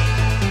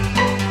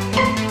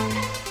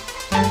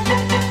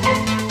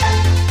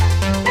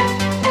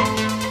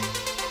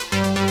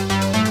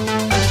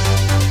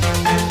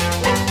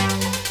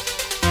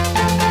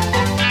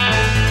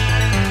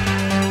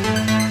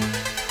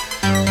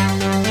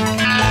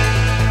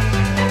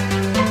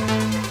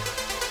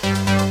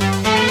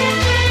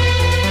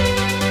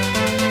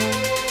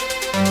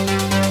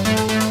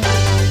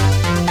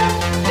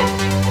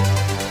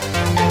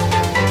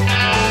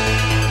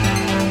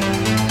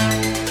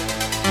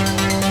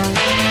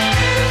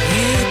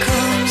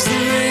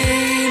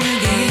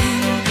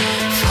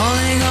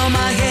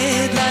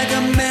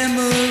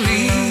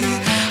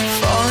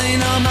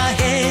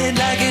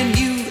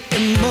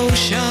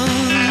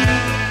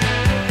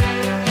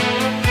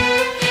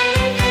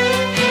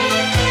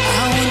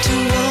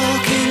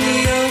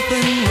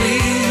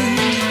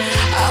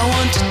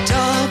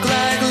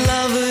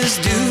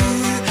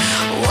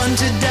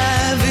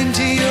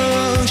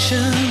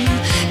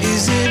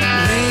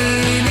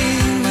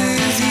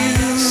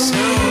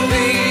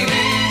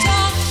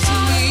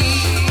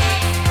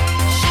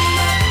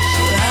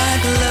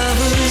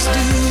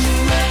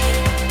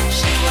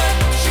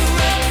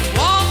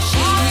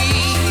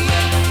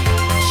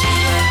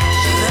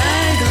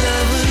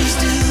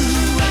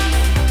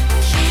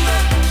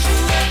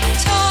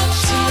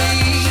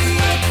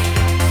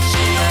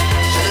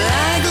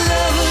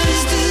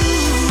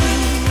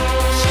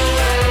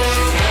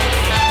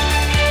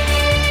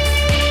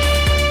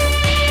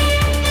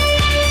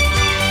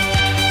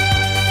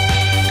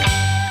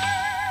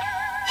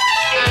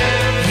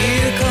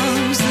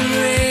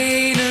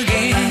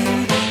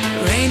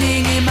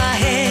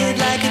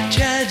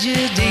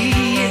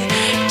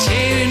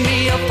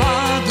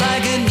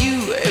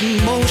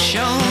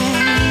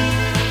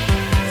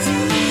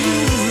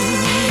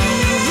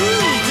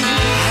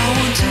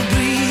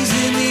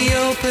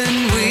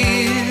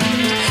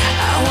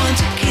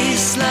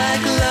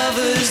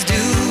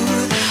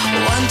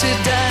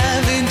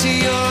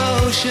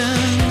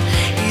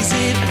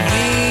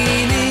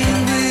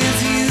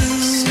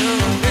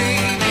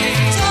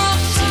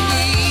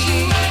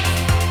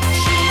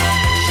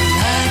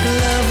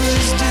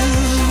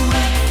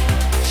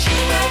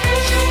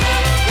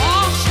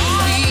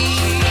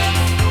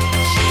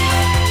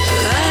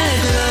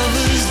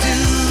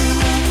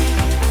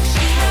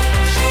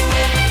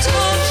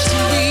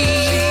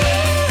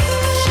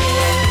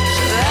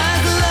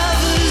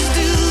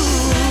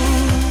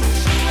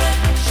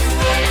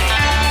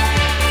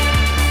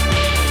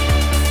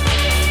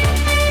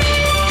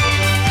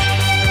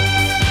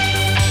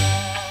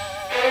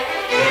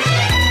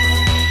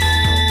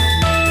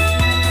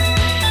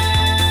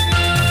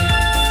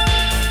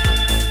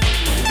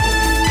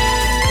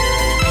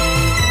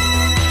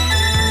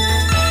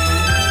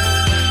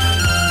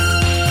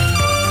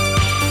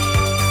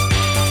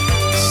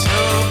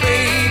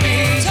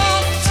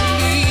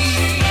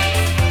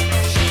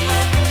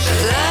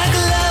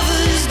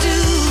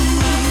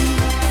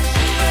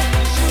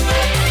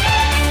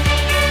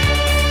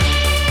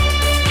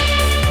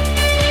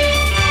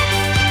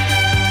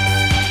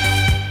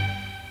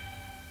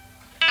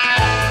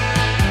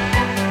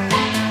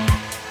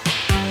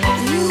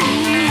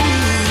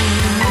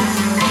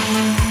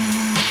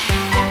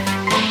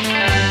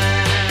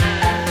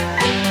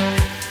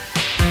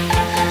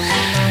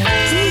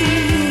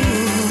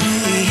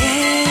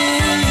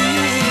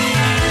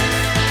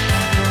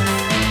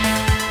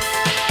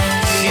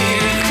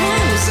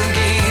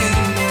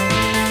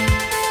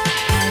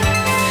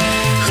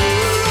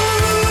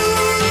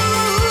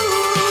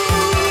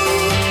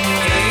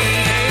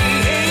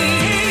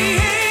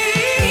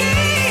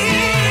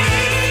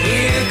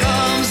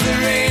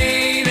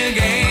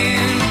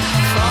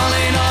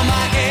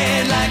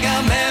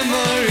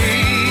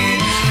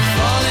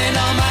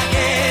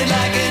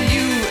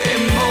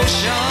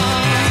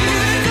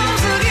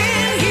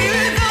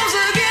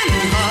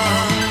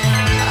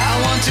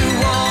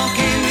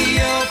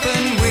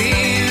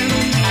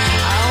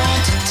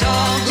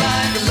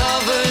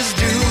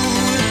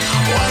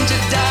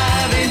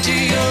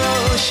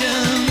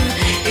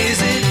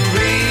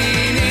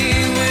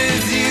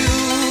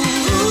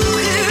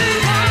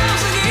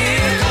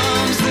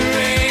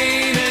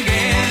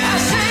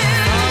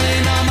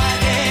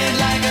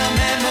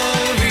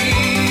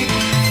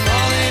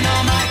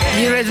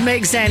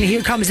 mix then.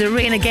 Here comes the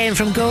rain again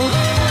from Go.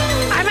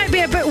 I might be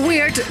a bit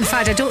weird. In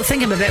fact, I don't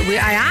think I'm a bit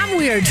weird. I am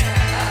weird.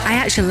 I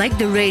actually like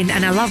the rain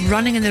and I love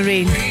running in the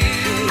rain.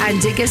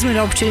 And it gives me an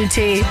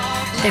opportunity,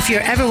 if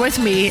you're ever with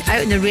me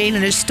out in the rain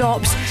and it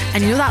stops,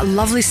 and you know that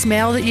lovely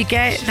smell that you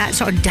get, that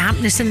sort of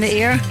dampness in the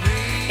air?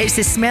 It's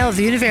the smell of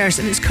the universe,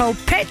 and it's called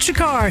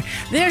petrichor.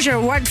 There's your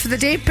word for the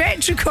day,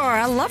 petrichor.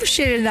 I love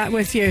sharing that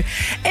with you.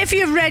 If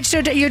you've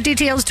registered your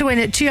details to win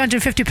at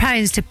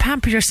 £250 to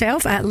pamper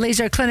yourself at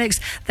laser clinics,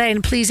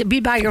 then please be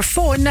by your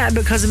phone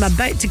because I'm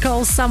about to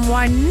call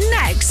someone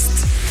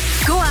next.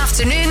 Go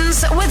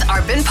afternoons with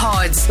Urban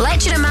Pods.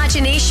 Let your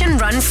imagination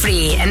run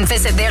free and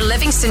visit their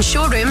Livingston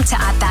showroom to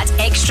add that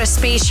extra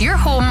space your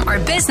home or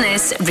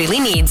business really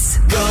needs.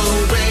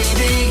 Go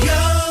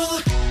radio.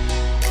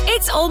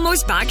 It's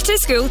almost back to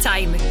school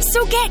time,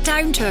 so get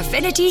down to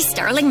Affinity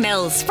Stirling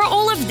Mills for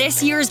all of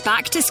this year's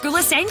back to school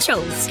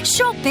essentials.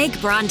 Shop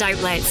big brand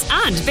outlets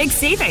and big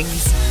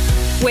savings.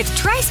 With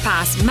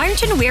Trespass,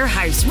 Mountain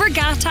Warehouse,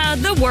 Regatta,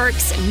 The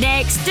Works,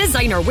 Next,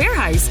 Designer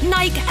Warehouse,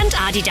 Nike and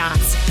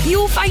Adidas.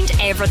 You'll find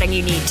everything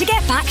you need to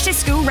get back to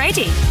school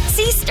ready.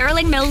 See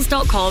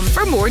stirlingmills.com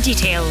for more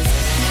details.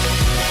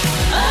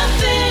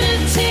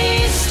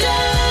 Affinity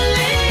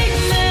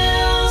Stirling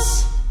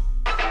Mills.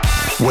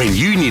 When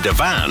you need a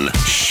van,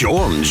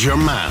 Sean's your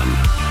man.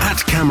 At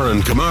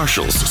Cameron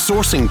Commercials,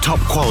 sourcing top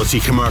quality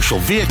commercial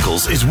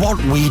vehicles is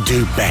what we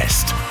do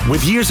best.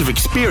 With years of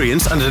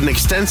experience and an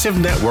extensive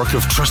network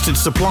of trusted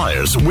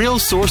suppliers, we'll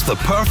source the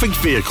perfect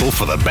vehicle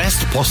for the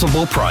best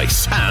possible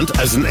price. And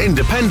as an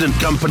independent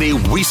company,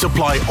 we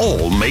supply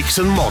all makes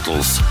and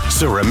models.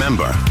 So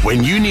remember,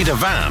 when you need a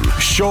van,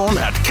 Sean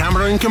at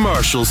Cameron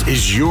Commercials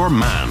is your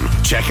man.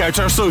 Check out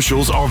our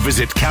socials or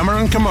visit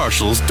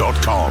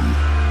CameronCommercials.com.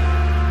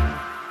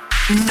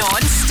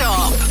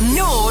 Non-stop,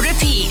 no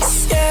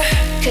repeats.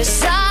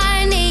 Cause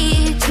I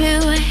need you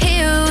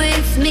here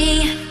with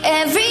me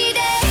every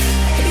day.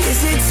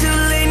 Is it too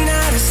late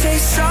now to say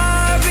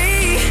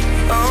sorry?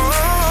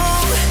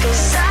 Oh,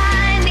 cause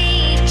I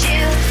need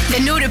you. The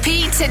no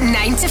repeats at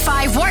 9 to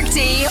 5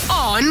 workday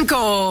on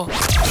Go.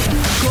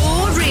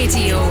 Go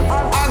Radio.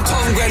 I'm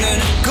Tom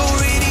Grennan. Go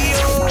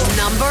Radio.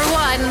 Number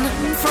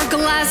 1 for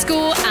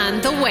Glasgow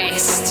and the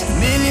West.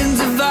 Millions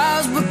of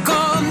hours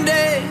become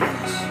days.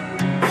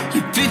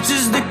 Your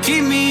pictures that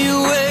keep me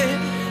awake.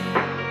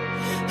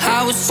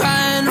 I was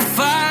trying to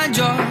find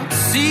you, to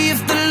see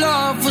if the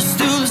love was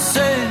still the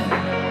same.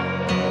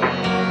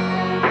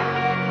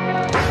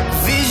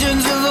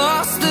 Visions of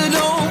us that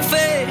don't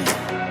fade.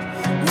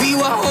 We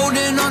were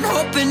holding on,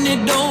 hoping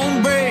it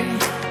don't break.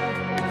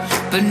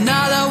 But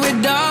now that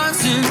we're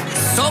dancing,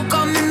 it's all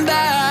coming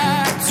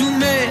back to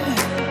me.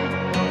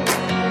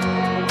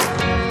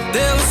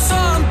 There was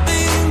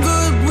something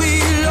good we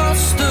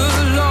lost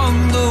along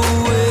the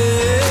way.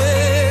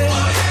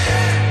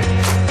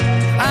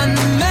 And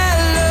the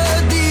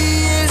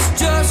melody is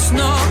just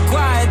not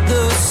quite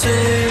the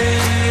same.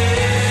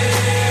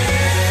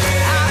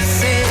 I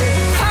said,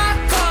 I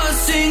can't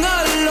sing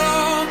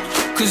along,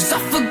 cause I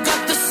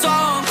forgot the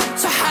song.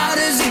 So how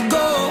does it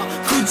go?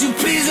 Could you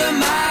please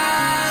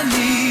remind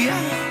me?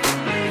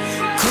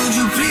 Could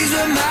you please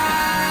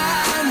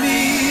remind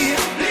me?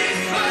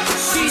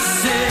 She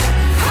said,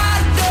 I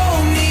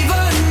don't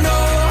even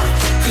know,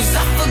 cause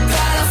I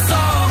forgot our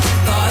song.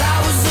 Thought I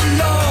was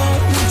alone.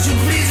 Would you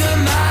please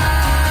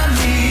remind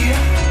me?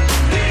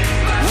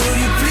 Would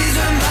you please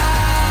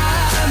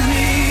remind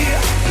me?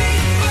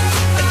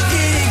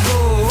 Did it go?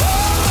 Oh,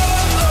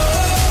 oh,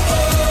 oh,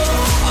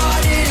 oh. Or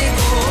did it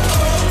go?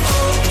 Oh,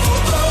 oh,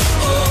 oh, oh,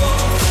 oh.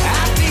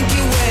 I think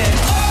it went.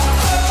 Oh,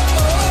 oh,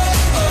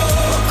 oh,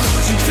 oh.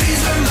 Could you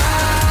please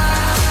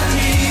remind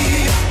me?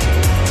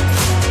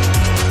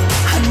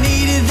 I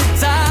needed the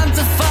time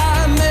to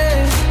find me.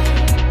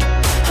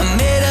 I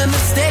made a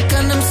mistake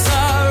and I'm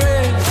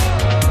sorry.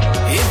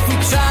 If we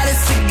try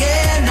this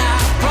again, I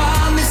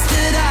promise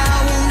that I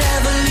will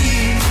never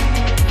leave.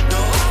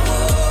 No, I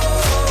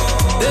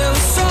won't. There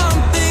was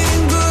something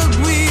good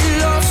we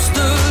lost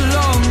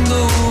along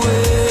the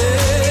way.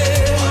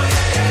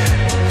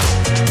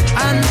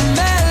 And the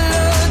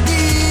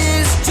melody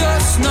is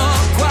just not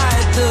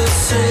quite the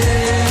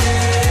same.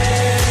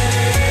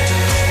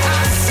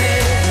 I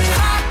said,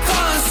 I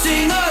can't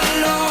sing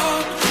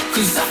along,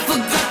 cause I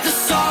forgot the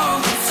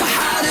song. So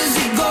how does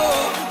it go?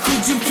 Could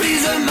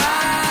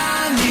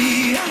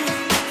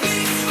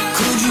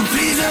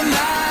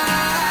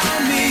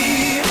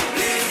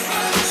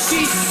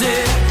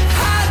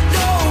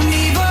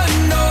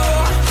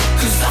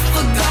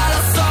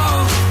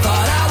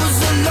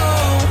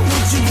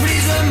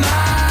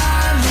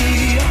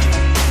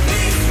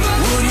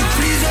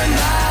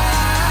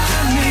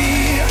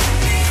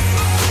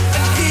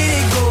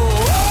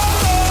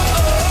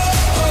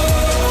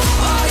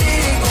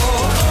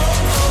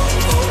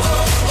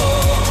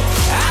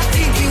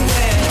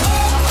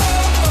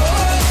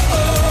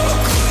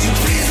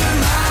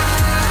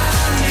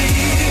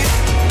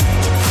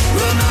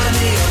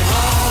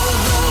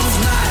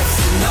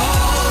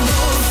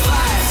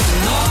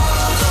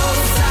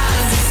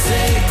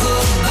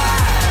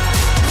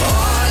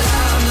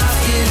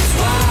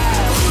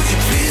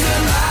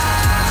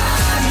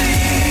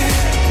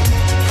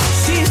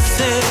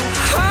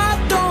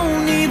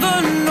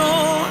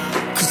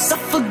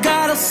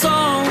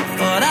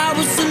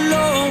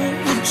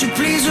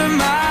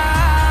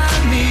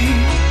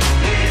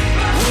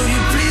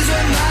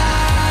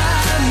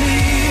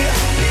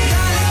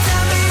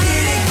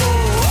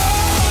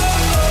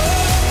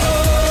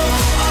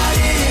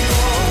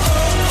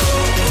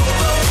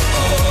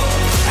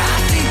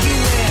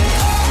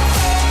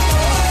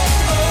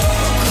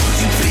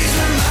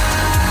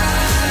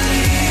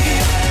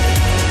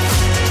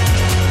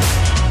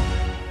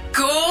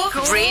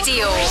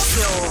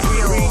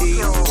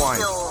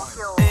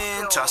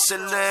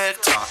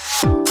selector.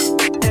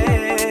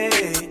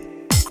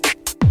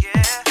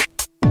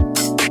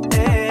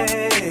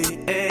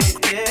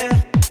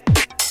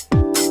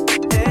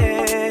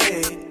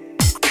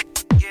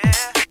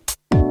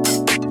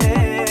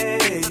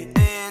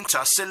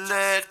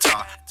 Selector.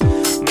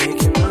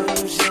 Making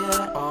moves,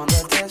 yeah, on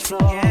the dance floor.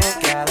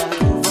 Gotta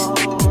move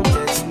on,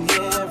 dancing,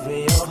 yeah,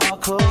 real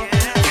hardcore.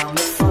 From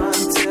the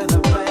front to the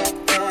back,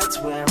 that's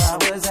where I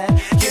was at.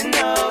 You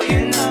know,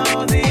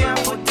 the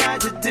apple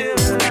died to do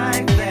it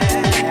like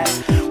that.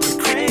 With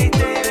Craig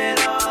David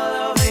all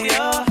over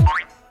your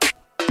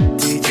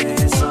DJ,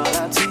 it's all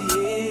up to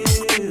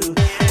you.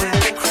 When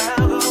the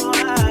crowd go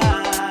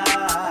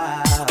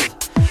wild,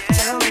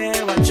 tell me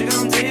what you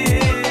gonna do.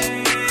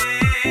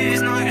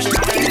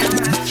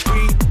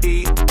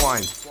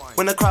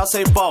 When the crowd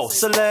say ball,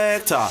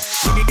 selector.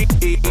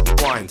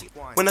 Rewind.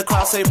 When the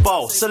crowd say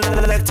ball,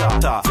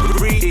 selector.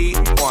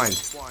 Rewind.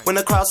 When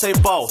the crowd say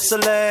ball,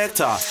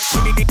 selector.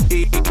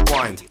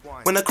 Rewind.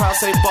 When the crowd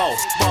say ball.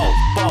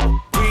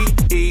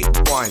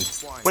 Rewind.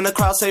 When the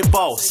crowd say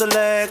ball,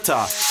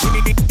 selector.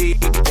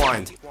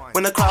 Rewind.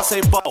 When the crowd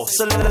say ball,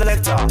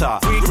 selector.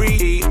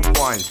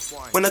 Rewind.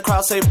 When the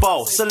crowd say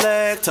ball,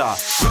 selector.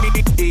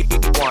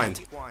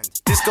 Rewind.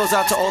 This goes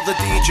out to all the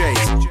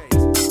DJs.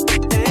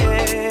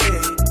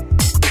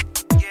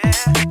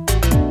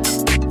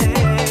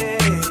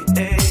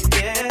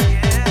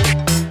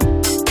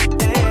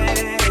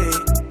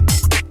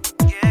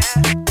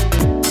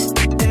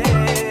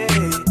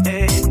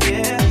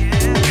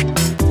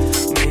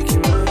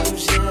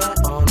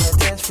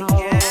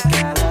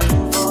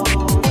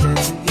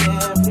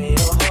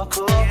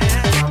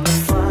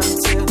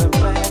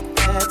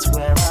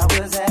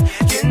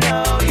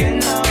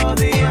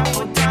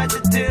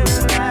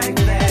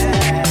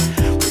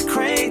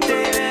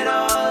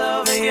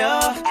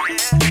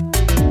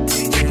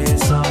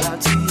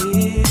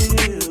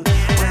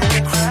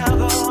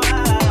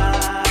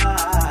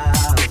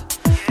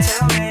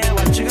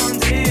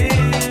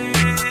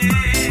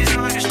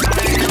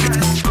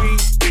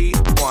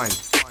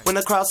 When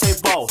the crowd say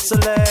ball,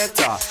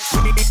 selector.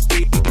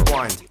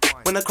 Rewind.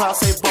 When the crowd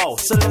say ball,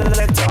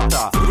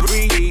 selector.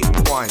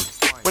 Rewind.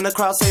 When the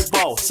crowd say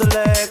ball,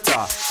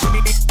 selector.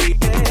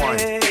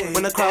 Rewind.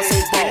 When the crowd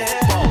say ball.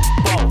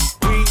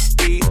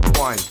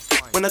 Rewind.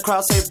 When the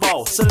crowd say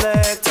ball,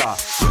 selector.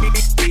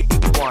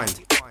 Rewind.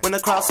 When the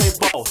crowd say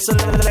ball,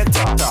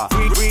 selector.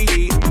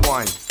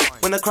 Rewind.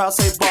 When the crowd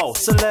say ball,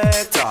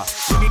 selector.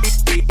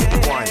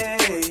 Rewind.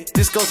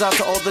 This goes out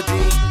to all the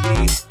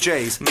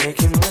DJs.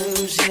 Making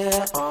moves,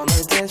 yeah, on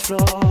the dance floor.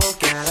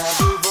 Gotta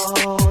move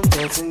on,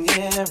 dancing,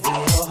 yeah,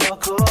 real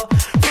hardcore.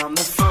 From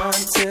the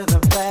front to the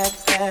back,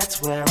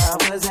 that's where I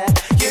was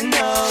at. You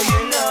know,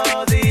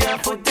 the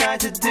apple died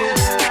to do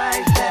it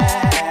like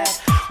that.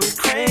 With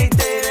Craig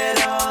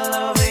David all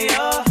over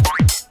your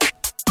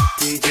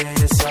DJ,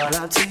 it's all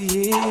up to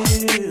you.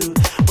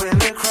 When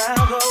the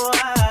crowd go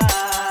wild,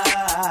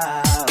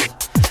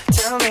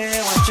 tell me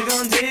what you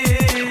gonna do.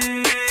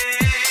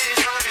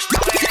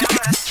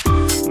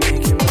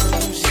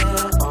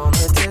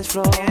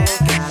 Floor.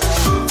 Gotta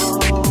move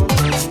on,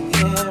 dancing,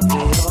 yeah,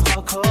 real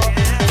hardcore.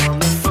 From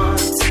the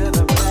front to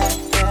the back,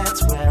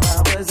 that's where I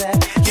was at.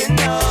 You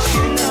know,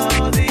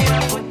 the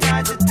apple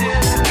died to do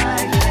it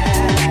like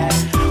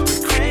that.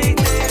 With Craig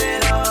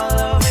David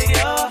all over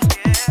your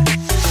DJ,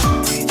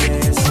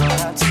 it's all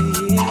up to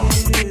you.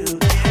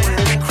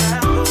 When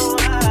the crowd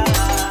go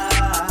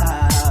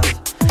wild,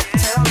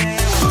 tell me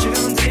what you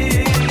gonna do.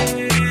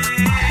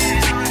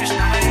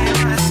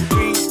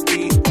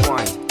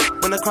 Rewind.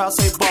 When the crowd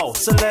say ball,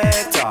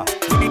 selector.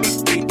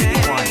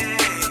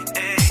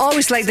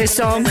 Always like this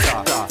song.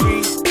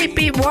 Beep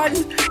beep one.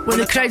 When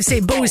the crowd say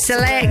Bo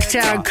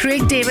selector.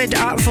 Craig David,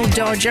 Artful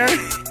Dodger.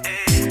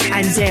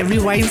 And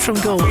Rewind from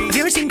Go. Have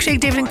you ever seen Craig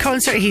David in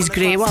concert? He's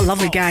great. What a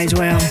lovely guy as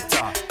well.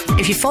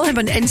 If you follow him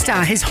on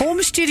Insta, his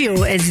home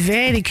studio is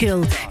very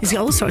cool. He's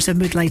got all sorts of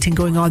mood lighting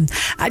going on.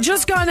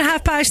 Just gone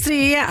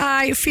 3:30.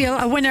 I feel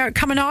a winner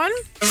coming on.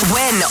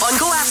 Win on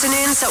Go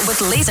Afternoons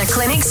with Laser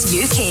Clinics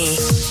UK.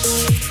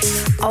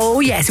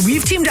 Oh yes,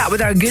 we've teamed up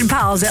with our good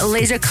pals at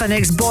Laser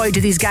Clinics. Boy, do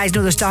these guys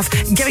know their stuff.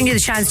 Giving you the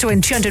chance to win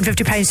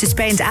 £250 to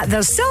spend at their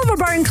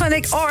Silverburn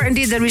Clinic, or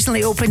indeed the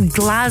recently opened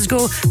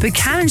Glasgow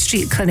Buchanan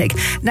Street Clinic.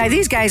 Now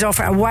these guys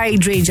offer a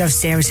wide range of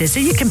services, so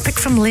you can pick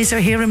from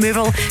laser hair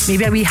removal,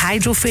 maybe a wee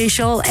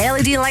hydrofacial,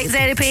 LED light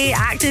therapy,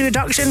 acne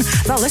reduction.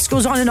 The list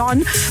goes on and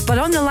on. But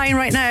on the line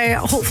right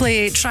now,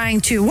 hopefully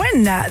trying to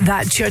win that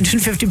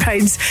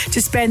 £250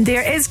 to spend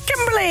there is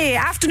Kimberly.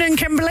 Afternoon,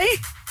 Kimberly.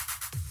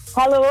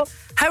 Hello.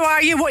 How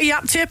are you? What are you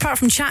up to, apart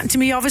from chatting to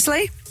me,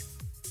 obviously?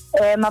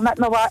 I'm at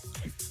my work.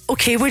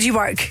 Okay, where do you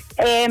work?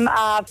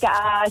 I've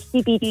got a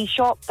CBD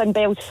shop in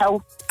Bells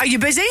Hill. Are you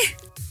busy?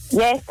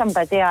 Yes, I'm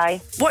busy, aye.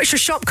 What's your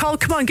shop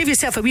called? Come on, give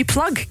yourself a wee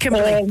plug,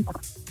 Kimberly.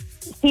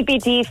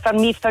 CBD for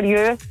me, for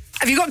you.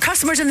 Have you got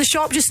customers in the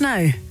shop just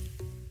now?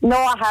 No,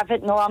 I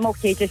haven't. No, I'm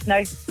okay just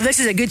now. This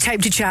is a good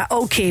time to chat.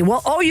 Okay,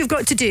 well, all you've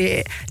got to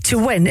do to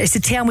win is to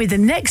tell me the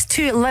next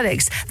 2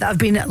 lyrics that have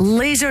been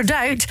lasered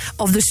out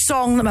of the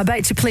song that I'm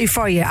about to play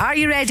for you. Are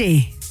you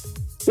ready?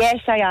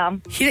 Yes, I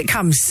am. Here it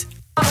comes.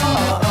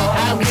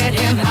 I'll get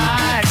him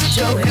high,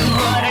 show him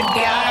what I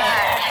got.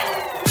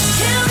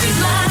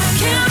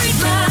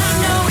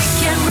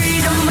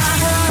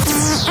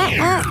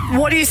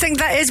 What do you think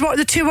that is? What are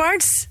the 2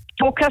 words?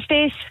 Poker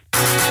face.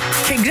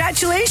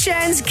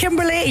 Congratulations,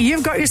 Kimberly.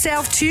 You've got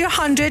yourself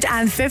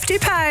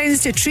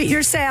 £250 to treat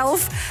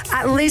yourself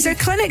at laser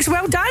clinics.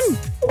 Well done.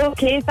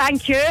 Okay,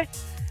 thank you.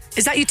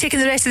 Is that you taking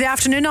the rest of the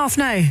afternoon off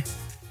now?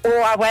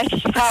 Oh, I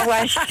wish. I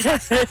wish.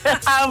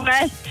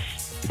 I wish.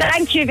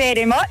 Thank you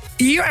very much.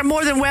 You are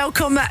more than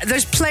welcome.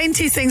 There's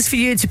plenty of things for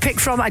you to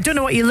pick from. I don't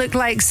know what you look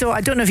like, so I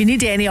don't know if you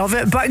need any of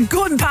it, but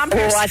go and pamper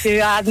yourself. Oh, I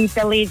do. I need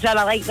the laser.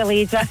 I like the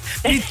laser.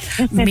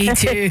 Me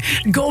too.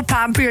 Go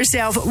pamper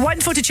yourself.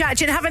 Wonderful to chat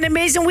to you and have an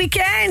amazing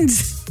weekend.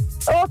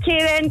 Okay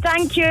then,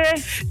 thank you.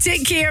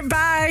 Take care.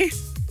 Bye.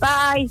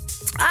 Bye.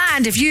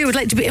 And if you would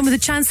like to be in with a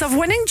chance of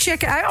winning,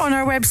 check it out on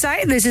our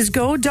website. This is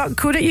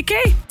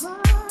go.co.uk.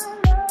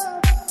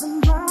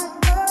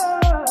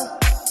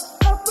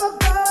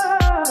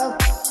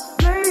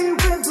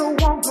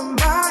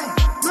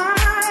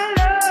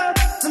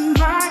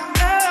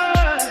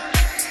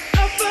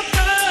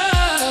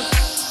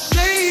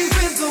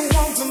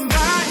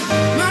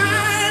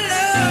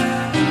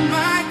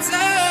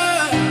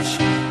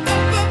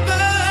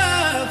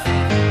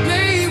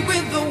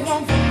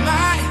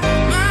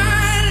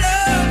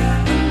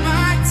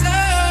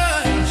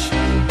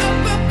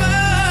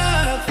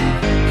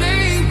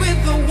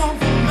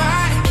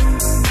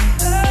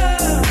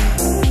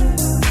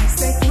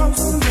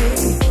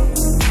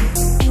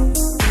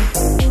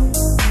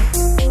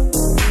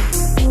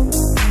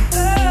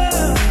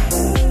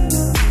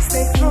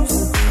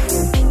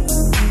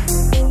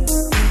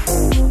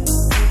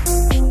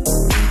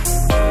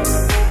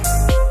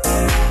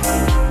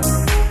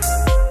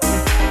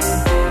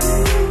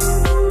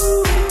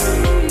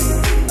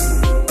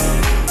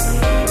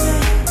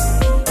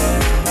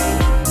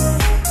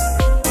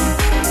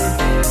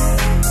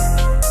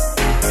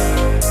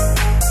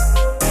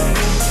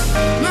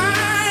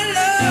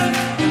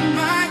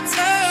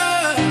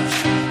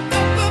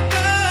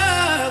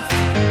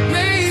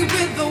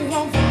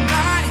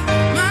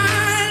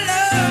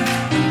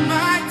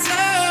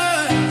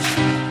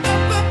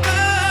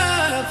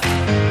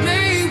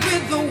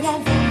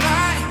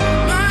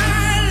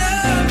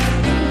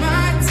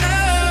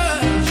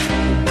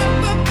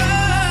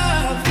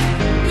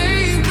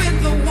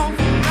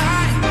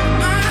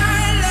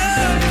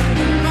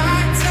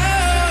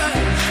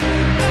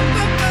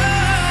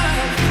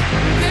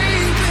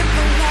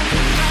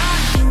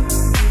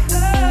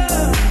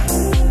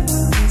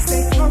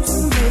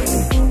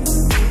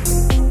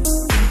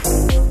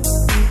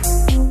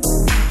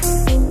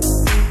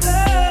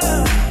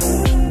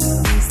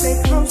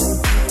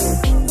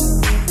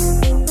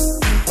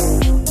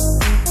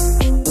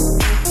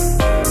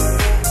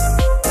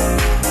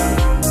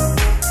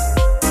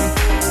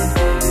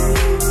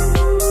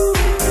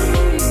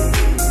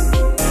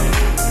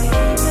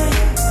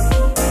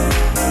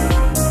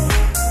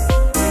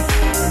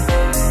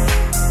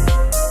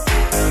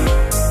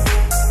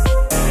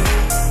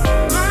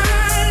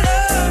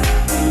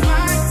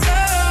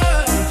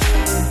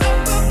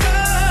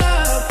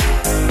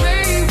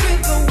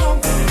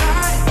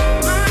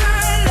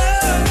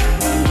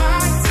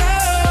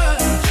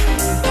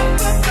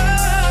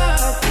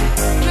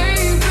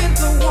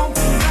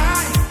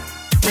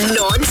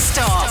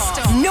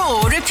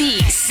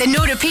 The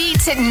No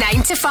Repeat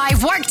 9 to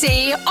 5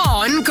 workday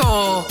on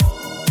Go.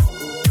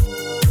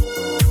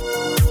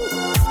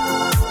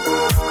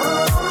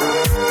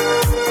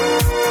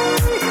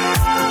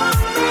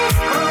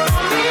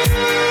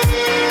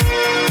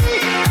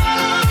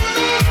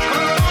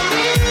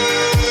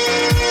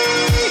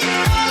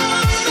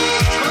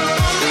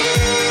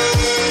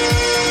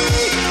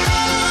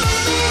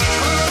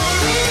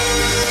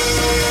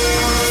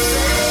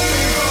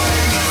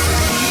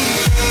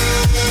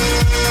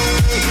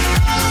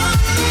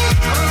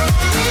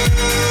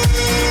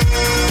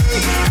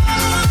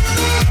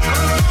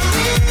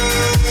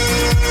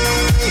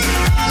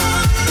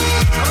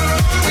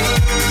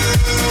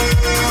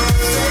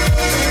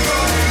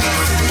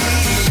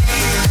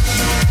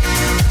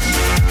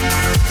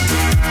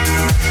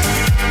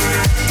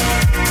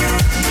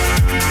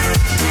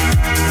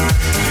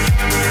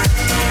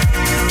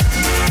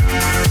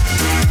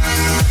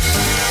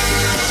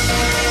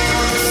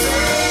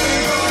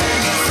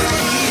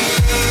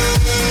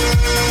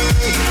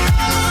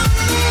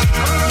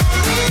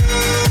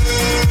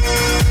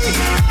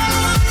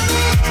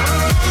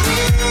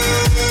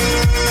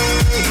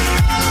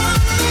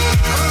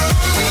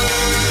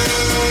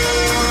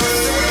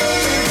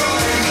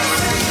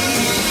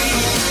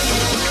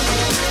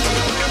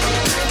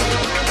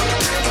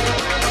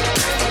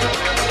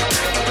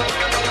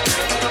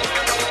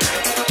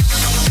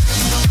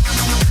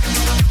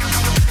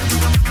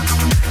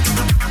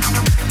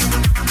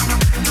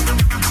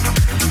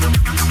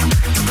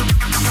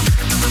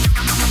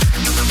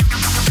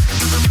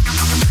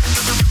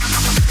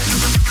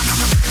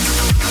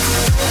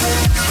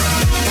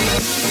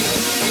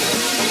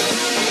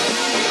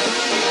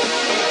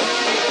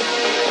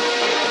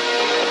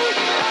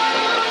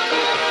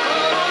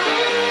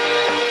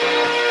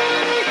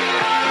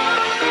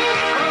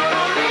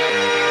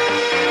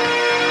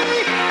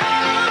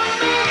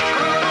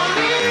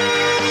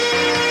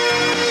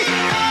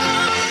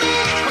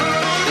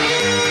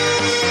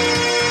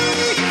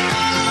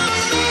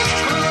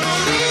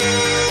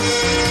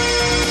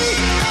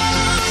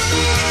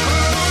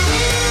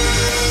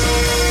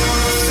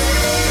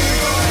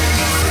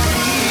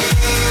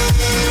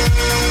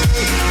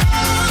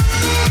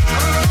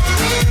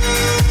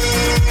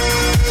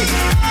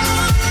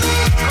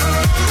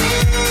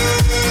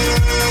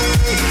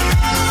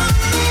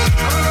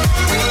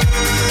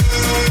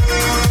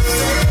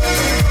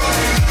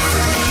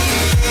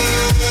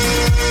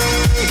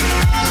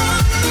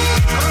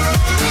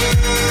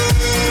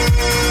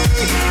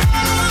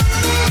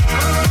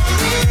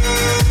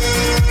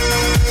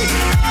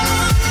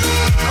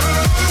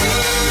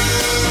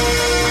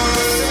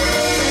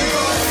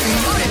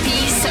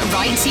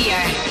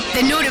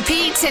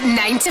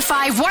 9 to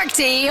 5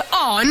 workday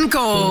on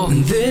Go.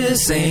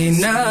 This ain't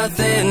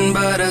nothing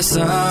but a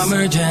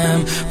summer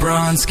jam.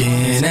 Bronze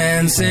skin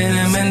and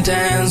cinnamon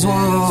tans.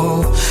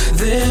 Whoa,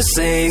 this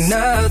ain't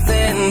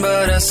nothing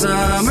but a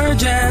summer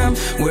jam.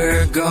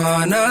 We're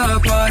gonna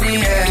party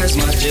as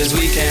much as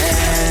we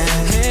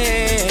can.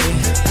 Hey,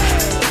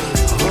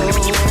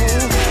 oh,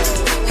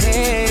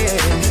 hey,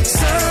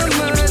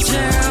 summer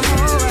jam,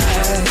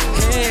 alright.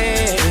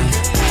 Hey,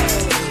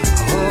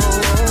 oh,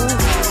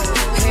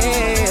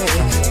 hey.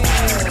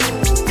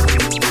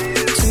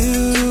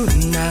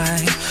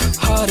 Tonight,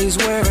 Hardy's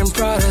wearing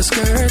Prada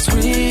skirts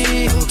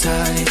real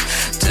tight.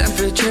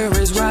 Temperature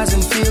is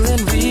rising,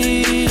 feeling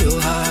real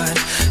hot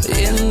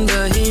in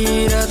the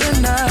heat of the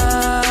night.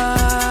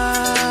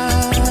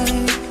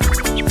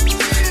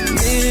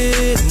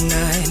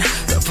 Midnight,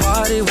 the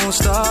party won't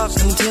stop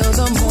until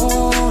the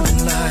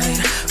morning light.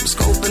 I'm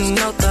scoping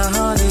out the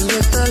honeys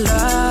with the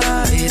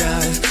light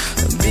eyes.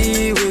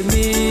 Be with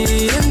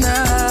me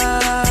tonight.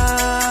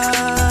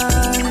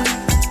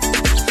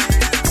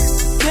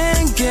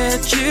 Can't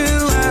get you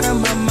out of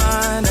my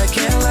mind, I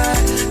can't lie.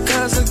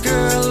 'Cause a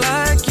girl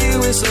like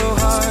you is so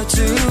hard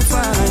to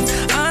find.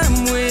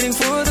 I'm waiting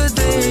for the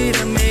day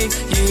to make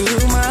you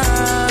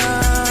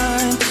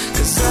mine.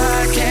 'Cause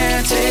I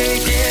can't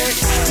take it.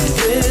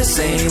 This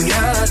ain't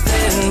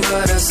nothing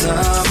but a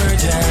summer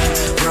jam.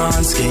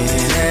 Bronze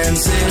skin and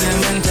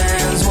cinnamon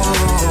tans.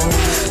 Whoa,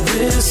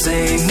 this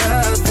ain't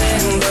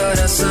nothing but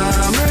a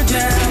summer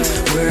jam.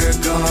 We're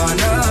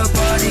gonna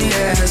party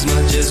as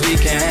much as we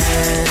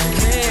can.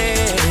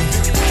 Hey,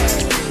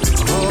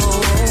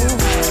 oh,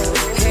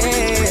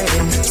 hey,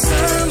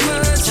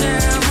 summer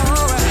jam,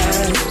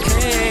 alright.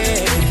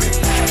 Hey,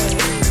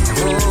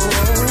 oh,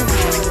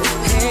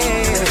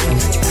 hey.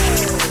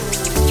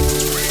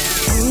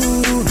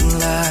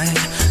 Moonlight,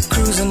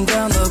 cruising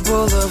down the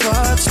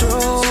boulevard,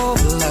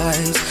 strobe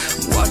lights.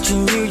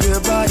 Watching you, your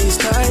body's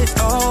tight,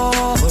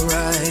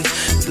 alright.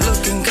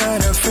 Looking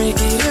kinda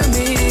freaky to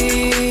me.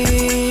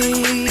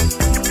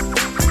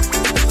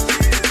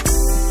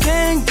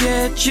 Can't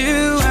get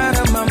you out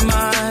of my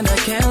mind, I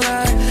can't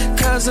lie.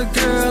 'Cause a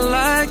girl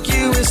like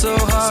you is so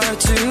hard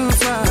to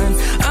find.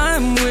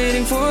 I'm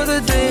waiting for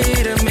the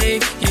day to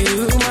make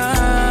you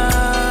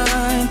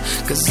mine.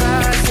 'Cause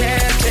I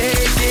can't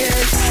take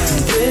it.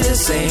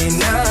 This ain't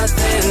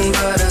nothing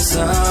but a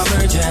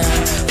summer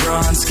jam.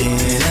 Bronze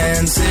skin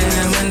and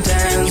cinnamon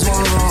tans.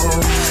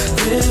 Whoa,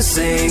 this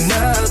ain't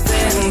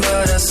nothing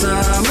but a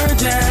summer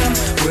jam.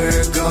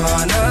 We're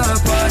gonna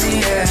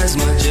party as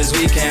much as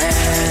we can.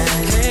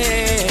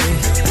 Hey,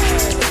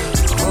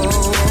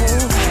 oh,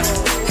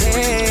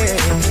 hey,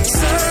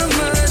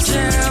 summer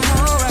jam,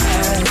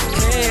 alright.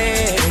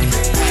 Hey,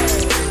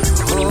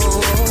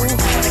 oh,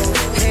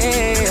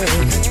 hey.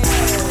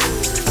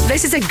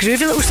 This is a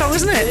groovy little song,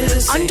 isn't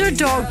it?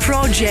 Underdog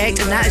Project,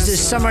 and that is the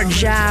Summer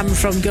Jam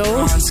from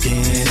Go.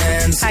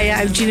 Hi,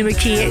 I'm Gina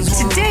McKie.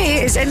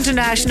 Today is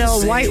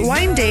International White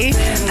Wine Day,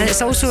 and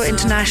it's also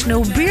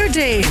International Beer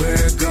Day.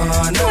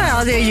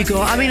 Well, there you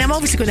go. I mean, I'm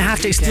obviously going to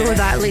have to explore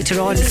that later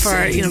on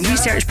for,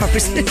 research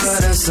purposes.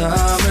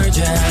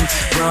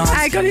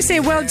 I got to say,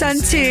 well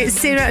done to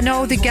Sarah and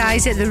all the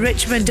guys at the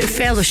Richmond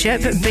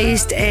Fellowship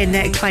based in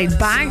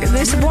Clydebank.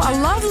 What a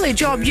lovely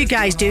job you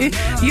guys do.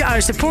 You are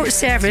a support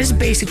service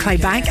based in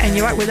Clydebank, and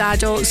you work with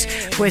adults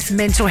with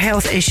mental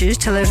health issues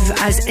to live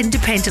as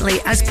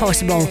independently as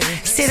possible.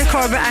 Sarah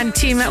Corbett and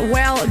team,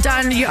 well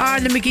done. You are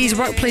the McGee's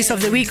Workplace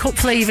of the Week.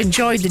 Hopefully you've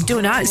enjoyed the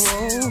donuts.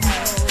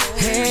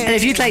 And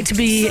if you'd like to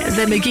be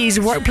the McGee's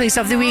Workplace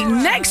of the Week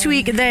next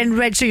week, then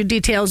register your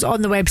details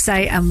on the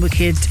website and we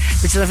could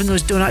be delivering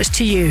those donuts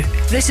to you.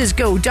 This is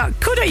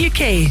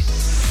go.co.uk.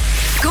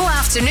 Go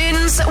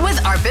afternoons with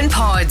Urban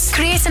Pods.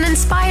 Create an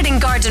inspiring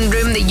garden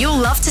room that you'll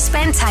love to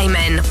spend time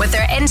in with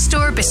their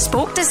in-store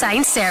bespoke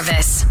design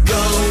service.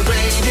 Go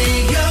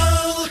Radio.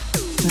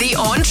 The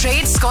On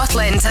Trade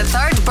Scotland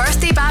 3rd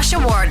Birthday Bash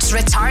Awards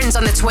returns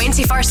on the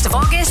 21st of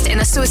August in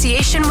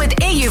association with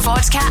AU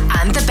Vodka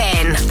and The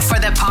Ben for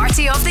the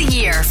party of the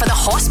year for the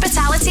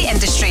hospitality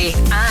industry.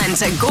 And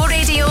Go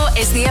Radio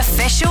is the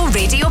official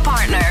radio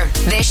partner.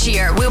 This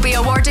year we'll be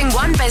awarding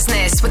one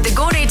business with the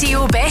Go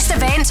Radio Best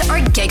Event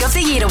or Gig of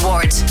the Year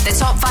Award. The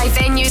top 5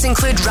 venues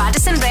include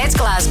Radisson Red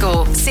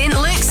Glasgow, St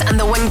Luke's and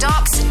the Winged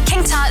Ox,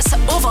 King Tut's,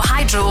 OVO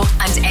Hydro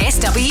and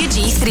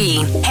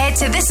SWG3. Head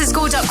to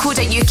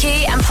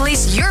thisisgo.co.uk and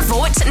place your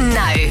vote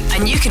now,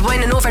 and you could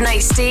win an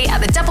overnight stay at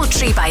the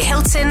Doubletree by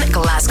Hilton,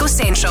 Glasgow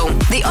Central.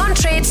 The On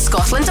Trade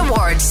Scotland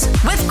Awards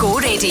with Go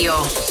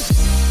Radio.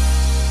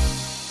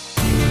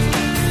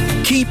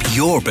 Keep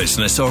your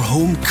business or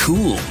home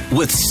cool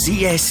with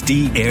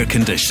CSD Air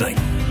Conditioning.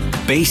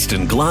 Based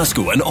in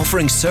Glasgow and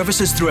offering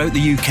services throughout the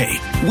UK,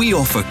 we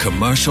offer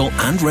commercial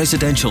and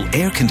residential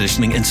air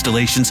conditioning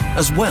installations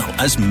as well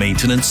as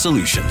maintenance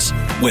solutions.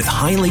 With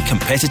highly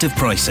competitive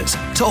prices,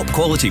 top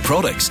quality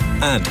products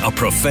and a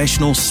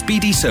professional,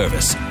 speedy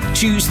service.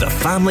 Choose the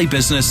family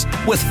business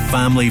with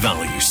family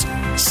values.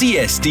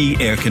 CSD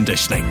Air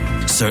Conditioning.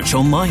 Search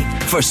online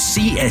for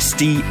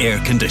CSD Air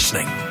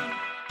Conditioning.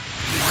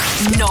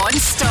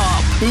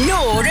 Non-stop.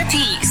 No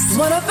repeats.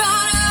 What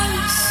about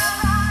us?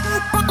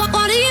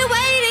 What are you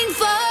waiting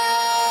for?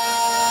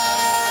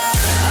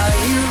 Are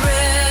you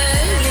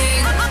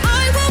ready?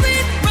 I will be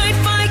right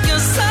by your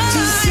side.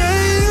 To say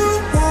you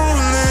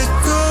won't let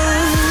go.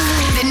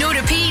 The No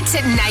Repeat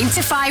 9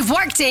 to 5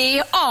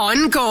 workday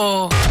on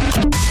Go.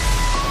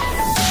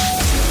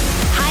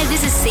 Hi,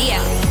 this is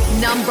Sia.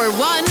 Number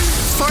 1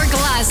 for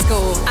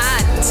Glasgow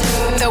and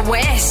the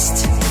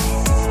West.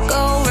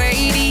 Go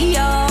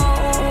radio.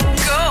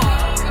 Go.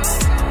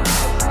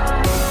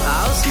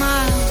 I'll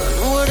smile. I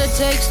know what it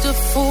takes to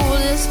fool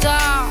this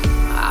town.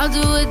 I'll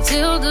do it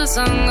till the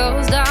sun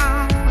goes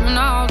down and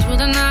all through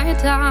the night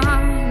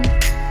time.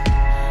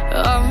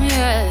 Oh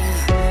yeah,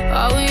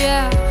 oh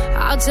yeah.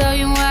 I'll tell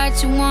you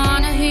what you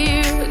wanna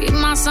hear. Keep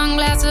my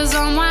sunglasses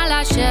on while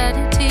I shed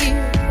a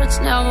tear. It's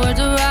never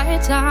the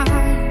right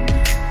time.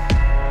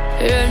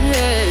 Yeah,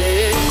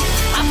 yeah.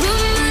 I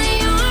put my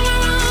arm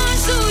around,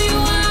 show you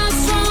how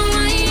strong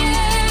I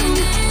am.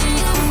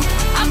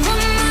 I put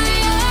my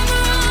arm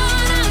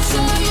around, I'll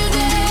show you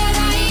that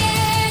I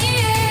am.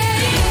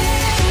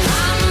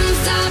 I'm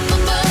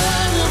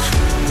unstoppable.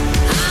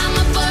 I'm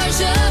a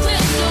Persia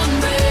with no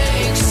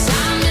brakes.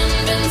 I'm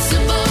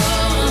invincible.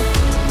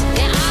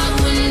 Yeah, I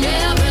win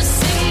every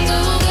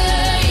single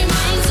game.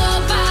 I'm so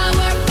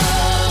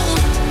powerful.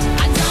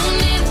 I don't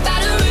need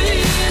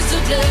batteries to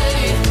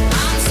play.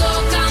 I'm so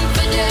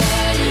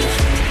confident.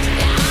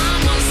 Yeah,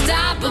 I'm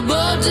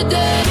unstoppable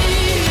today.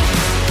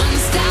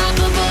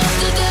 Unstoppable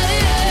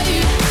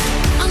today.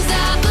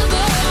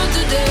 Unstoppable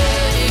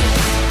today.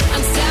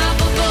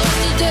 Unstoppable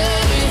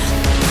today.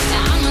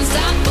 Yeah, I'm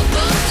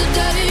unstoppable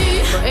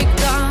today. Break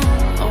down,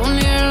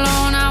 only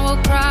alone I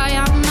will cry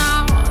out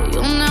now.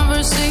 You'll never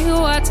see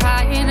what's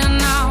hiding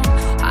out,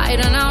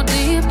 hiding out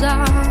deep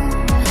down.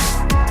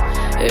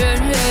 Yeah,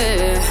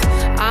 yeah.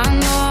 I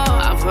know,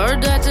 I've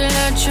heard that to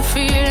let your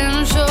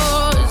feelings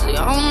show is the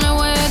only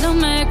way to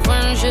make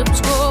friendships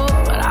grow,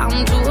 but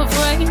I'm too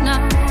afraid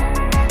now.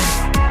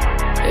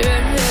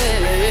 Yeah,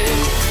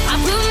 yeah. I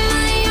put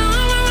my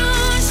arm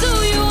around, show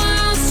you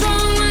how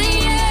strong I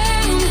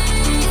am.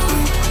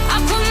 I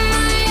put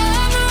my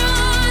arm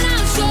around,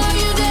 I'll show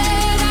you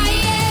that I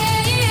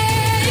am.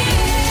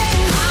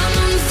 I'm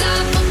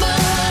unstoppable.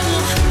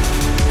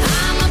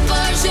 I'm a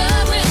Persia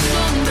with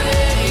no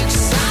brakes.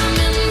 I'm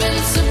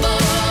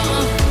invincible.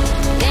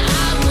 Yeah,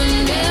 I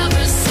win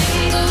every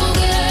single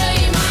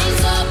game. I'm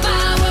so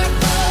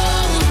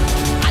powerful.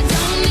 I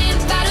don't need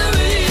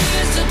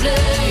batteries to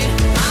play.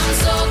 I'm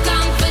so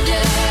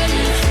confident.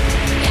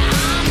 Yeah,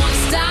 I'm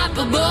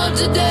unstoppable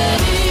today.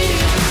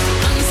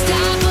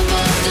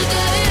 Unstoppable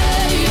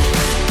today.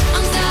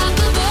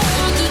 Unstoppable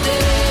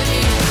today.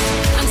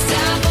 Unstoppable today. I'm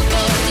unstoppable today.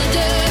 Unstoppable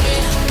today.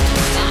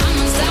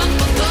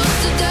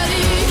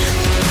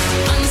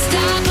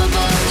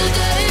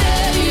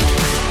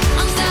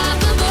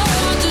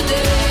 Unstoppable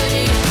today.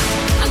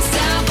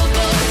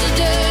 Unstoppable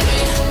today.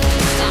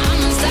 I'm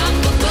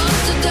unstoppable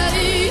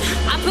today.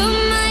 I put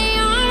my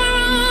arm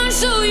around,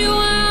 show you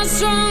how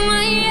strong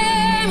I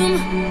am.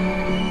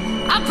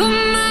 I put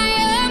my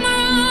arm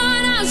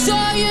around, I'll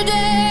show you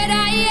that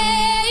I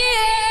am.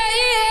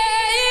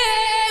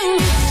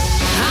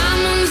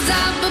 I'm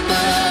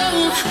unstoppable.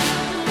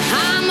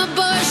 I'm a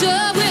Persia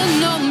with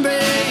no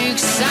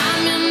brakes.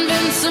 I'm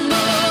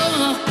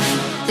invincible.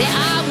 Yeah,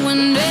 I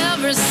win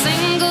every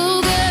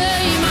single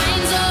game.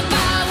 I'm so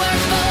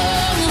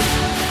powerful.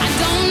 I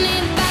don't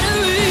need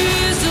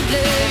batteries to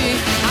play.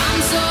 I'm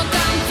so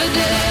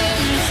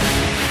confident.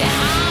 Yeah,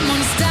 I'm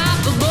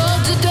unstoppable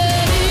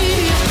today.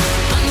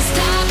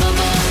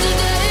 Unstoppable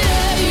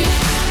today.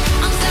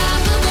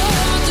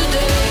 Unstoppable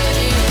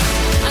today.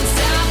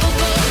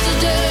 Unstoppable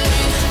today.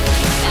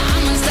 Yeah,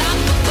 I'm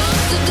unstoppable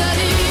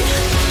today.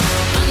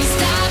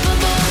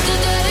 Unstoppable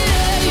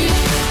today.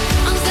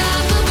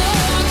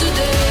 Unstoppable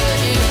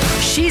today.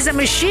 She's a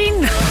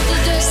machine.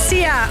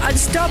 Sia,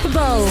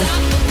 Unstoppable.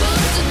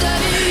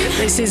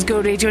 This is Go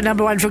Radio,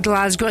 number 1 for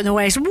Glasgow in the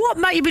West. What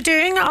might you be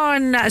doing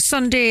on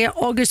Sunday,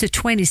 August the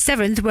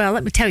 27th? Well,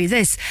 let me tell you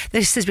this.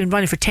 This has been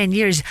running for 10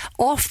 years.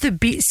 Off the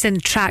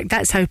Beatson track.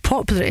 That's how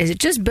popular it is. It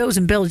just builds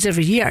and builds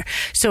every year.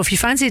 So if you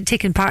fancy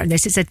taking part in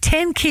this, it's a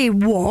 10k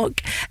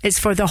walk. It's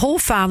for the whole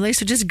family.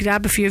 So just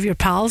grab a few of your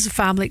pals,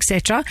 family,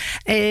 etc.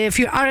 If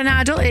you are an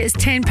adult, it's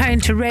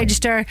 £10 to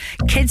register.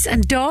 Kids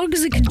and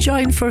dogs can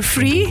join for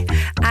free.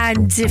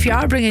 And if you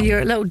are bringing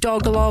your little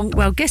dog along,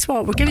 well, guess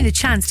what? We're giving you the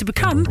chance to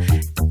become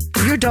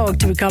your dog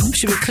to become,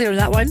 should be clear on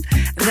that one,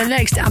 the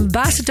next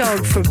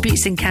ambassador for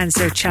Beats and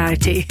Cancer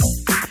charity.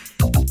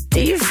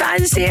 Do you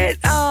fancy it?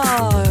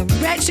 Oh,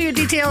 register your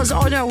details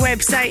on our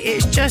website.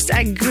 It's just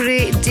a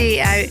great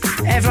day out.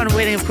 Everyone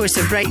wearing, of course,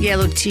 their bright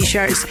yellow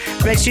t-shirts.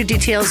 Register your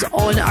details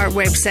on our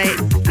website.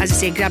 As I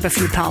say, grab a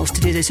few pals to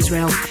do this as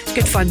well. It's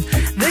good fun.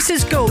 This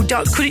is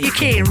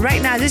go.co.uk, and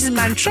right now this is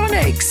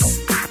Mantronics.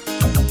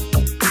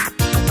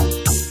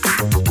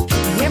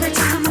 Every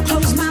time I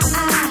close my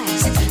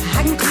eyes,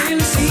 I can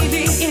clearly see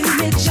the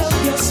image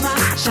of your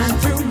smile shine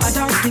through my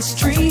darkest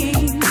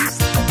dreams.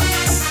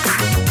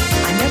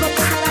 I never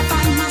thought I'd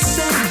find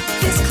myself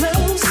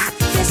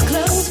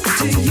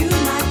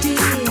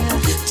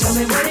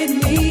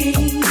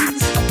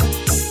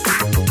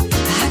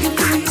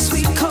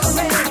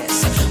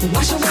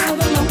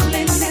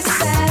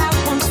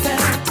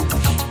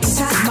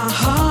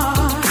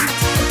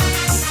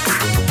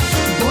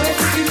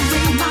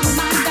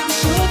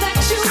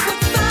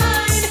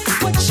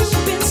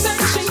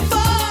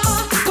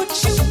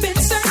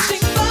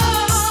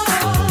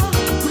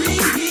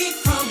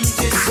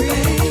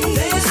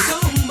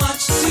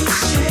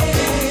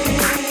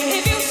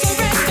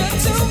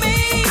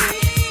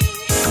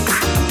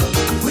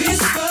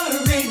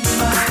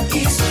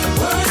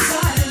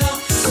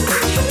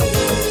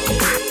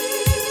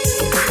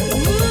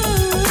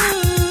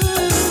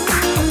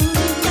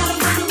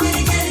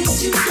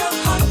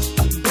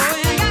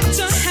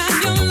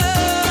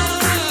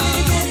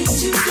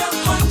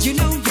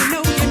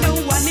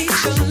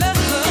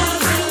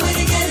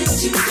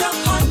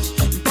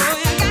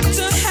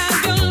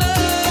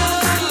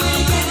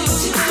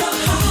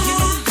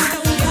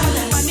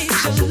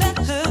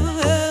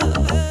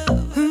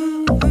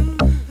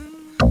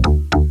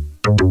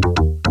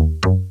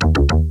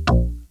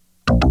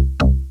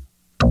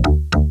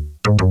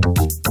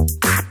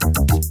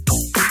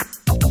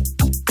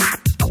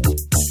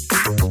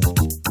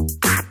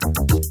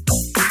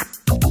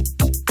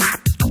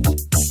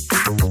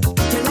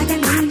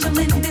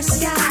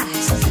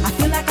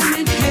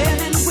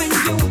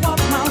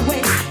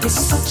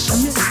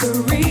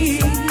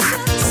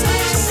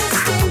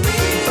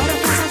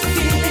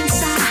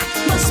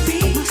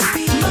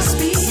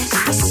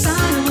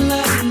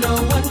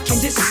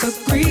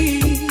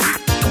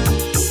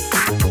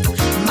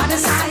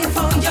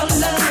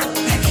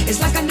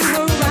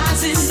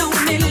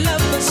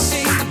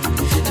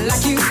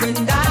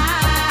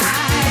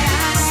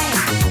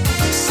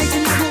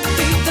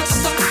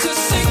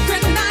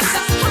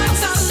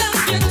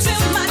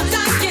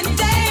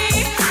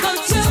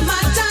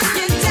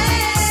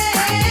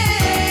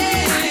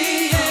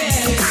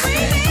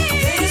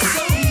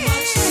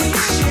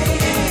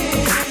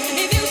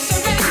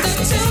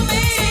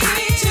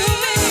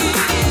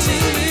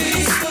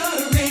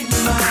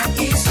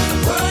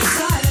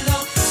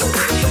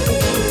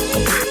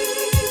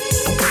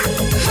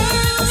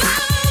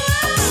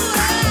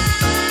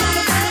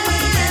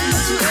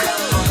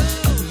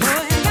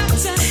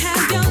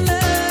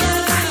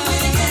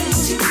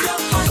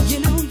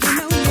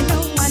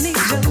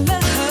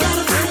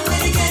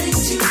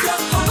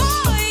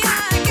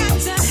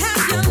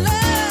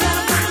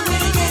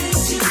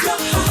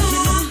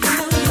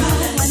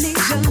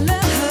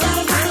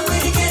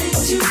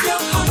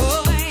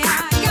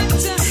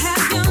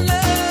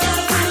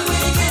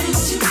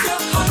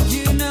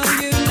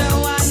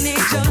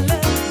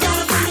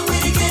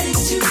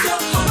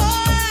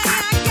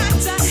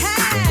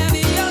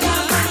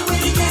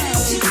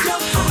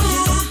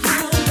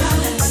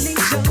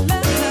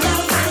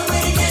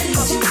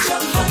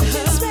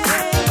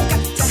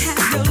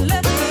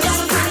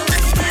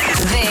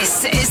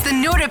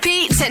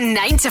perfect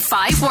 9 to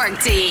 5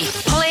 workday.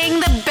 Playing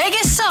the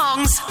biggest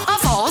songs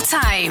of all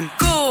time.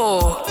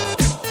 Go!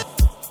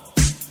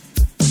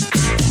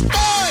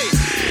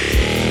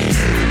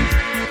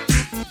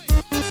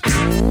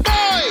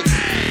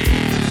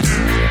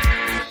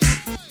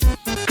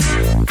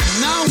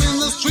 Now in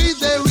the street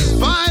there is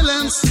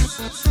violence,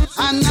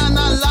 and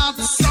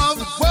lots of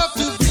work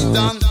to be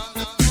done.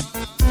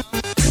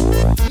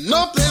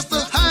 No place to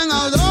hang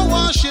out or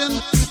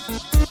washing,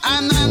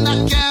 and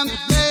I can't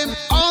blame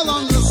all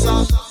on the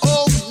sun.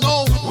 Oh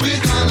no,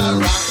 we're gonna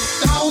rock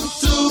down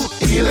to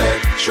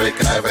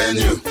Electric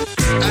Avenue,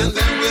 and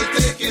then we'll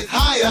take it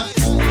higher.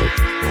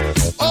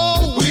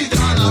 Oh, we're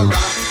gonna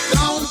rock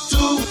down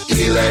to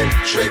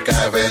Electric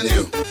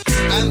Avenue,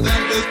 and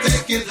then we'll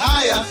take it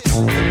higher.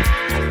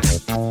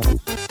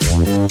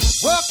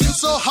 Working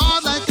so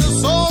hard like a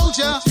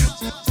soldier,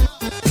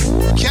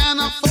 can't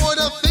afford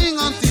a thing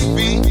on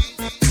TV.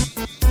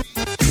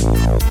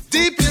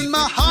 Deep in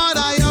my heart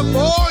I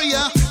abhor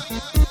ya,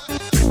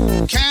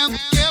 can't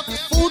get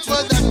food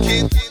for the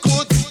kid.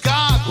 Good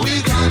God,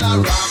 we gonna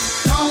rock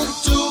down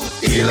to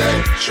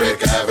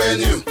Electric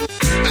Avenue,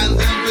 and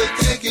then we'll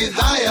take it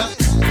higher.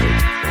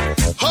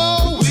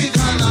 Oh, we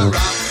gonna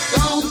rock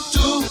down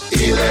to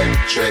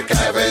Electric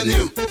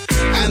Avenue,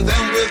 and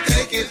then we'll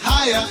take it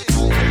higher.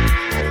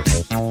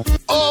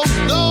 Oh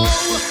no!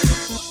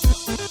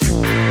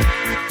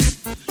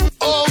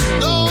 Oh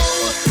no!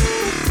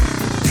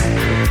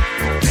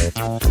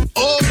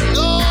 Oh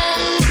no!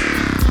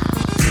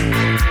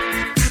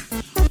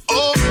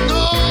 Oh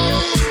no!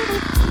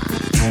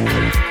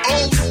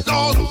 Oh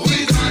no!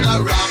 We're gonna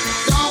rock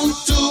down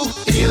to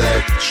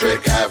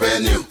Electric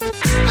Avenue,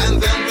 and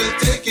then we'll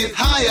take it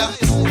higher.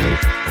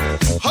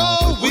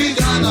 Oh, we're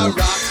gonna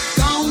rock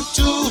down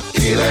to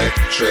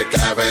Electric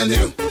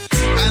Avenue,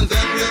 and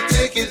then we'll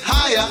take it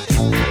higher.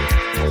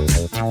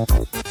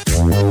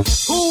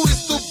 Who is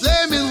to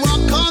blame in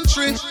what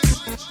country?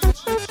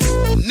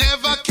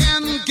 Never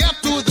can get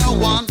to the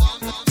one.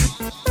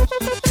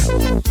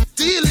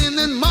 Dealing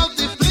in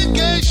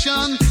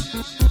multiplication,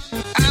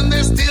 and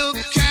they still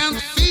can't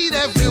feed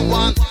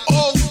everyone.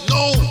 Oh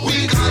no,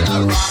 we're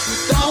gonna rock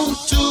down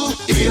to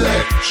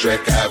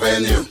Electric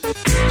Avenue,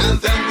 and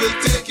then we'll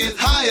take it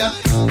higher.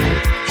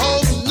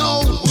 Oh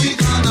no, we're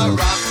gonna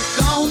rock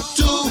down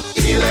to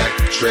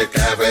Electric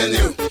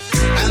Avenue,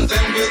 and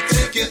then we'll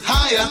take it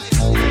higher.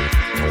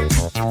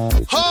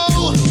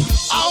 Oh,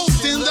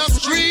 out in the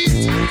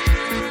street,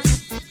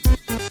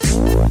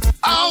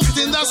 out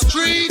in the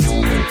street,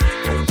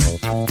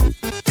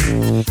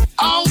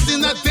 out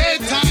in the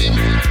daytime,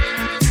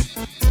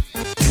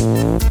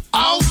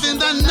 out in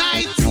the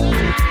night.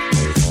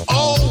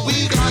 Oh,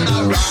 we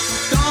gonna rock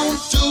down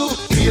to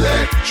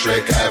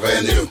Electric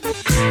Avenue,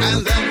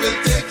 and then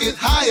we'll take it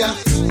higher.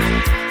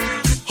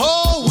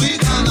 Oh, we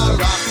gonna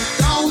rock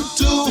down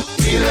to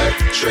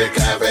Electric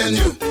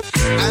Avenue,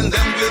 and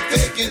then we'll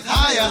take it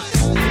higher.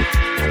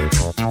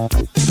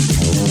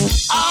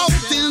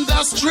 Out in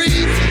the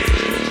street,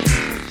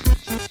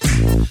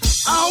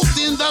 out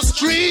in the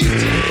street,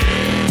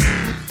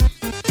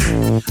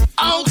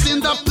 out in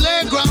the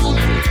playground,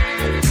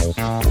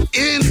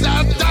 in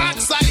the dark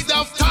side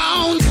of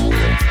town.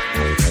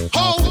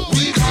 Oh,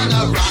 we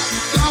gonna rock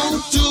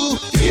down to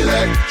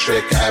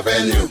Electric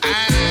Avenue,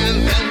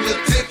 and then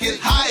we'll take it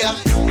higher.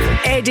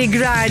 Eddie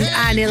Grant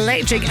and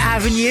Electric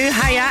Avenue.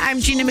 Hiya, I'm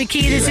Gina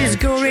McKie. This is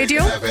Go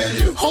Radio.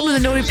 Home of the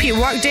no repeat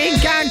workday,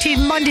 guaranteed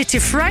Monday to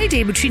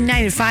Friday between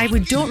 9 and 5. We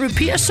don't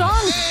repeat a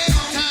song.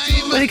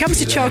 When it comes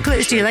to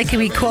chocolates, do you like a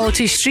wee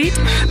quality street?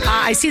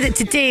 I see that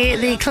today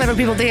the clever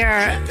people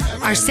there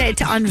are set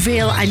to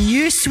unveil a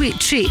new sweet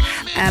treat,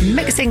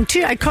 mixing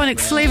two iconic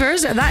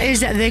flavours. That is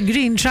the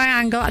green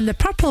triangle and the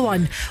purple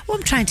one. Well,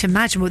 I'm trying to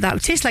imagine what that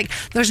would taste like.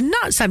 There's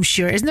nuts, I'm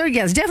sure, isn't there?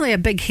 Yeah, there's definitely a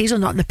big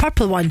hazelnut in the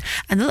purple one,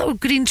 and the little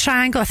green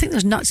triangle, I think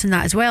there's nuts in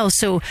that as well.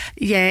 So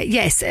yeah,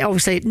 yes,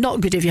 obviously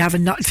not good if you have a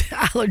nut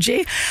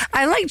allergy.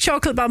 I like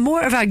chocolate, but I'm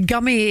more of a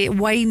gummy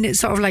wine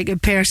sort of like a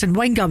person,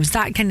 wine gums,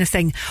 that kind of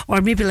thing,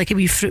 or maybe like a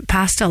wee fruit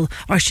pastel,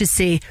 or I should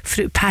say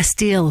fruit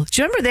pastel.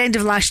 Do you remember at the end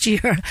of last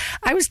year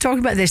I was talking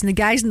about this and the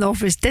guys in the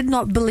office did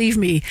not believe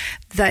me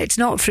that it's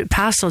not fruit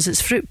pastels, it's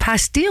fruit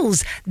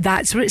pastilles.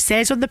 That's what it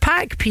says on the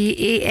pack,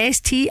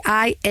 Pastilles.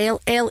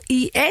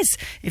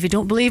 If you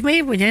don't believe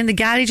me, when you're in the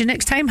garage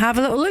next time, have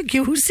a little look,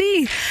 you'll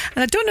see.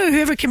 And I don't know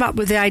whoever came up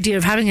with the idea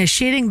of having a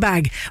sharing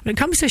bag. When it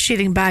comes to a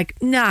sharing bag,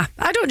 nah,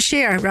 I don't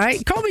share,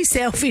 right? Call me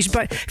selfish,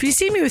 but if you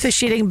see me with a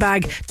sharing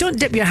bag, don't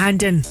dip your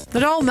hand in.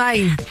 They're all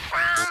mine.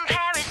 From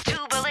Paris to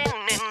Berlin,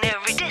 in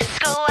every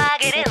disco I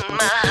get in,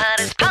 my heart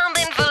is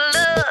pumping for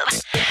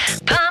love,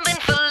 pumping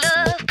for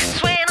love.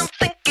 'Cause when I'm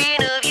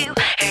thinking of you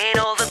and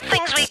all the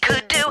things we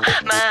could do,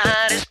 my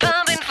heart is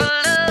pumping for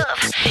love.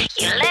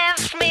 You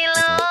left me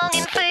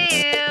longing for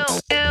you.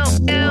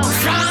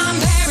 From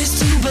Paris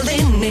to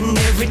Berlin, in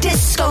every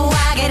disco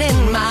I get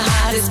in, my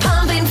heart is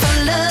pumping for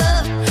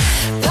love,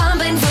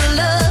 pumping for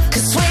love.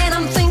 'Cause when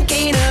I'm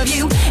thinking of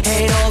you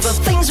and all the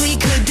things we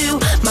could do,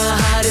 my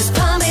heart is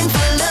pumping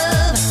for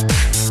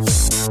love.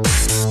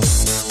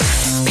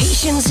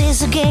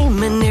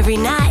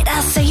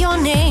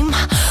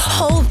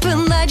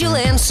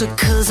 closer,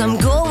 'cause I'm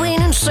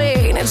going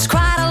insane. It's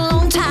quite a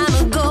long time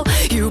ago.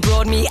 You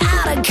brought me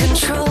out of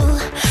control.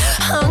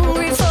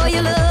 Hungry for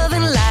your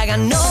loving like I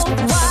know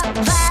what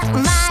that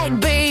might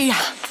be.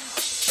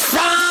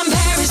 From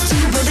Paris to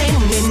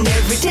Berlin, in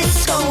every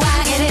disco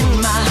I get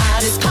in, my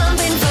heart is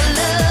pumping for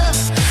love,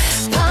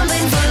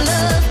 pumping for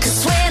love.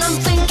 'Cause when I'm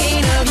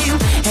thinking of you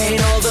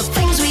and all the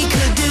things we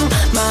could do,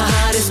 my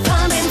heart is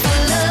pumping for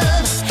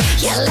love.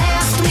 You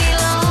left me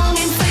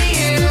longing for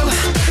you.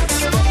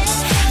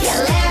 You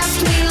left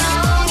me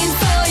longing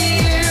for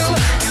you.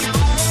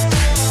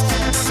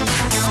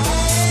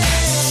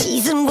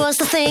 Season was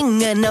the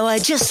thing, and now I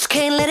just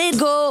can't let it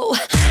go.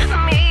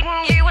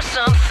 Meeting you was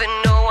something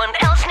no one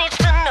else needs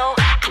to know. I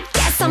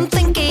guess I'm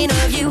thinking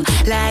of you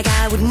like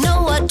I would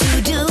know what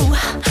to do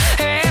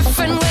if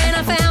and when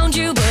I found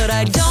you, but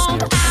I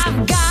don't.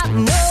 I've got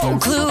no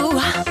clue.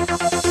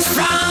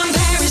 From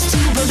Paris to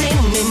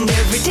Berlin, in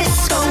every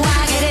disco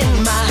I get in,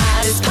 my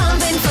heart is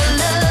pumping for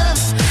love,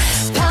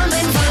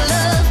 pumping for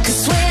love.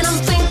 'Cause when I'm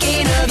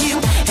thinking of you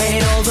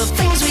and all the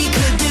things we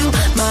could do,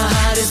 my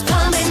heart is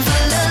pumping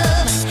for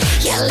love.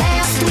 You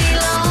left me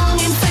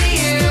longing for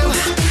you.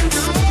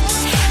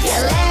 You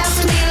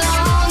left me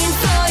longing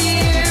for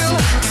you.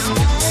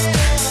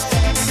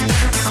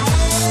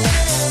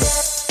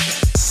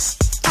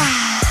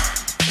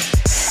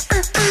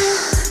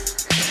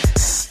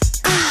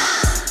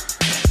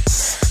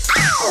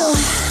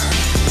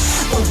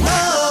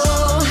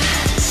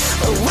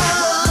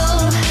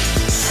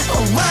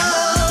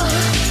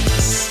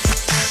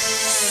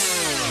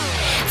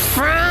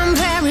 From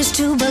Paris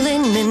to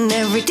Berlin, in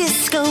every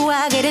disco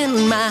I get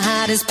in, my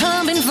heart is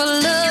pumping for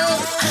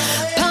love,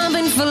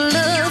 pumping for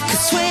love.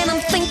 'Cause when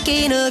I'm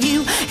thinking of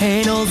you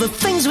and all the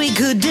things we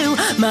could do,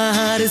 my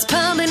heart is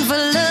pumping for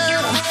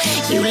love.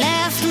 You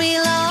left me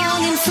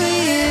longing for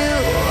you.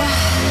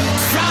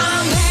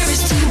 From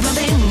Paris to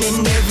Berlin,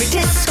 in every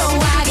disco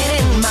I get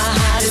in, my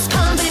heart is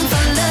pumping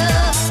for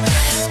love,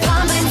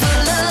 pumping for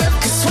love.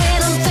 'Cause when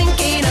I'm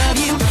thinking of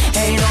you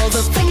and all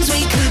the things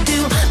we could do,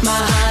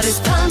 my heart is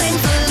pumping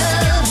for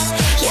love.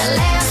 You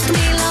left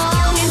me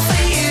longing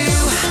for you.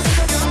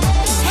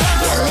 You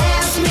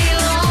left me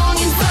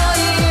longing for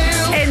you.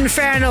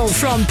 Infernal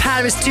from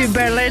Paris to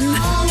Berlin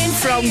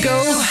from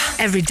Go.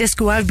 Every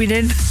disco I've been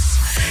in.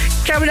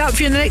 Coming up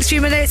for you in the next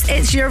few minutes,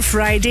 it's your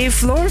Friday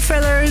Floor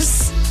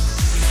Fillers.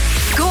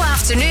 Go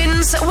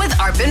afternoons with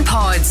Urban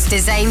Pods.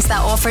 Designs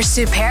that offer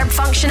superb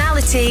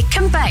functionality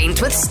combined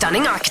with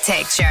stunning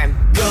architecture.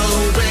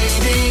 Go,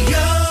 baby,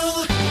 go.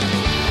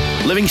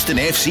 Livingston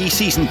FC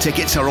season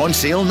tickets are on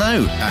sale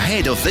now,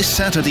 ahead of this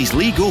Saturday's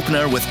league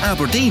opener with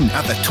Aberdeen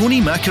at the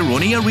Tony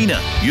Macaroni Arena.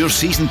 Your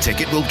season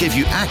ticket will give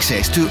you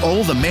access to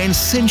all the men's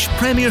Cinch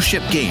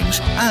Premiership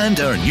games and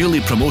our newly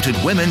promoted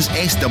women's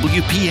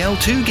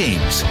SWPL2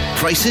 games.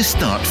 Prices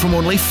start from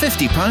only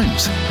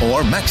 £50,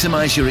 or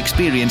maximise your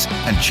experience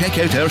and check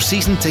out our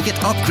season ticket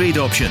upgrade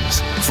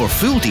options. For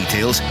full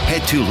details,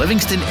 head to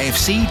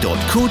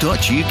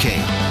livingstonfc.co.uk.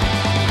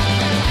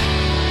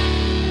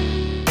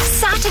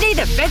 Saturday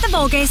the 5th of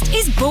August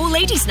is Bow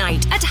Ladies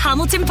Night at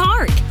Hamilton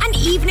Park. An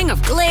evening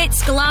of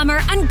glitz,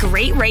 glamour and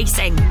great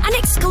racing. An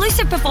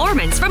exclusive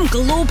performance from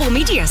global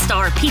media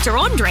star Peter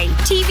Andre,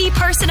 TV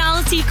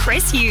personality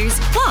Chris Hughes,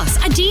 plus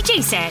a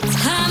DJ set.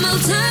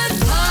 Hamilton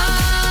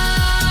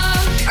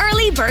Park.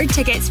 Early bird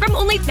tickets from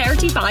only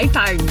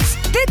 £35.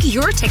 Book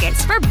your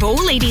tickets for Bow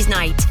Ladies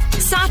Night.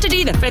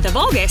 Saturday the 5th of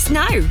August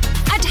now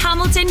at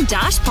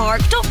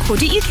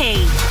hamilton-park.co.uk.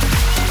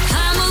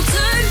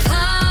 Hamilton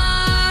Park.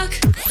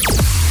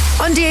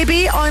 On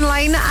DAB,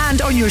 online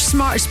and on your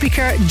smart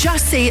speaker,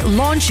 just say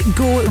Launch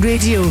Go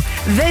Radio.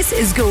 This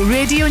is Go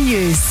Radio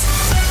News.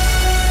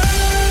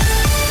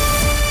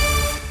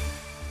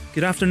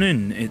 Good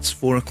afternoon, it's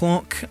 4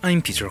 o'clock.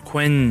 I'm Peter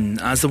Quinn.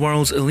 As the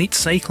world's elite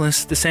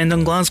cyclists descend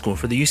on Glasgow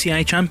for the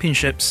UCI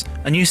Championships,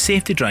 a new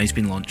safety drive's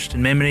been launched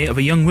in memory of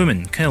a young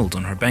woman killed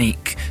on her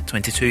bike.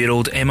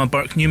 22-year-old Emma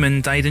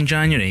Burke-Newman died in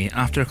January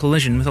after a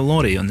collision with a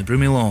lorry on the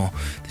Broomielaw.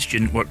 The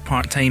student worked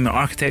part-time at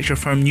architecture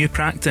firm New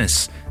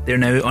Practice. They're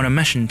now on a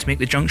mission to make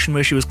the junction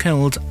where she was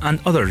killed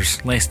and others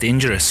less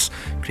dangerous.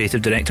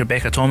 Creative director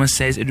Becca Thomas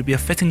says it would be a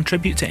fitting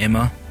tribute to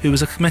Emma, who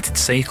was a committed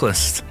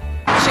cyclist.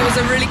 She was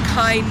a really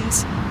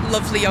kind,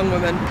 lovely young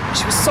woman.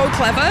 She was so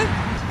clever,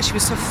 she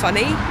was so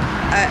funny,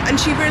 and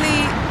she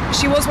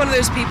was one of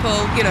those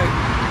people, you know,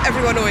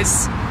 everyone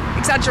always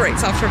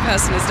exaggerates after a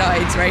person has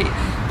died, right?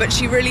 But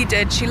she really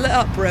did. She lit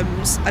up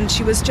rooms, and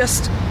she was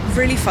just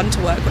really fun to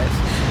work with.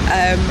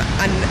 And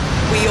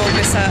we all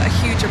miss her a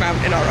huge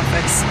amount in our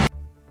office.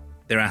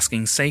 They're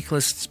asking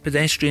cyclists,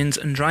 pedestrians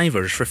and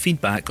drivers for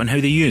feedback on how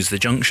they use the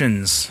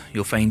junctions.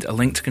 You'll find a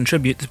link to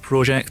contribute to the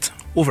project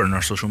over on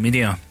our social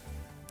media.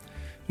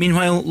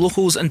 Meanwhile,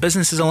 locals and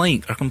businesses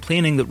alike are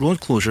complaining that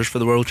road closures for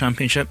the World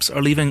Championships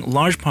are leaving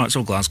large parts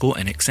of Glasgow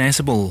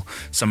inaccessible.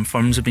 Some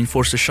firms have been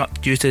forced to shut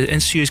due to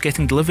issues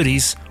getting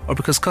deliveries or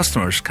because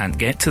customers can't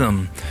get to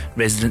them.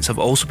 Residents have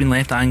also been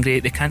left angry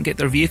they can't get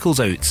their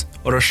vehicles out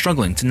or are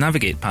struggling to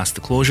navigate past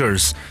the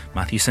closures.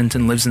 Matthew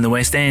Sinton lives in the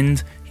West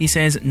End. He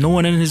says no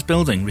one in his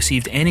building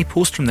received any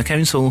post from the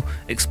council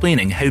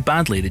explaining how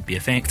badly they'd be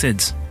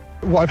affected.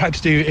 What I've had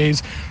to do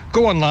is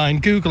go online,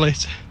 Google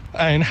it,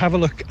 and have a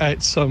look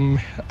at some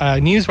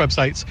news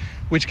websites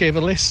which gave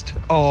a list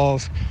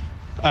of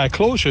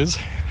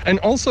closures. And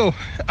also,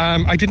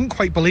 I didn't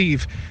quite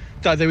believe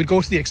that they would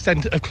go to the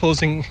extent of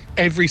closing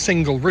every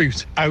single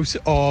route out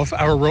of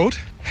our road.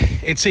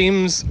 It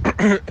seems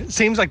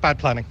like bad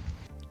planning.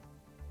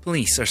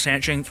 Police are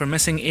searching for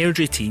missing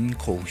Airdrie teen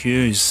Cole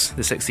Hughes.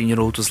 The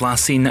 16-year-old was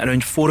last seen at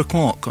around 4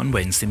 o'clock on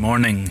Wednesday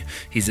morning.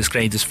 He's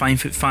described as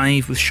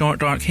 5'5" with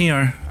short dark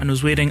hair and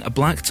was wearing a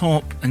black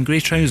top and grey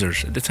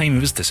trousers at the time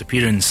of his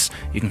disappearance.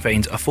 You can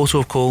find a photo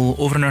of Cole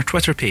over on our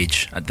Twitter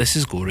page at This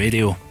Is Go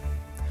Radio.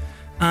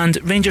 And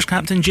Rangers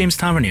captain James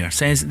Tavernier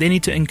says they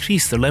need to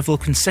increase their level of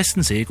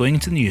consistency going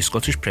into the new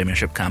Scottish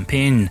Premiership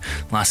campaign.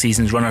 Last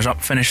season's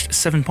runners-up finished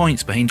 7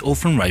 points behind Old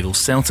Firm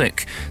rivals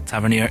Celtic.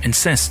 Tavernier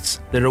insists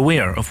they're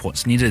aware of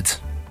what's needed.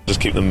 Just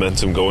keep the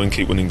momentum going,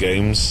 keep winning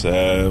games.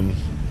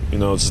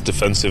 It's a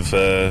defensive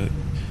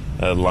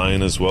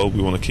line as well.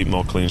 We want to keep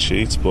more clean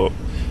sheets, but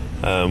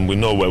we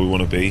know where we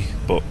want to be.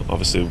 But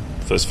obviously,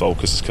 first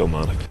focus is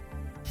Kilmarnock.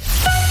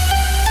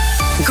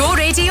 Go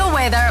Radio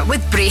weather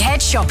with Braehead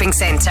Shopping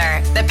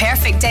Centre, the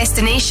perfect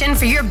destination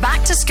for your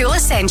back-to-school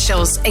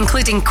essentials,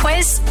 including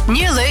quiz,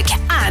 new look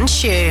and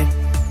shoe.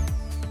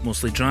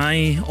 Mostly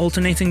dry,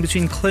 alternating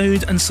between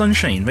cloud and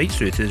sunshine right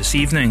through to this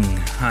evening.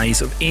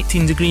 Highs of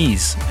 18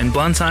 degrees in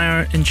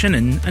Blantyre, in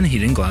Chinnan and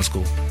here in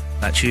Glasgow.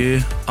 That's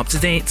you, up to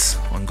date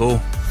on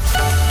Go.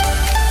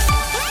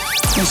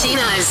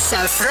 Gina's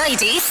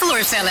Friday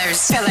Floor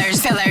Fillers.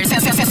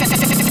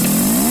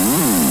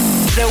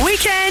 The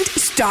weekend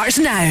starts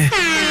now. Don't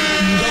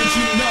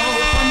you know,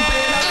 pump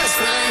it up. It's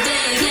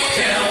Friday, yeah.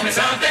 Tell me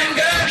something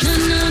good.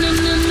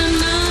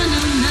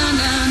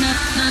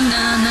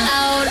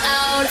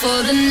 Out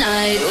for the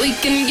night. We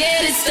can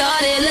get it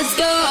started. Let's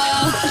go.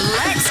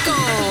 Let's go.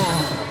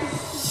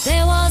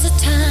 There was a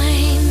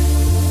time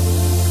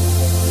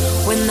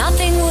when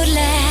nothing would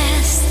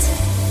last.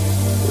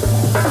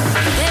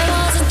 There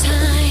was a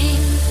time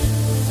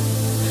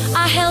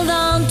I held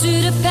on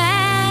to the past.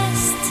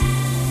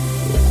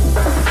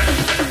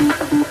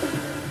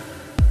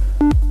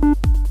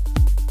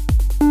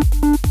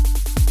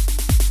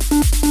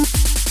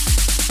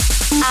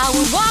 I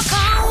would walk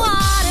on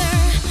water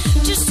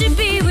just to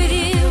be with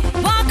you.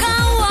 Walk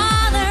on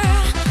water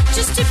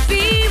just to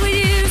be with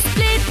you.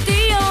 Split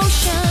the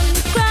ocean,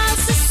 cross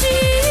the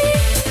sea.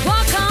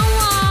 Walk on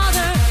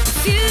water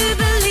if you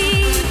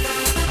believe.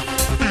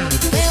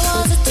 There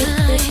was a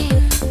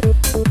time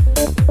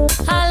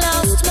I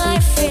lost my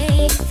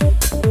faith.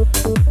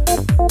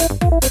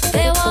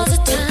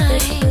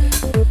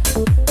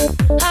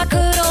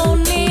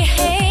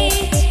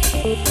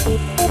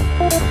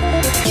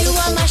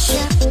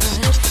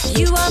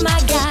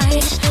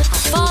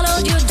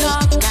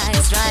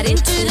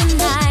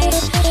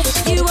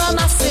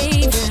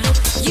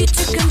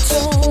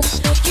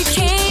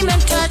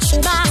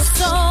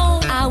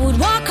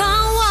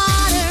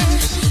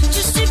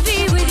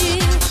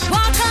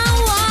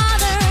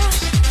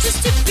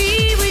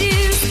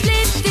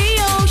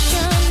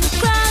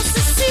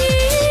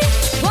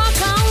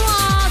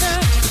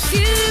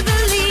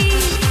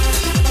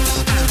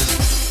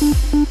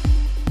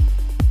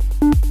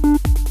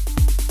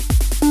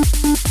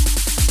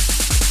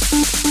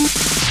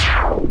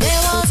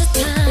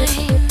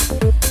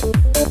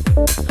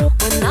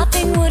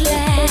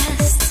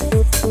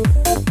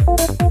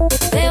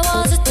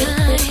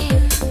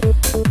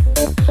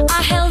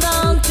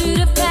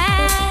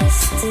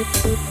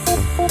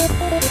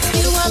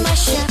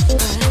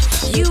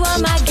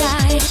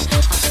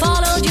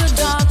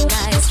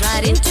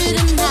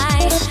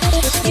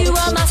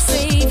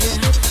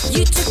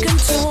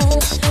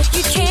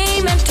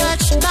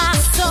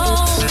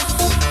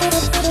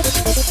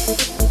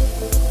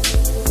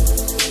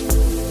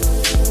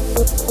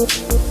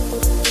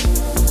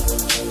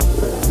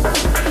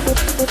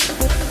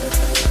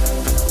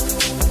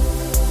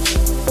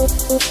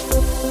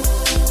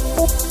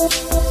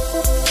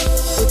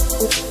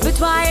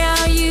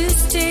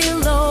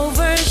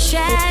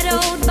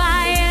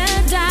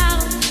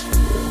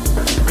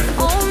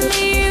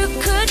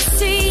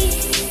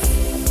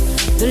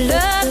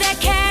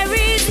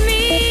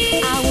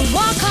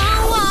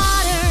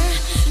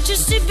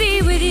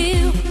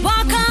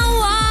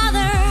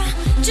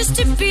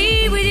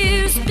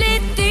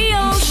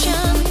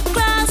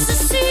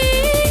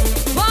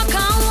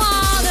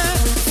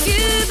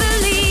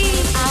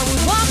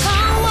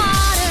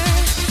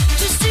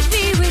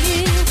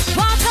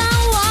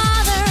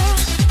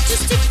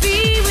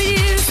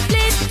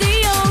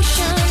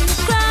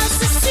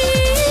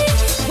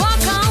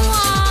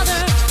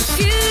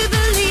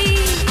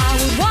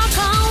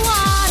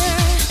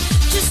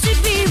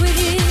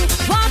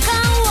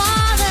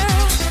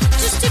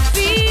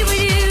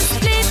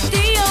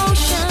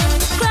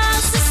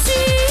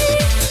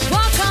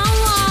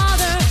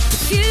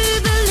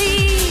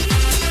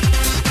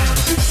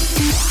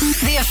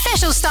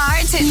 special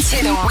start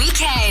to the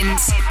weekend.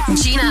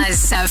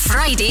 Gina's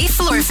Friday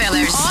Floor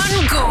Fillers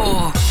on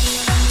Go.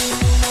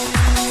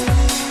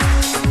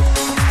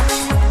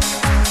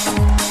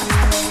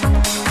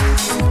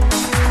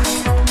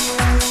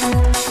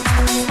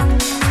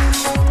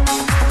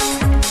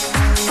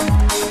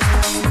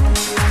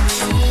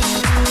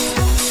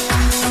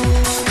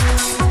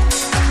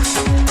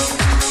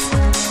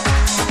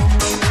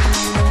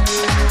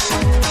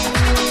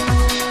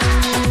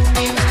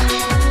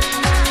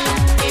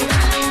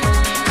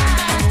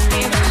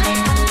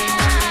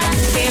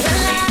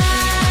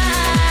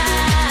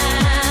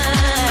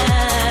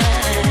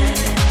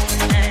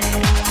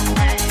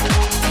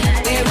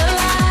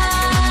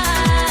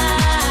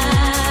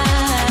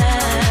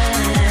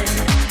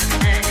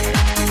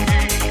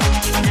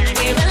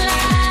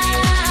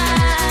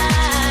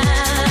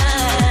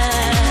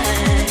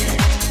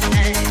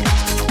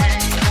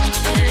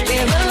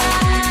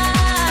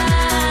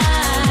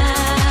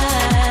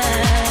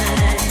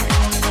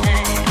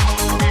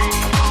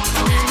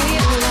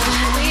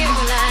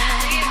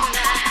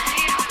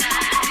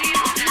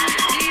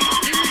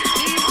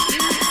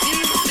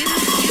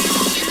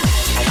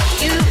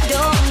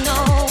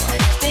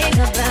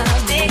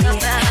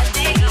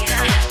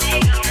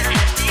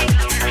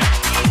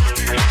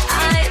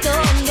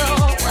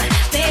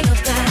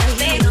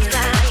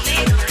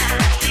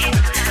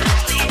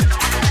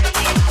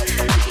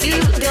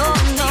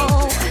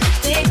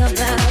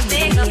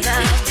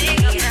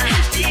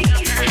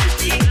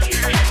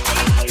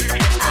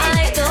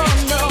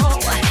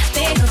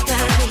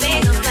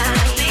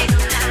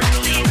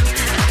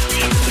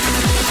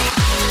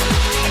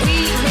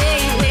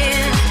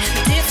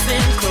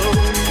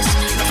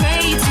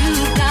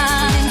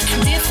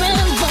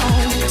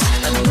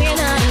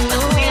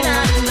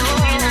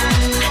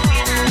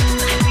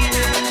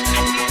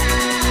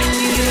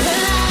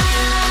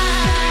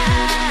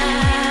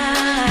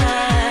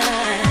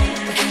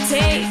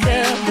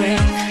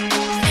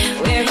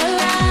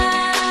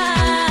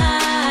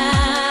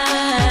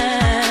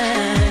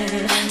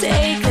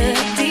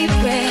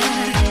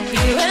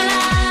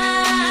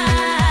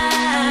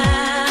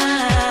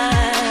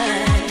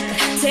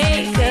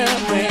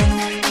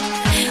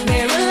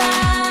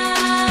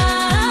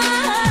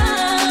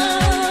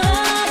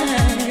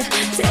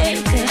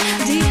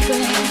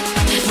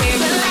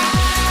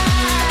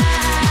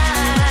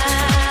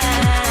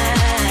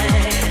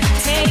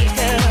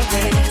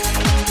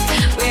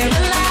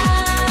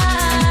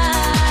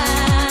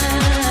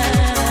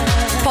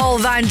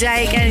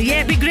 And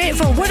yeah, be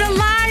grateful. We're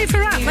alive.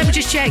 Right, let me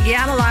just check.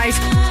 Yeah, I'm alive.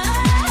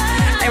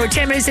 And we're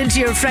 10 minutes into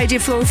your Friday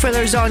Floor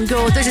Fillers on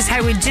Go. This is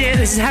how we do it.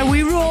 This is how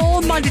we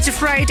roll Monday to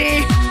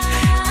Friday.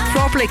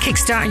 Properly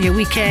kickstarting your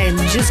weekend.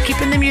 Just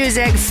keeping the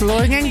music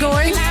flowing and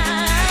going.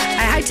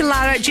 Hi to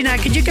Lara. Gina,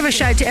 could you give a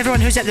shout to everyone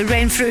who's at the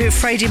Renfrew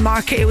Friday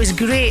market? It was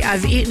great.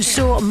 I've eaten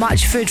so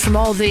much food from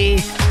all the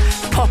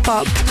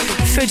pop-up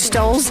food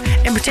stalls,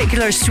 in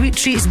particular Sweet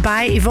Treats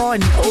by Yvonne.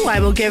 Oh, I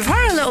will give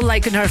her a little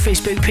like on her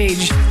Facebook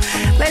page.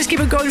 Let's keep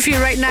it going for you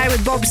right now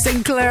with Bob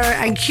Sinclair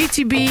and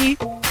QTB.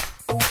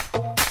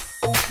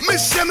 Me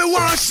say me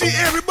want to see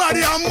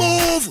everybody a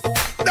move.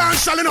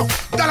 Dance all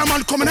enough. That a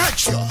man coming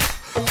at you.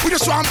 We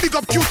just want to big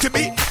up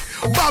QTB.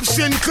 Bob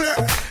Sinclair.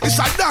 It's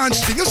a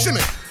dance thing, you see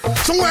me?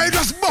 Somewhere you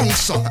just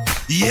bounce up.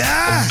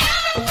 Yeah.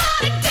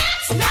 Everybody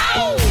dance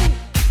now.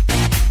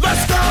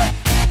 Let's go.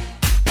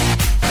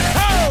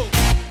 Oh.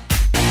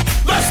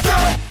 Let's go.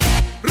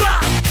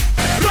 Rock.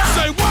 Rock.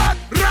 Say what?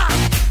 Rock.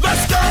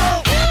 Let's go.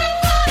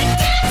 Everybody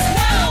dance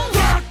now.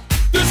 Rock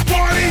this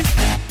party.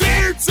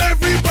 Dance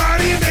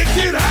everybody. Make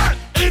it hot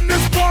in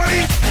this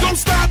party. Don't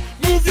stop.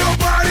 Move your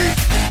body.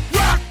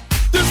 Rock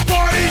this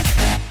party.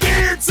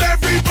 Dance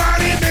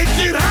everybody. Make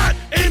it hot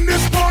in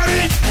this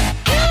party.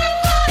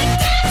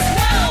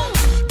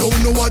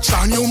 Know what's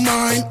on your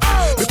mind?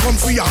 We come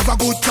for you, have a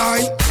good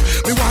time.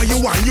 Me want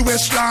you on your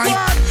waistline.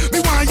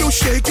 Me want you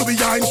shake your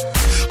behind.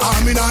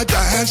 I'm in a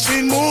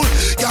dancing mood,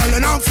 girl,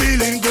 and I'm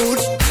feeling good.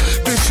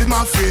 This is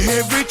my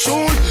favorite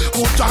tune.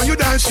 Put on your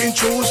dancing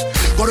shoes.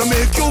 Gonna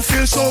make you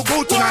feel so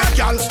good tonight,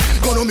 girl.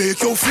 Gonna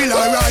make you feel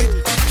alright.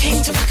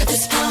 Came to rock at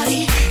this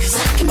party, 'cause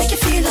I can make you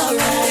feel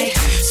alright.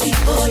 Sweet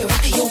boy,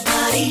 rock your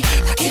body.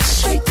 Rock it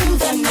straight through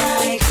the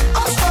night.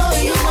 Oh,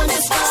 you want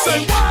this body.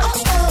 Say what?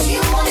 Oh, you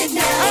want it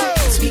now.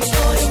 Sweet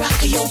boy,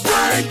 rock your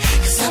body.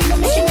 'Cause I'm gonna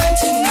make you mine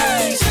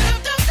tonight.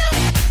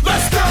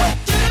 Let's go.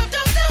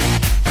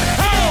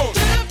 Oh.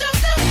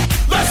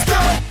 Let's go.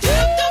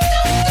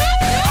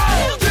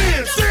 Oh,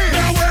 dance.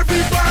 Now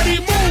everybody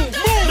move.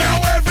 Now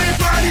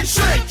everybody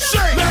shake.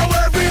 Now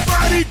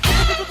everybody.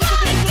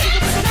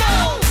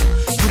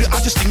 Do the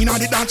hottest thing in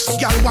the dance.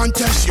 Girl want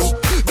test you.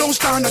 Don't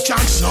stand a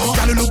chance. No.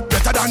 Girl, you look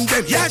better than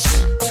them. Yes.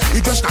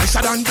 You just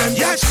nicer than them.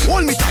 Yes.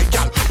 Hold me tight,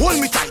 girl. Hold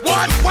me tight.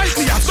 What? Wipe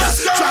me off.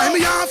 Let's go. Try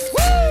me off.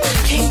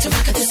 Came to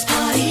rock at this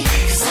party,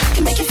 'cause I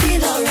can make you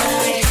feel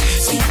alright.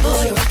 Sweet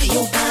boy, rock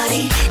your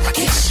body. Rock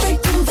it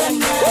straight through the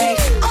night.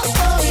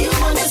 Oh, you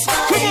want this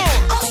body.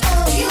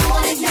 Oh, you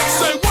want it now.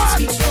 Say what?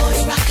 Sweet boy,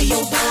 rock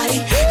your body.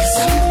 'Cause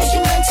I'm gonna make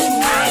you mine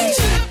tonight.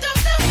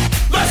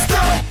 Let's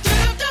go.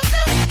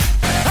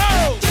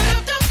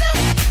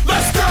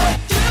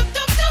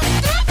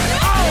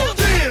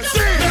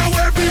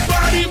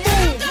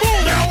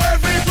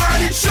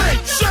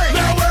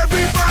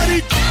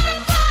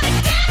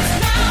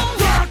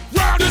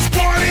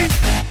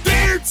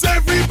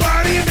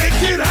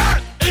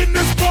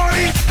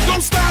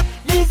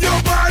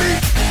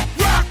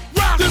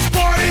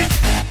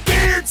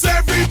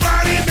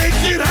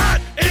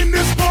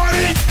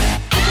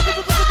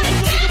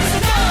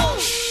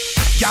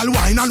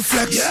 and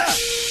flex.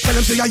 Tell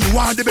them say yeah, you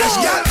are the best.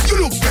 Yeah,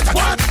 you look better.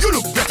 What? You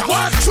look better.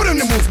 What? Show them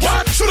the move.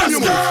 What? Show them the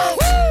move.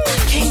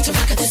 Came to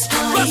rock at this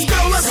party.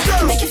 Let's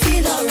go. Make you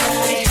feel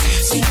alright.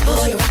 Sweet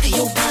boy, rock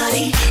your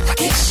body.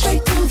 Rock it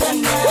straight through the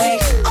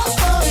night.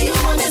 Oh, you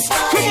want this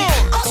body.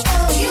 Oh,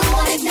 you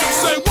want it now.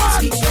 Say what?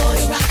 Sweet boy,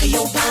 rock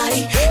your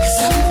body. 'Cause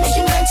I'm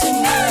making mine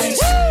tonight.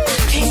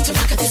 Came to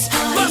rock at this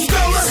party. Let's go.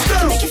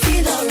 Make you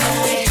feel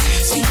alright.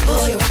 Sweet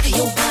boy, rock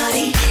your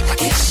body.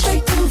 Rock it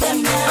straight through the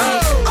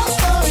night.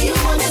 Oh, you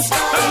want this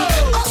body.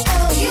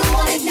 Oh, you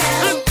want it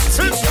now.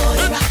 Sweet boy,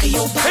 rock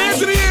your body.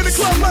 Hands in the air in the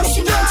club. Let's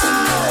go.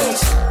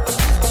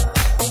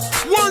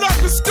 Word up,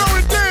 it's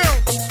going down.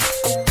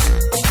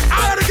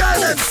 Out of the guy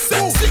that's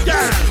sexy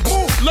guy.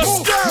 Let's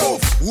go.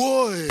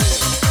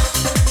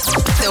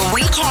 The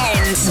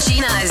Weekend.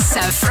 Gina's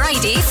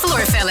Friday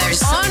Floor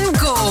Fillers on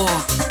Go.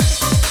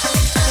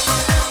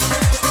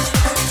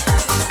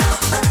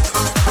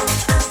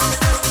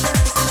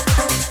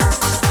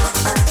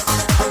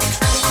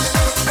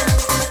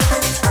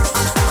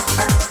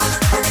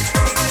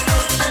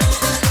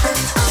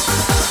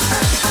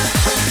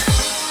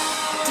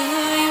 Do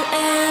you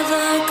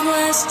ever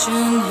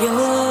question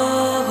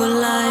your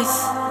life?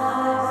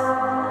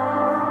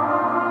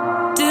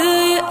 Do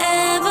you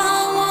ever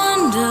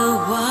wonder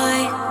why?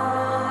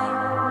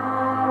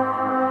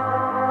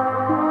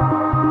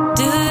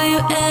 Do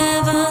you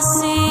ever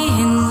see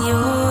in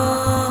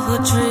your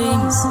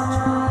dreams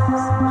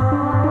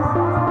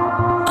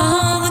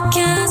all the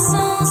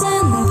castles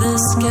in the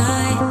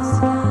sky?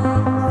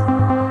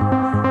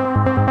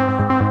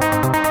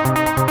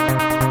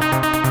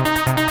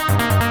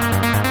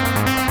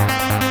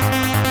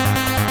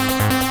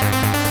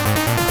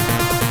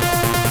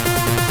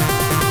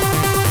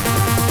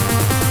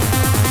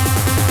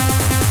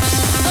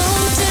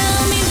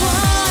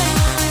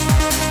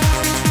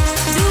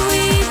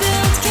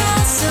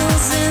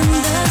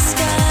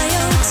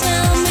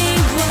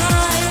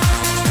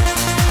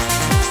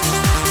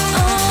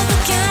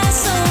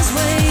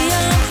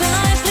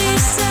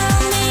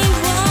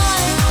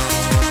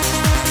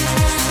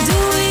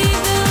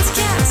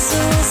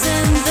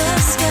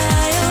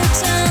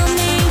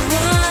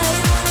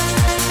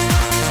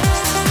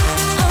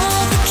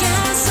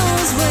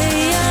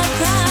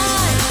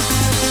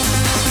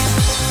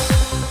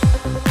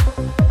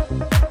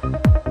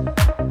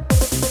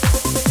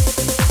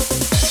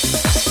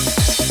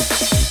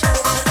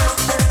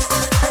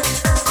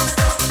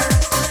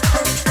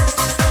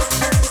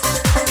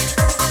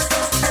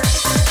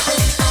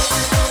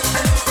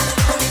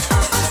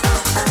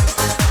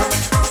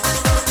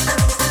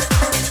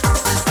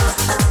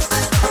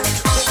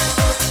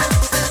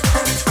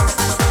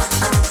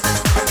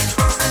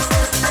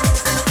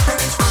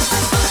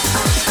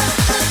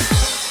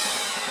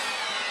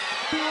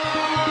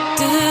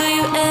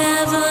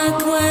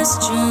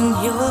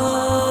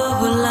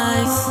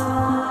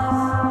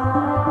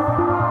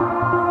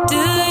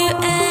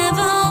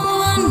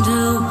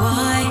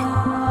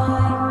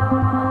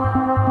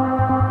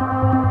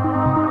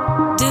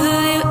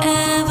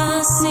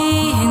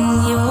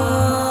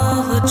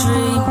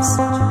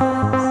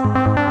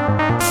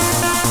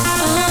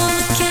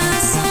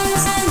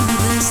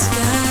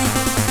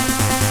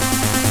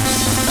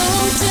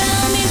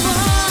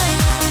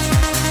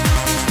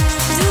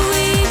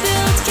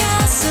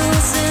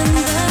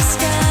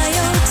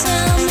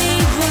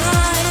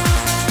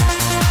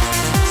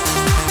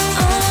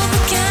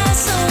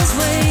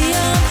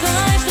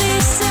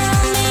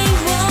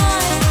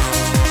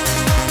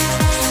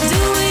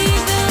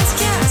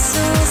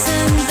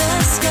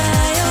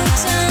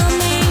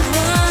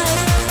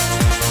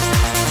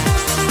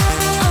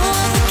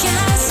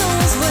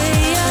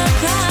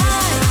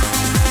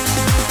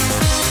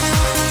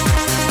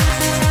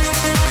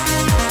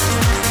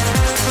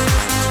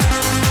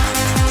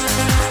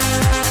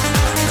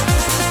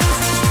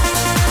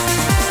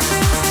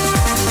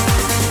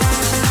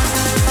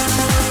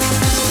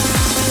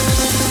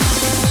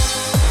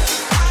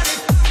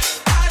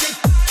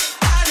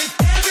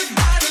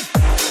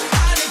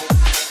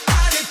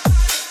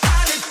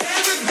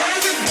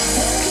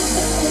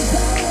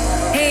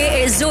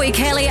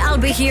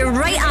 Here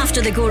right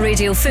after the Go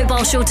Radio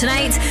football show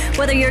tonight.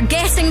 Whether you're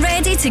getting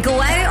ready to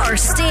go out or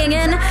staying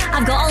in,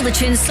 I've got all the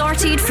tunes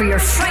sorted for your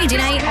Friday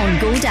night on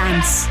Go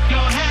Dance.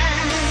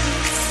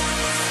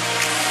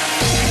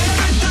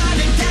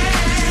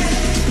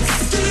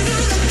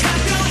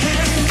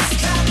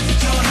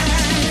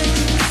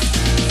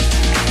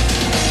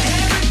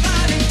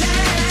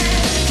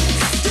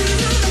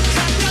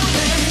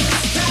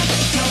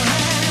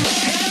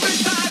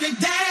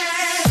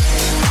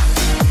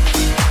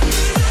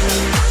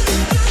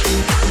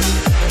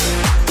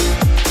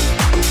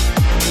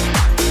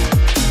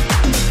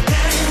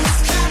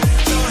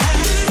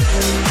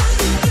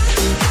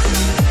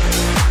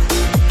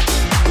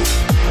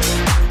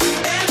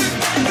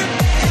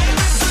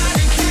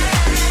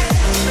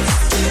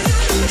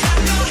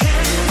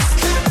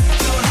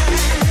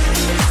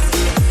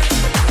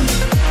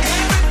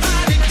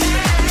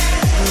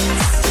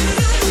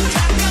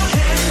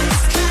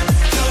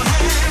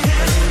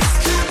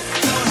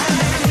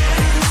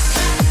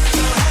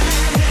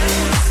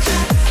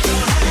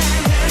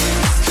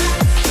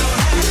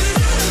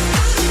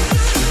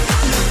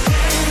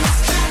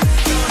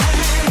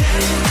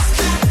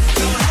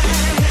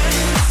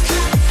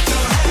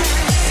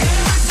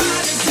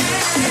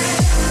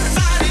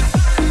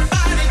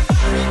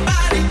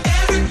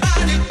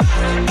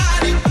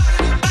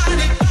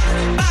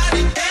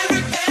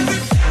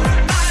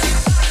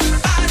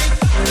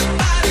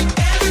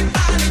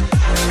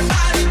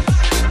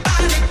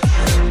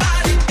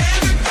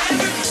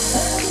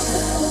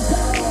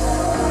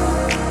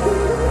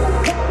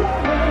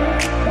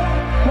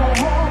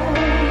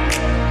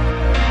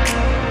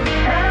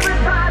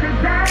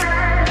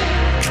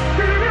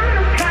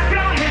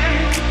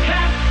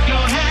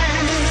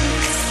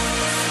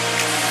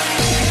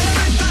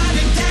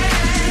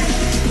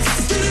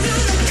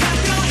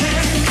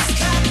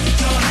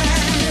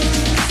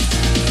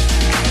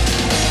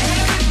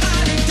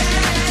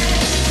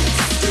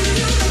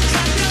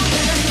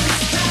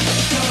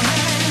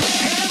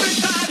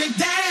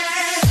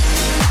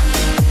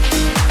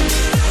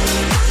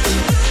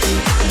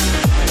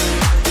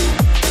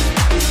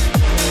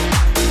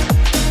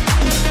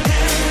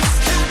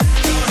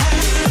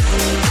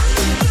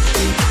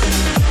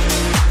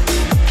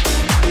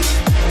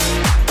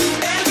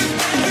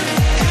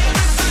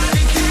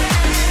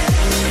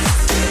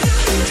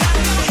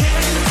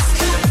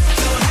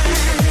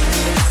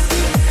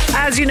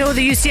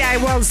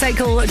 UCI World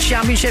Cycle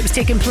Championships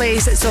taking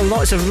place, so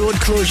lots of road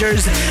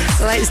closures.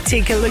 Let's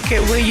take a look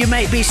at where you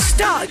might be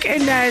stuck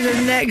in the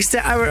next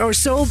hour or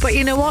so. But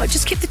you know what?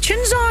 Just keep the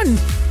tunes on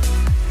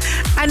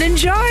and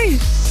enjoy.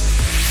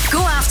 Go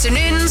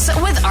afternoons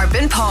with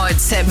Urban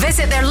Pods.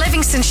 Visit their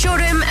Livingston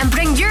showroom and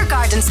bring your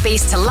garden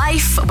space to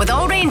life with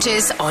all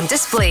ranges on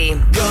display.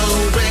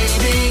 Go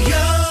Radio.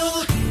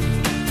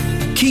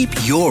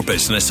 Keep your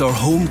business or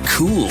home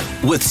cool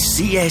with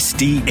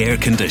CSD Air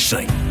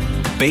Conditioning.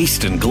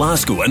 Based in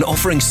Glasgow and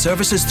offering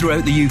services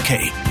throughout the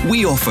UK,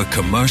 we offer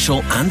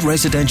commercial and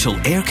residential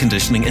air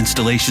conditioning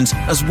installations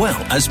as well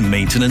as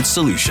maintenance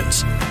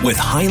solutions. With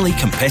highly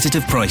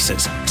competitive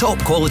prices,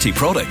 top quality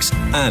products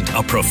and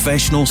a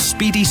professional,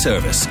 speedy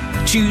service.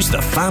 Choose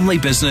the family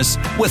business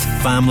with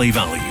family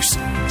values.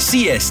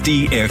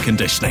 CSD Air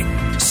Conditioning.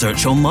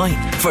 Search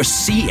online for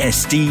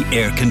CSD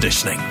Air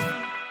Conditioning.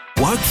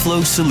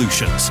 Workflow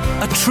Solutions,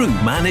 a true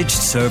managed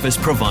service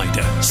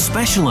provider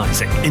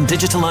specialising in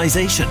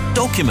digitalisation,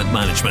 document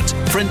management,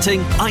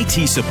 printing,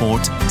 IT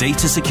support,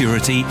 data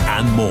security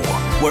and more.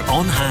 We're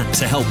on hand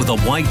to help with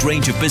a wide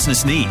range of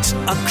business needs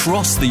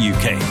across the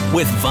UK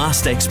with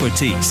vast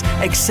expertise,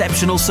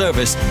 exceptional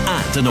service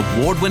and an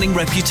award-winning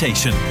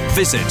reputation.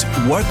 Visit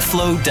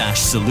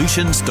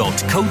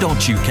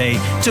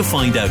workflow-solutions.co.uk to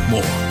find out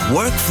more.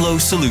 Workflow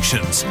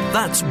Solutions.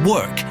 That's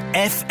work,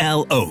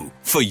 FLO,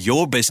 for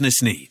your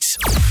business needs.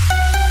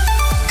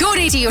 Go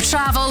Radio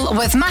Travel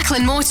with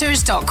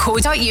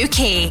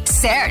macklinmotors.co.uk.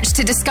 Search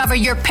to discover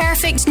your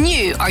perfect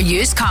new or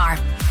used car.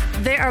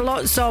 There are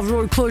lots of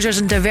road closures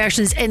and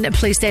diversions in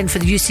place then for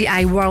the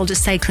UCI World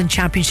Cycling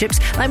Championships.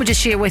 Let me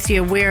just share with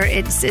you where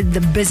it's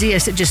the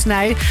busiest just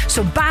now.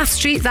 So Bath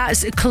Street,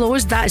 that's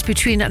closed. That's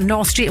between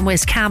North Street and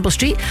West Campbell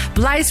Street.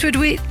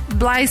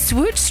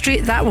 Blythswood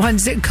Street, that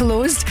one's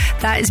closed.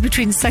 That is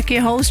between Sucky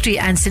Hall Street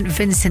and St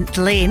Vincent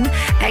Lane.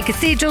 At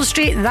Cathedral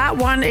Street, that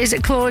one is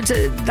closed.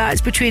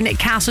 That's between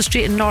Castle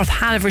Street and North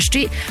Hanover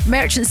Street.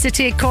 Merchant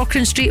City,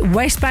 Cochrane Street,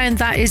 westbound,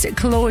 that is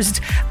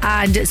closed.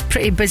 And it's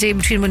pretty busy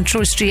between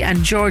Montrose Street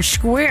and George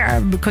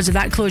Square because of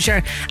that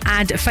closure.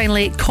 And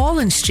finally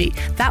Collins Street,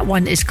 that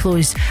one is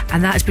closed,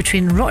 and that's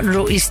between Rotten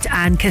Row East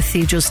and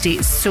Cathedral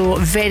Street. So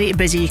very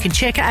busy. You can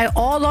check it out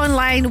all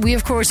online. We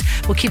of course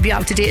will keep you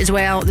up to date as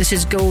well. This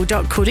is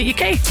go.co.uk.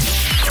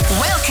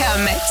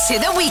 Welcome to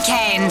the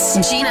weekend.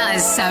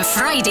 Gina's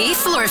Friday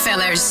Floor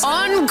Fillers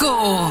on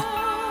Go.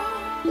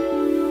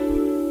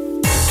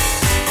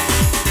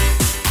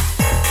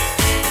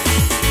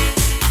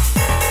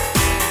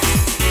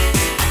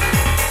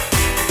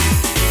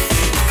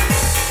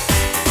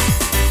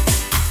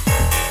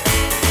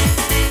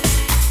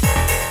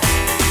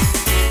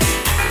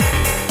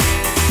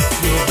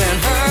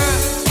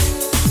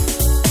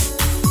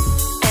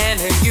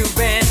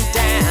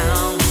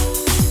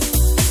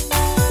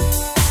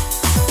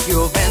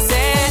 You've been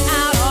set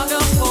out of the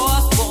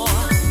fourth wall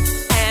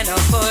and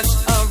pushed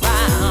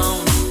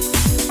around.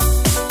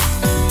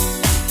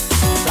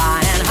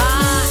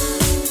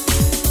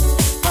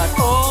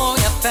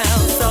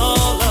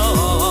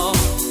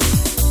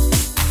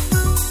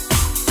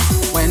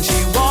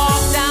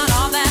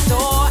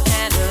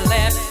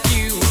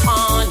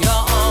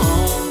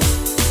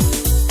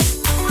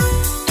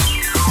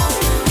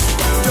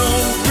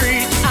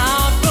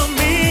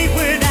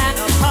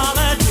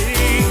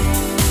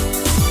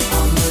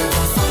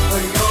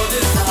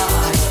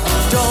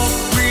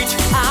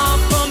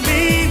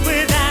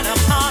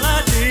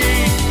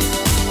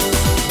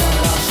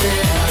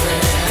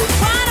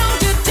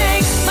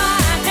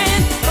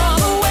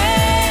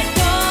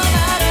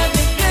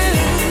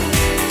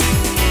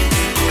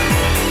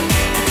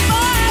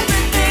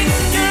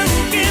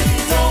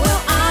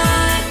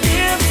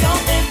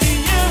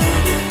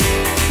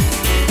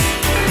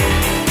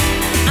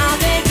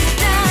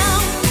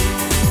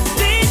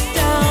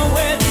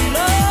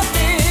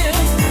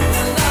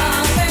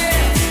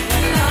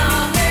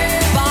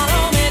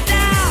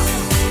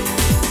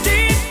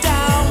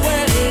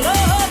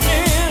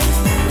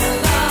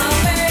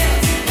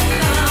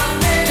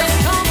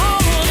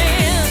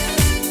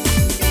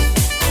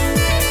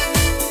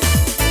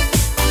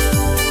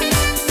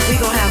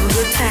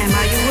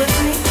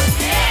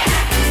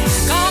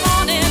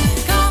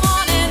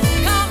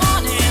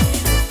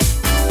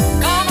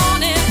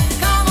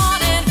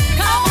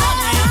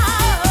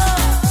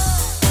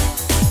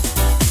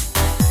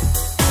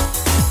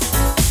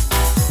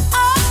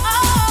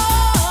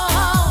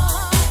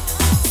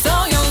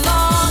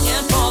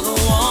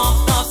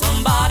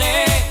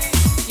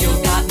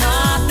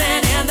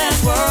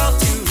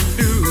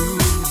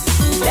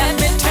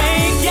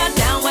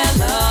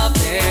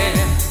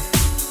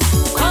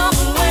 Come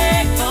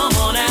away, come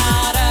on out.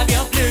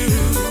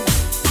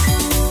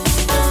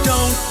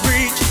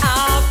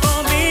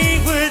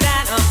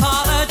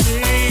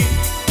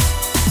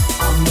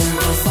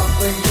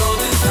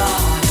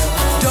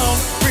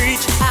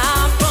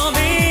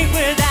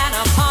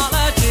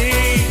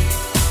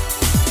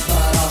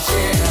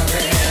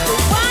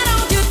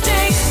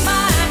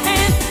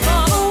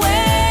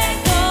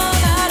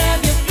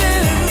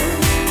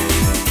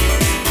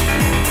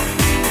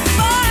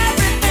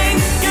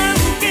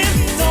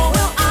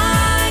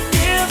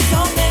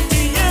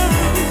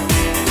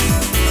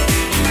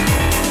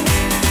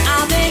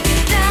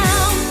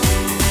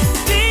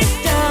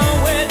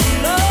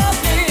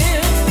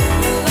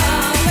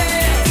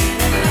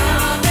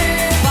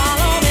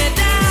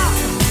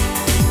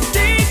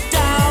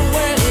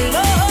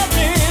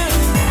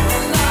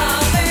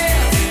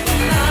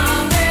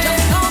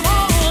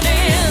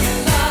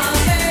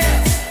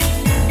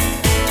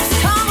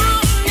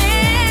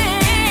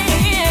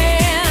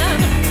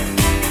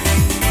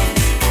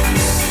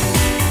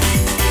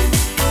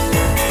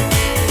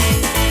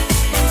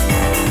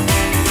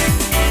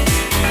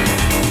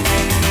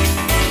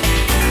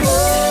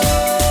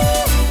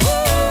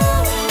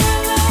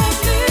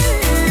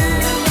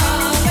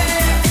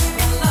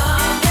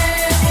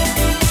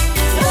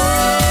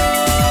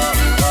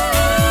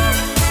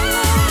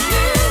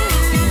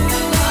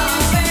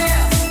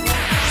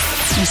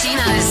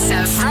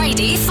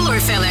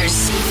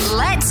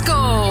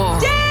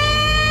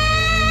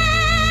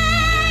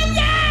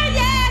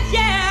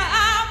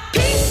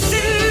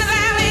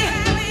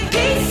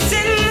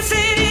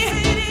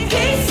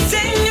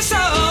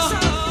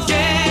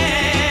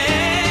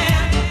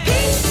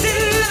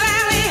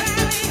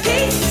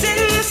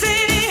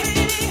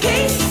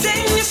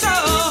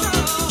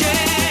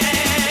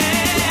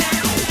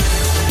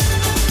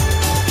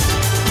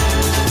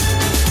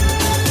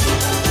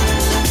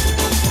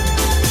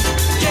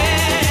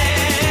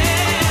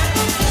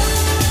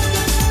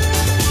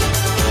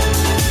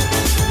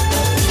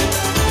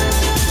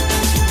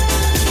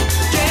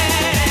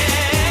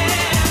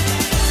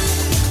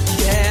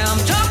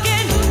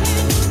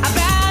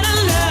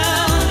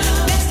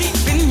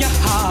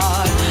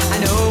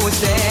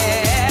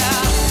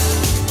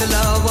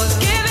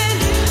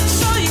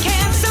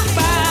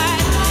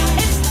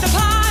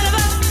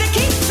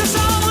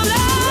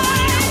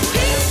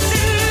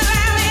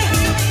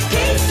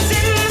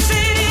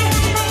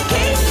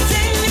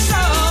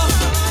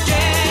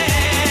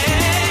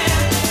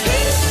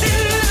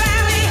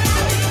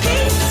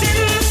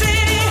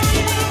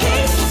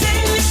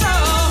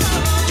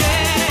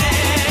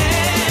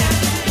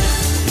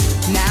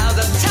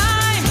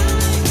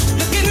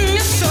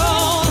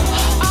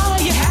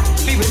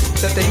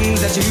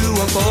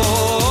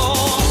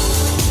 before.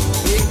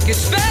 It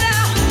gets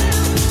better,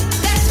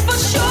 that's for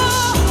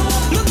sure.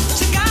 Look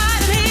to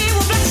God, He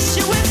will bless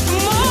you with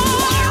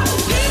more.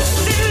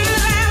 Peace in the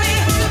valley,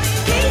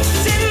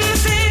 peace in the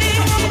city,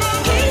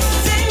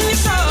 peace in your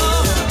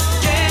soul.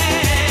 Yeah.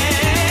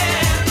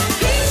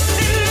 Peace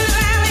in the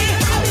valley,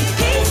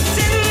 peace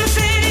in the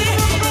city,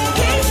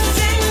 peace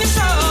in your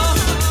soul.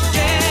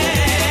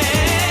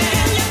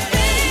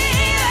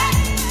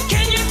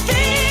 Can you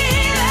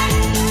feel it?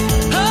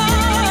 Oh,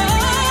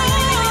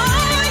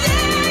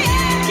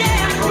 yeah,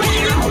 yeah. Can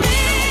you feel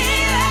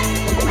it?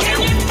 Can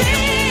you feel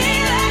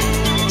it?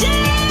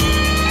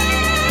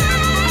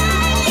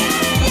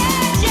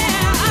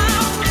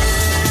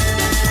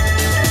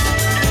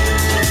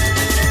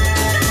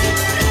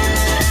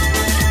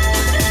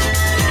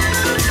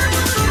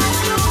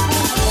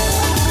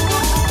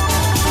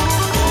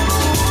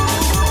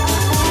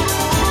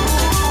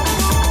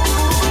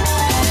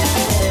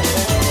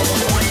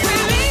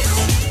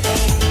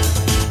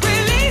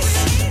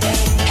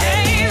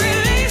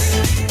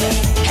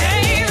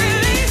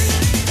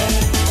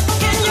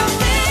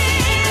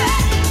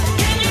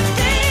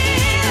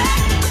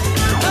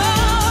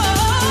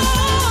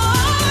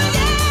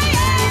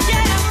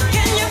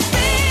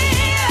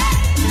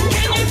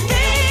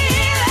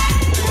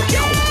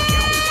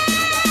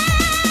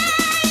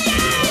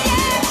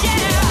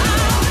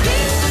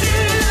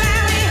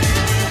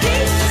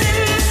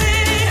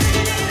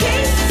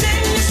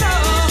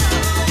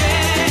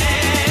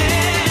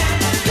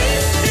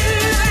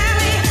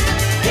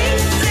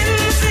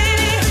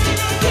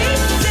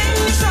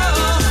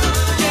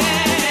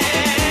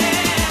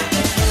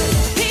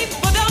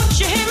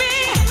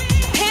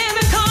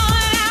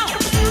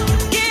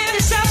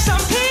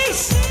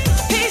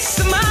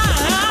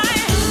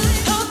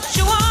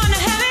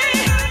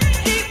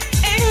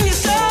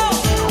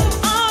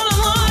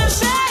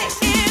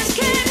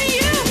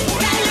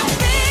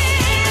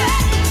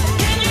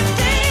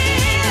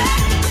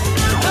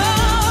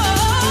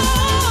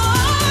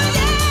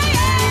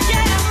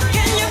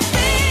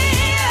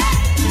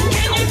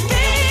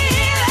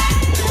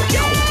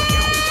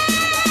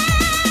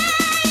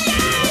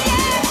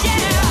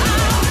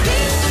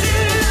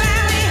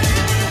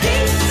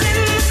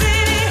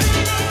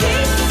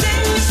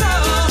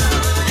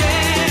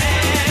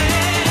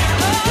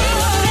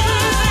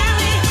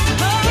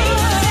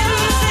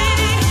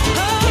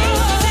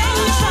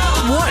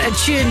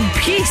 Tune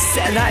Peace.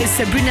 That is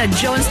Sabrina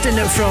Johnston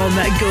from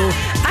Go.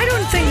 I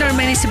don't think there are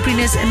many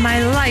Sabrinas in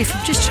my life.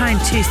 I'm just trying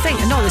to think.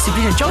 No, there's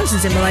Sabrina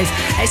Johnston's in my life.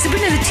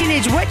 Sabrina the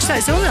Teenage Witch,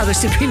 that's the only other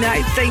Sabrina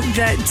I think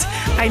that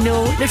I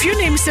know. If your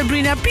name's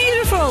Sabrina,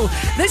 beautiful.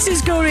 This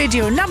is Go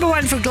Radio, number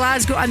one for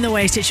Glasgow and the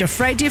West. It's your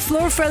Friday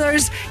Floor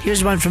Fillers.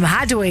 Here's one from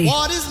Hadaway.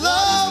 What is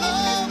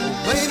love?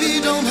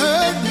 Baby, don't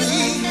hurt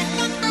me.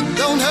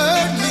 Don't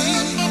hurt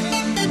me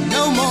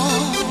no more.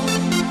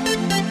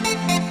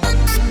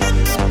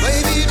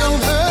 Baby,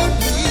 don't hurt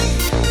me.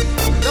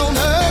 Don't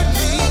hurt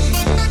me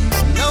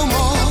no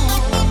more.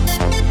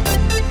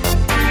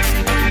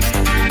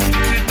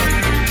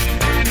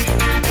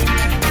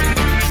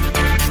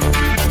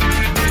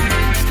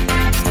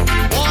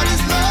 What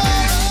is love?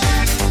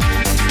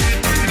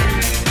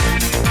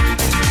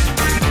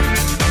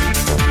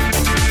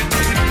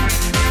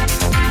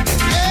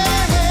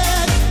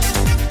 Yeah.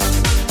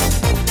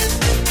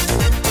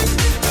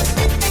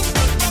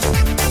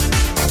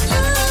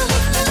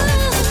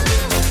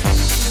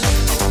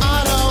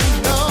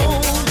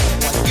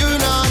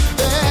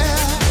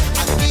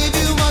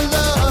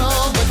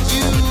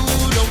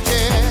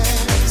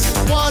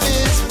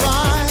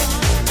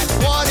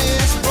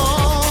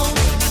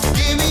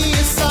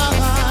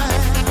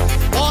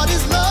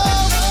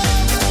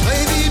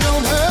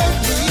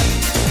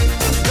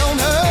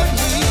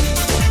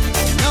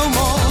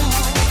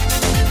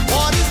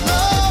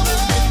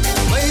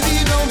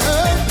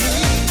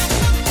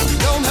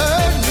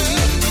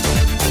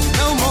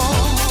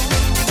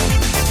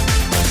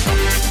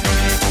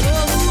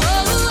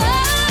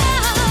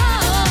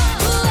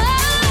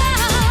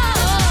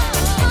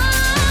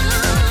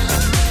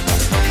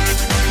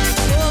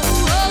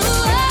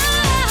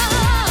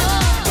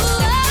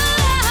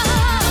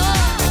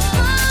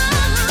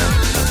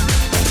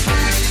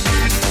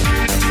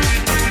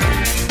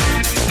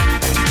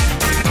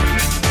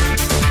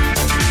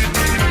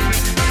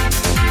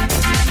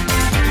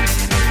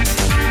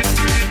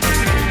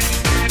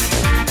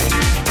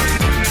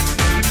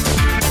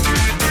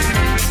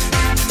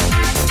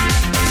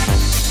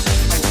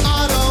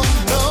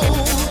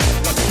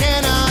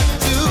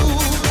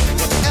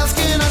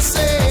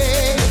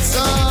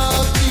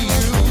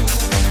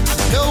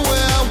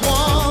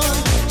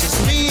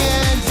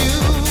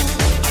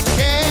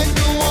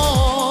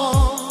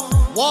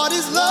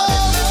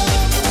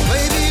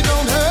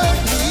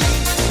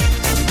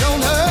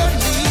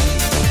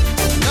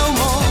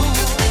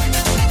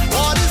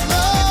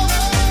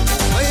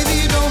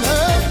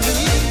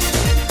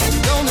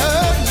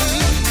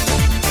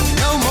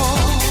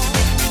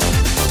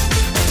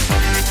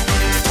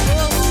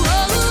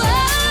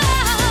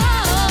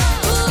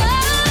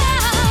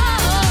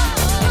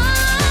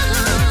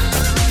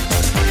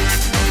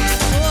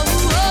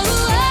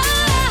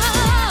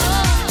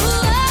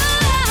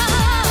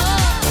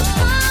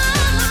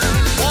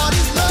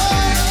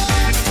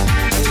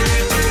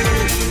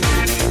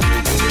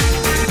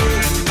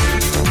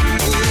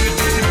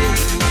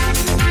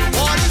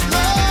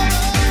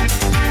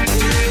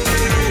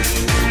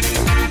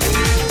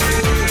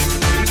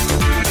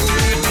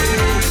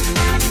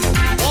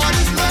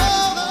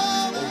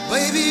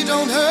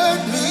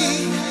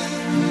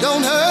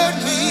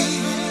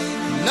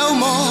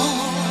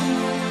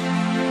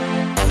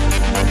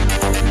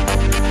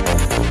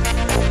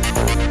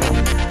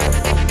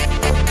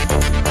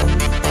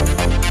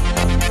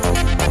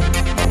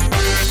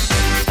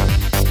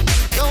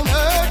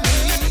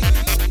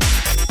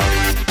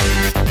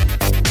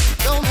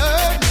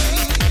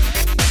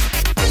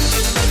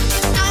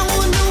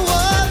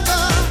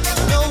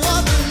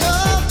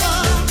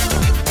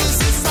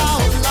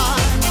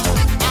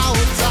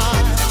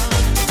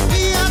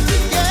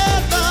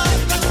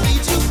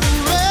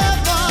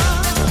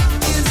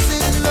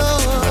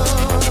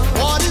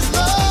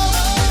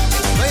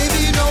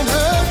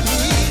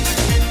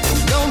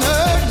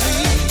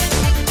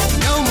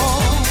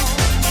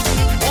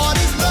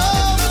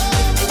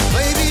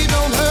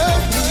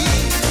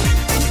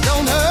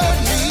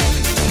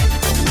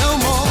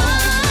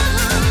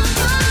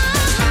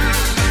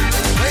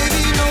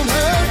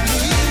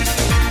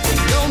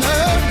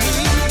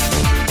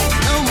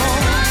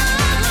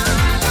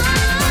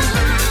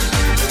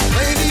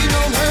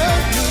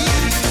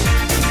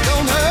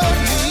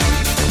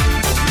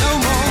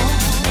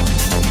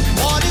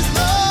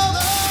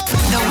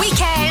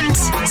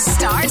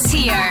 starts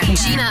here.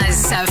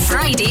 Gina's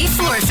Friday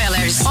Floor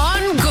Fillers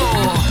on Go.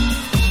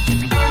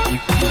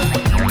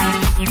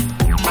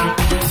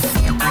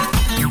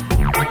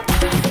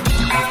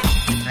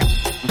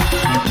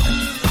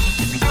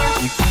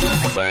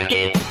 Work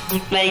it,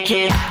 make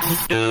it,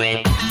 do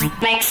it,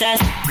 makes us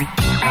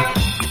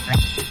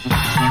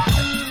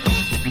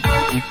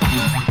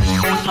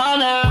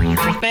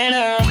harder,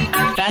 better,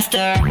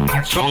 faster,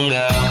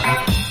 stronger.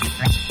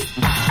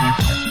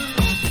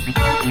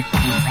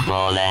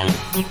 More than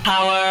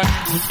power,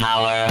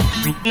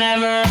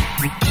 never,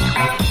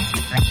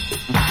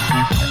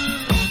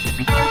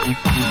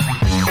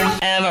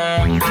 ever,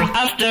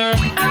 after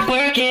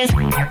work is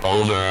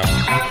over.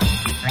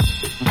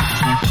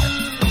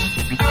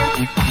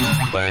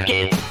 Work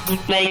it,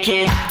 make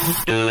it,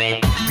 do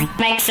it,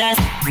 makes us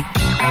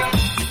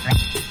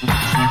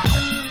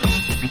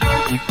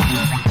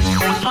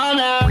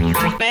harder,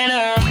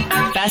 better,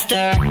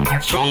 faster,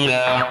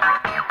 stronger.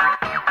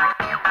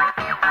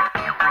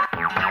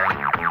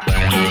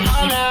 Work it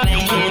harder,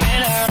 make it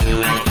better,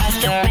 do it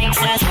faster,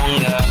 makes us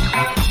stronger.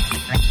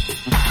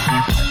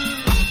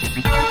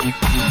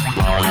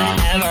 More than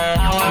ever,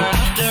 hour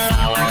after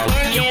hour,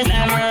 work is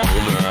never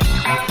over.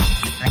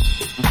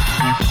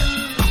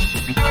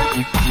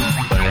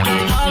 Work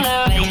it harder,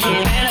 make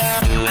it better,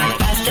 do it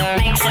faster,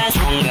 makes us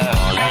stronger.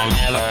 More than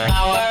ever,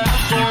 hour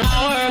after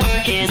hour,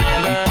 work is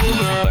never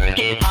over. Work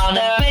it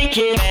harder, make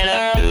it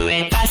better, do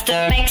it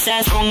faster, makes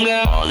us stronger.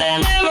 More than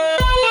ever,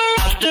 hour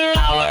after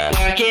hour,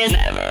 work is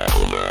never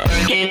over.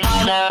 Work it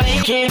harder,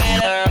 make it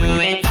better, do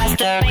it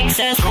faster, makes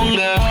us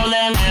stronger. More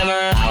than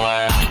ever,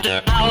 hour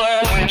after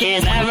hour, work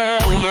is never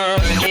over.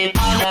 Work it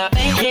harder,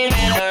 make it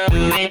better, do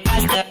it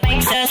faster,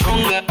 makes us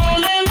stronger. More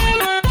than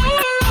ever,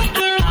 hour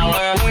after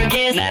hour, work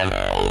is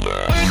never over.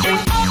 Work it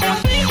harder,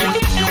 make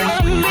it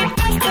better, do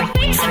it faster,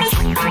 makes us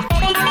stronger.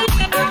 More than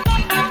ever,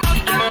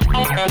 hour after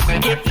hour,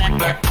 work it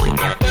never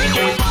over. Work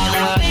it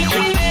harder, make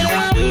it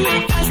better, do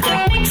it faster,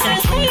 makes us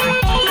stronger.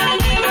 More than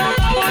ever,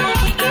 hour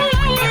after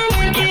hour,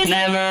 work is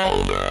never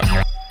over.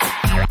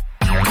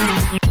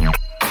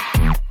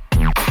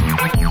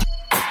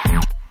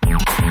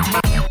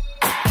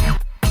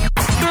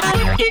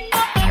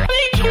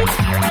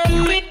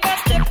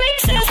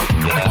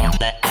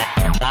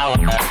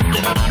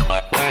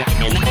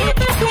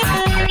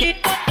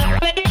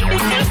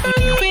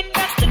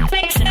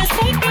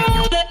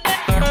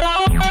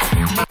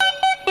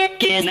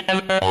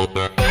 Never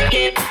over. Work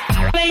it,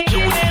 make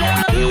it better,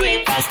 do it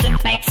faster,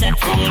 makes it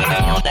stronger.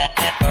 All that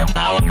ever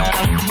power.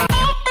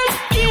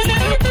 Work it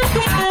never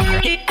over.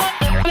 Work it,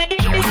 make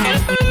it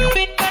better, do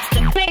it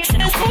faster, makes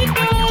it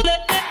stronger. All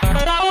that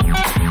ever power.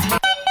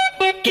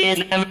 Work it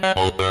never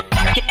over.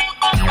 Work it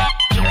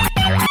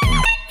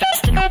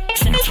faster,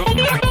 makes it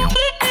stronger. All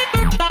that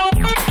ever power.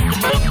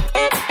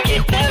 Work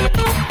it never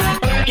over.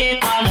 Work it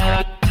harder,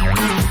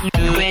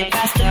 do it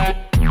faster.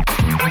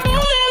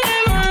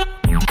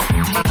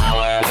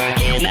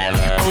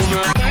 Never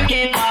over. Work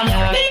it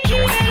harder, make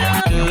it better,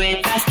 do it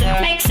faster,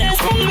 makes us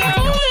stronger.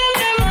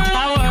 Never,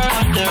 hour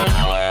after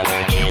hour,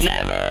 work is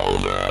never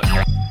over.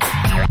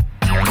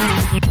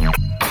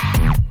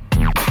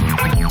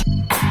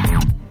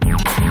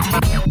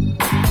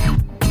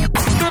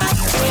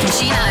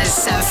 Gina's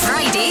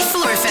Friday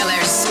Floor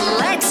Fillers.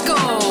 Let's go.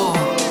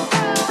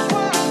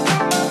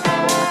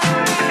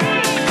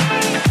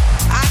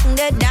 I can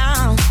get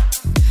down,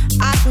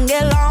 I can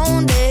get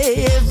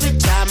lonely every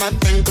time I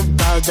think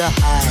about the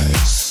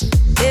highs.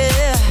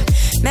 Yeah,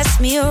 mess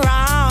me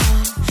around,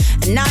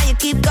 and now you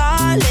keep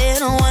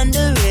calling,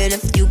 wondering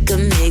if you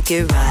can make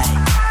it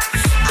right.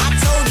 I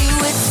told you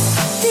it's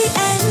the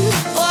end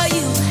for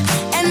you,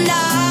 and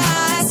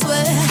I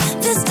swear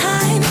this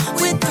time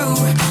we're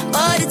through.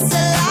 But it's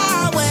a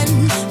lie when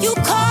you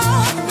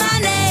call my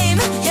name.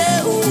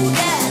 Yeah, ooh,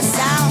 that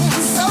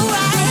sounds so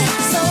right,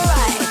 so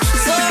right,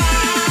 so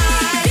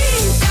right.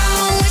 Deep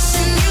down,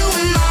 wishing you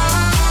were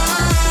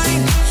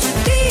mine.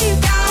 Deep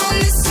down,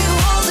 miss you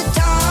all the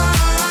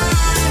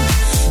time.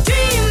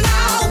 Dream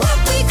about what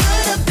we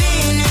could have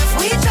been if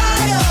we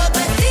tried up.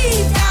 But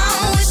deep down,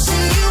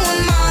 wishing you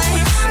were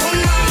mine, were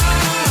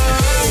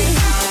mine.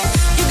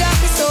 You got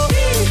me so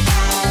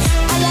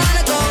I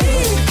wanna go.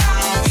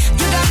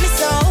 You got me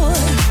so,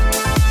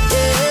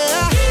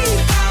 yeah.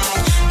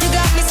 You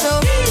got me so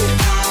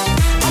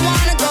I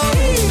wanna go.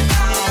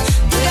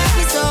 You got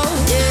me so,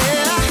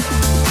 yeah.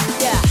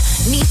 Yeah,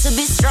 need to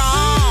be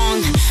strong.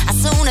 As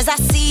soon as I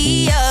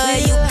see you,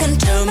 you can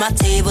turn my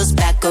tables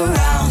back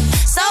around.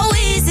 So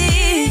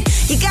easy,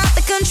 you got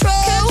the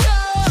control.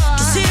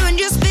 Just hearing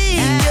your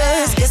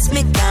speakers gets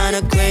me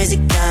kinda crazy,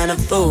 kinda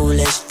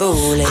foolish,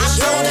 foolish. I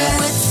told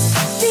you it's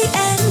the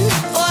end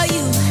for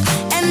you,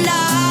 and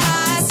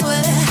I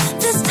swear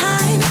this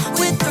time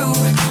we're through.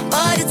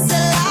 But it's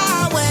a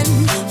lie when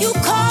you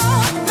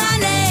call my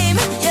name.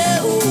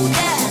 Yeah, ooh,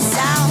 that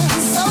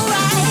sounds so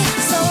right,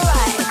 so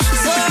right,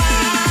 so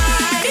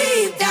right.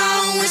 Deep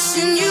down,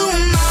 wishing you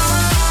were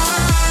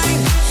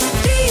mine.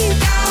 Deep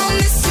down,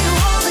 miss you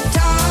all the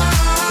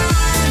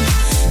time.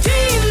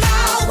 Dream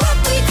about what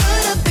we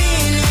could have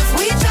been if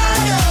we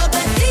tried up.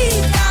 But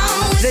deep down,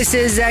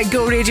 This is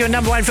Go Radio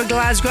 #1 for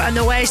Glasgow and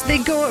the West. The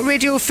Go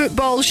Radio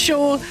football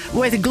show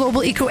with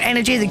Global Eco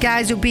Energy. The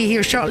guys will be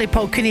here shortly.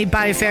 Paul Cooney,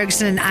 Barry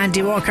Ferguson and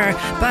Andy Walker.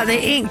 But they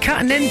ain't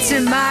cutting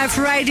into my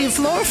Friday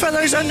floor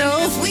fillers, I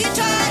know.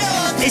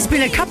 It's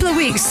been a couple of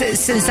weeks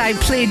since I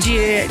played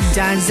you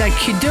Danza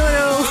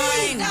Kuduro.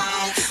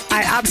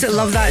 I absolutely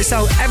love that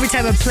song. Every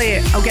time I play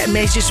it, I'll get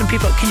messages from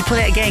people. Can you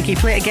play it again? Can you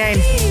play it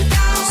again?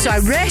 So I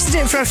rested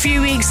it for a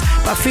few weeks,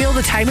 but I feel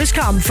the time has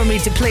come for me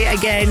to play it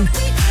again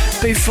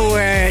before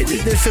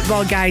the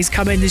football guys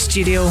come in the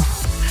studio.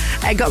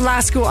 I got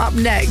Lasco up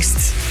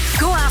next.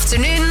 Go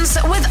afternoons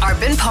with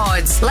Urban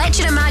Pods. Let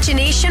your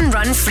imagination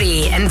run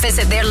free and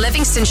visit their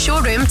Livingston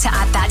showroom to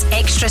add that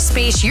extra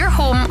space your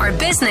home or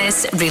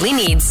business really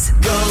needs.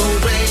 Go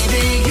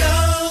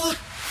Radio.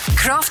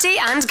 Crofty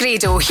and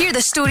Grado hear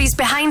the stories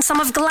behind some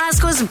of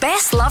Glasgow's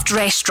best loved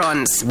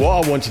restaurants.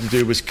 What I wanted to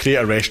do was create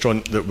a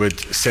restaurant that would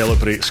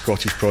celebrate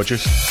Scottish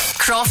produce.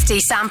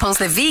 Crofty samples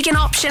the vegan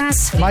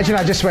options. Imagine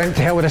I just went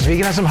to hell with this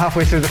veganism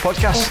halfway through the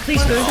podcast. Oh,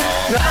 please do.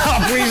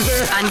 Please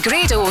do. And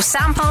Grado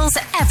samples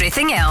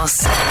everything else.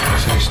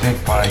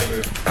 Snake pie.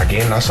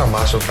 Again, that's a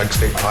massive big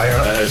snake pie.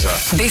 That is a...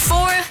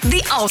 Before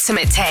the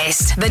ultimate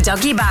test, the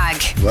Dougie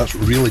Bag. That's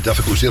really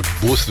difficult. They're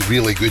both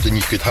really good, and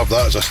you could have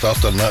that as a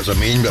starter and that as a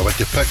main, but if I had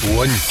to pick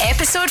one.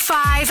 Episode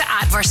 5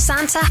 at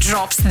Versanta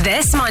drops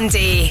this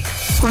Monday.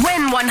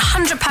 Win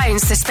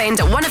 £100 to spend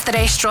at one of the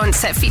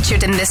restaurants that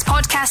featured in this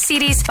podcast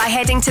series by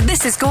heading to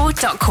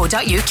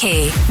thisisgo.co.uk.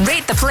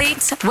 Rate the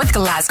plate with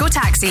Glasgow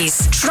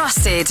Taxis.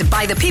 Trusted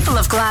by the people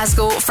of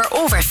Glasgow for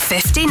over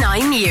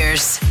 59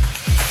 years.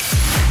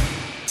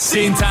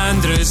 St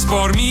Andrews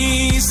for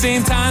me,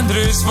 St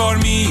Andrews for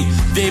me.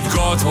 They've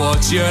got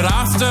what you're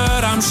after,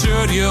 I'm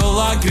sure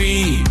you'll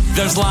agree.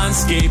 There's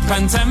landscape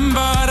and timber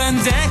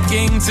and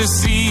decking to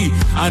see,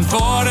 and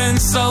for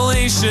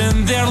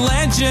installation they're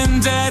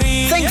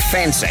legendary. Think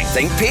fencing,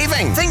 think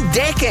paving, think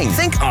decking,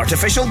 think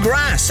artificial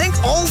grass, think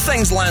all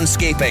things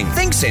landscaping.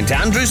 Think St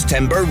Andrews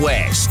Timber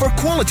West. For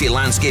quality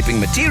landscaping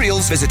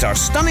materials, visit our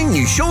stunning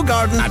new show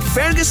garden at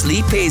Fergus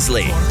Lee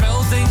Paisley. For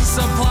building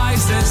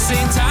supplies, there's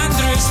St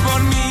Andrews for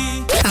me.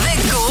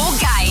 The Go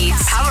Guide,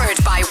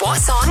 powered by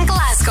What's On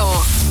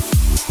Glasgow.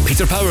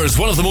 Peter Powers,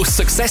 one of the most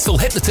successful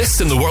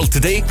hypnotists in the world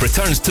today,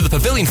 returns to the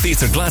Pavilion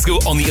Theatre Glasgow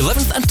on the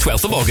 11th and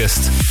 12th of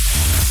August.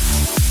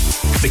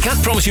 They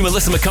can't promise you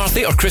Melissa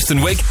McCarthy or Kristen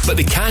Wiig, but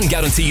they can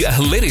guarantee you a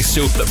hilarious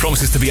show that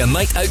promises to be a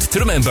night out to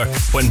remember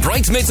when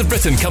Bridesmaids of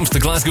Britain comes to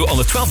Glasgow on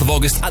the 12th of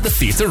August at the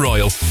Theatre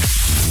Royal.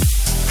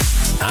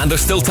 And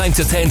there's still time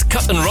to attend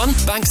Cut and Run,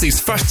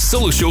 Banksy's first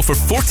solo show for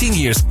 14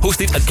 years,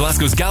 hosted at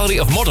Glasgow's Gallery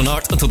of Modern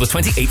Art until the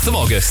 28th of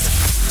August.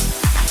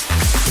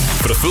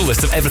 For a full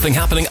list of everything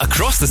happening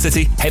across the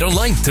city, head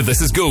online to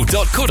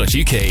thisisgo.co.uk.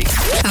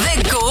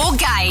 The Go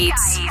Guide.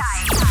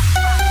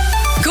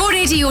 Go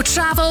Radio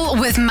travel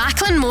with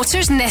Macklin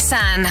Motors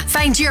Nissan.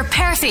 Find your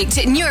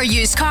perfect new or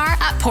used car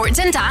at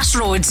Portland Dash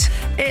Road.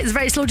 It's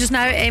very slow just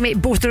now,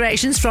 both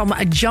directions from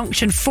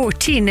junction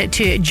 14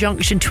 to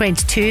junction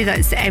 22.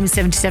 That's the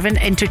M77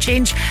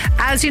 interchange.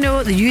 As you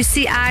know, the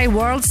UCI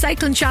World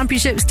Cycling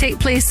Championships take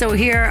place, so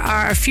here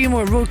are a few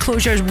more road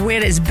closures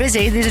where it's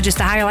busy. These are just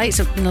the highlights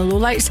and the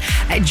lowlights.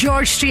 At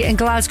George Street in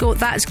Glasgow,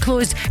 that's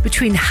closed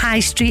between High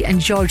Street and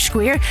George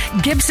Square.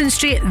 Gibson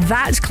Street,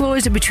 that's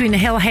closed between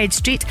Hillhead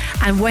Street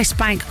and West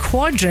Bank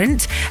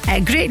Quadrant.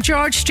 Great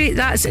George Street,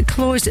 that's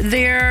closed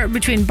there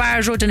between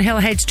Byres Road and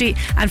Hillhead Street.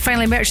 And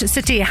finally Merchant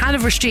City,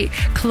 Hanover Street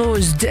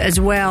closed as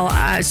well,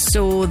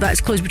 so that's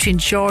closed between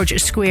George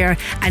Square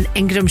and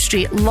Ingram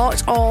Street.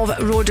 Lots of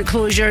road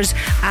closures,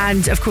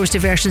 and of course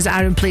diversions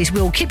are in place.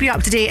 We'll keep you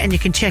up to date, and you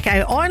can check it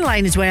out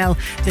online as well.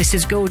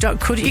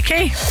 Thisisgo.co.uk.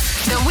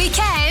 The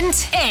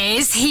weekend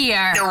is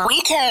here. The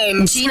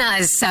weekend.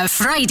 Gina's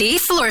Friday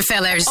Floor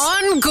Fillers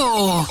on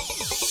Go.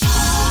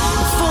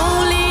 If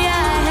only I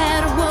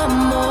had one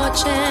more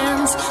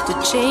chance to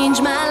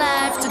change my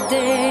life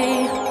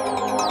today,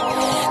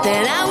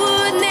 then I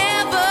would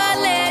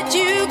never let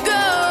you go.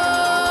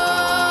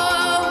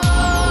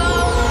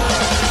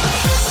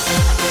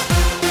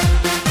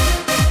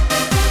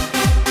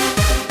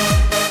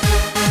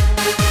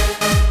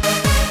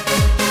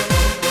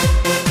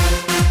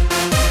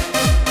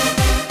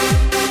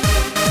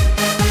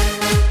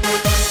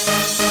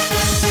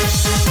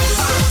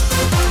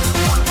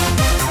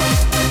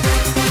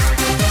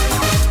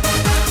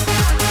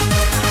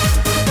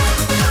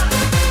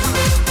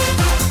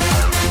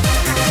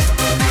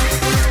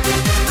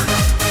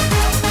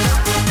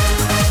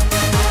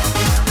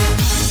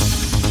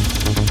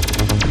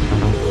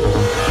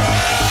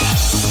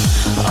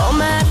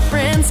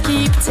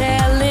 Keep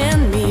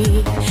telling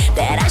me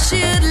that I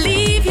should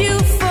leave you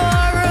for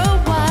a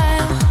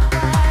while,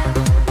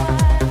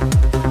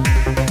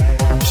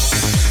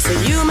 so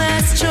you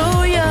must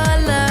show your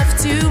love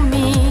to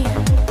me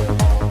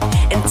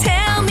and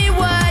tell me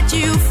what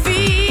you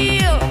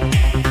feel.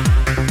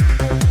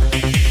 I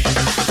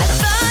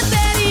thought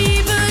that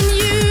even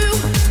you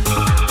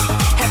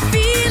have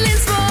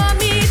feelings for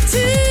me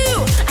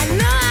too. I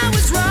know I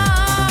was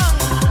wrong,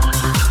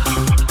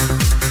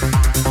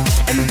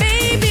 and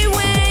baby,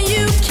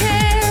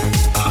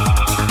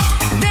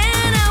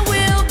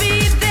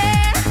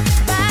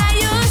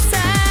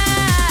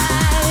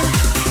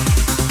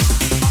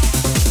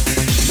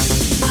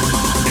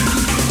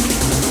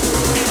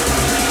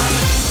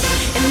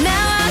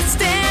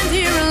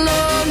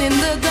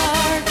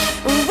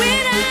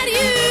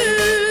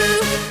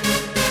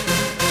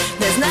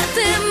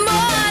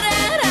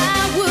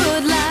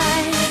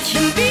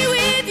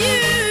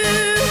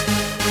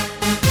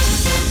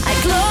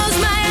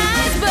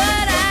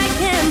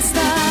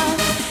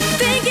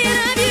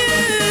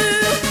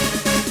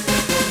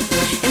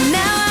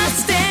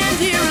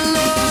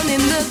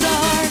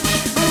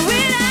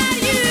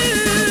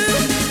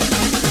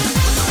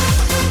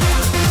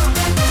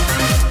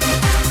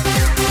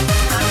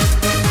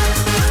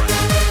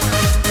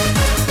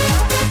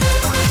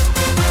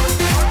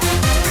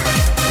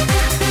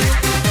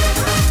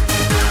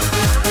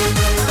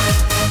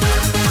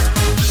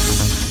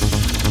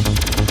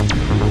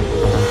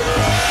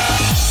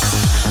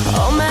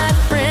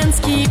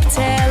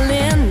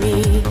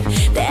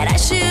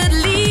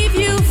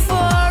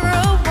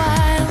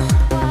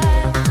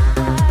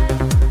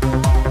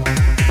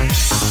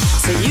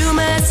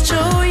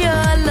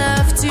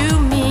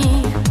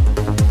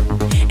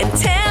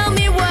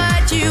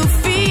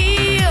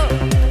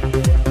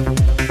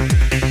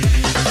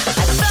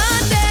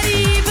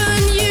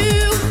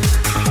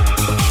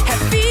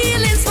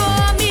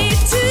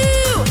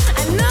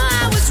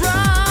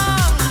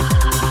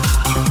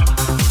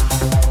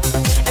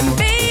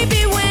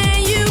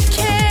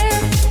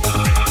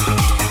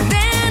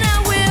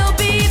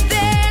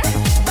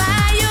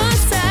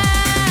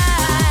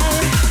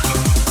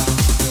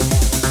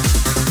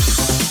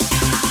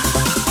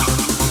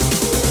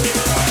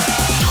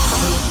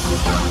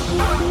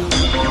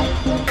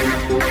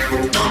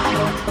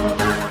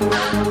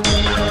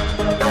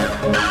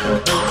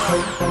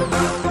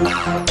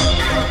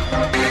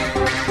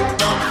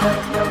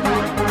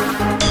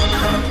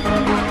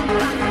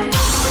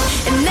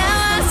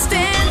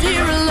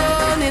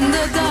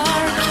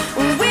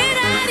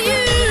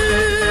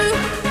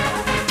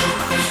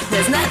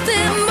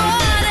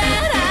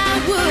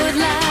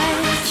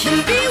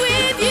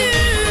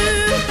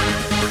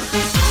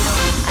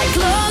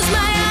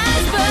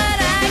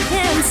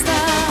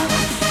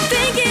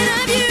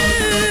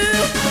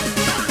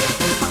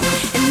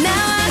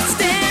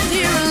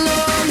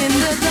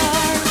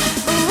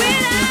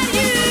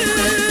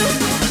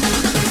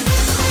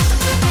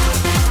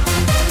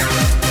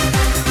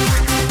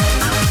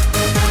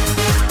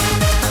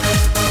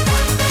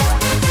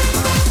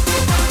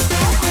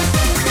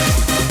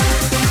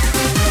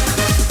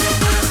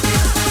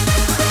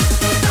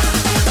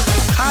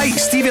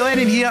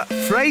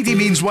 Friday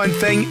means one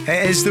thing,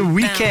 it is the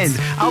weekend.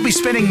 I'll be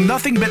spinning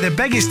nothing but the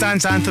biggest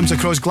dance anthems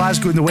across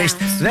Glasgow and the West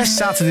this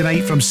Saturday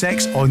night from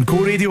 6 on Go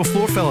Radio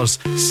Floor Fillers.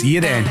 See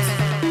you then.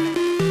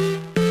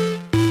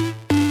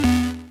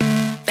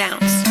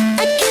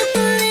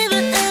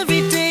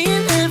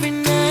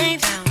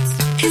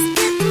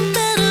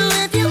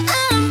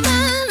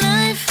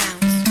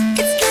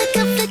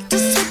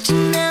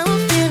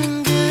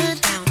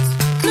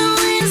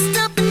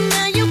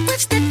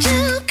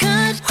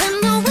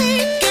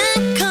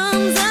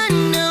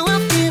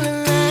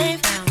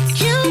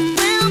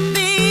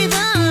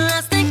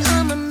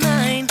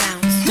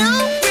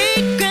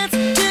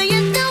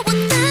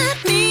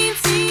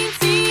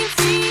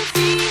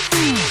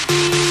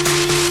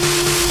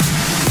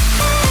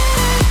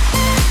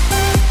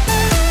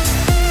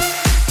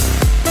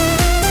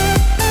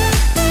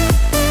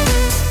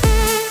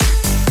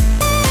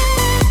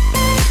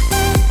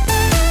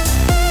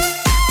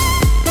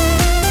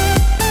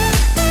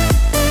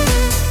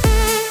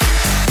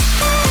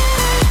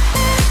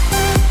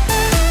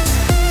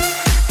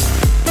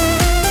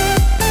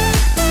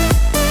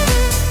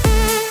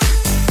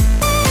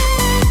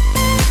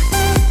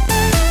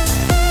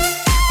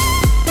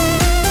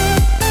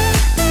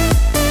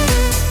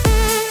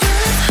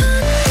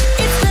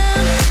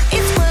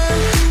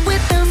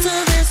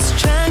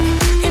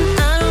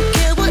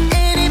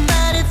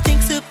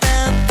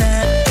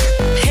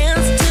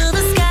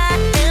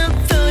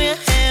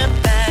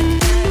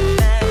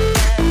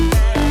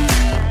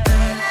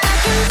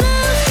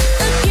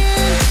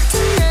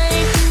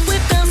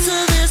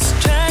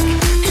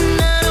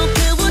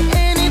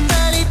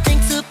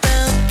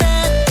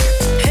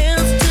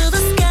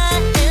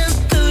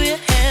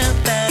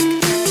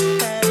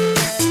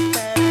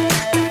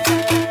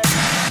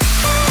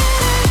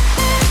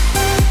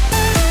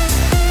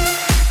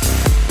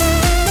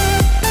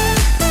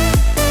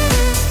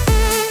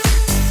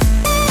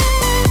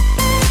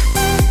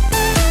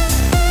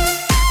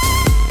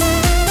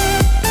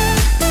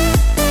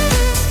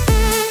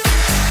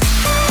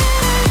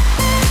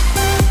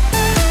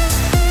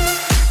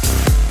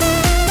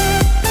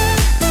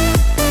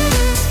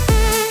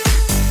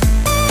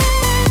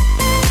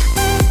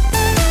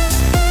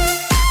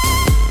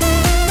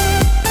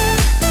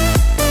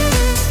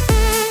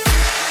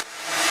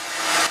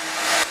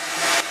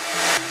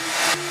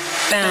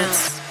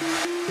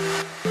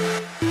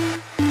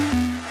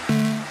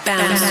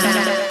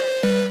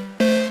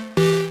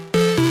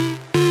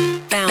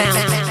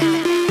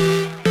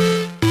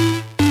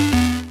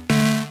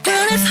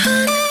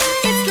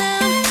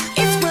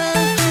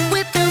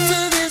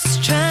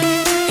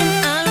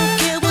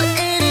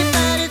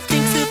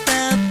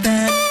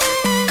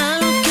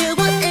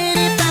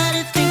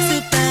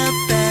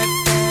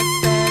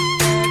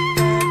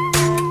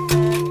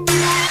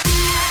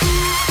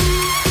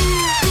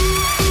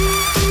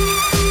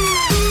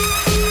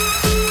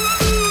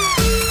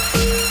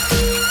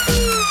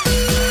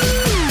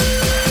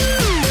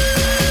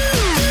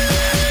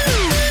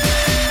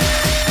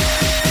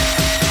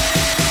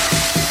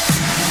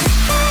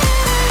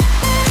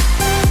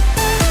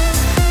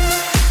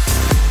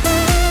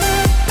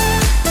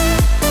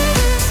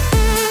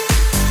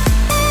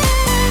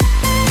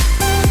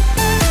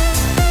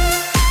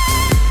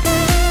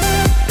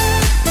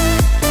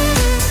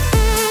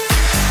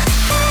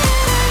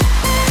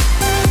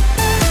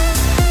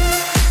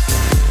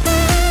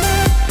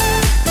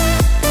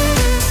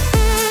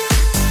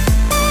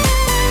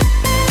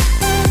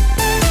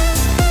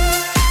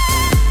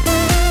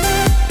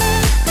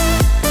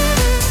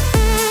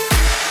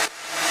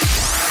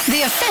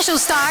 official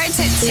start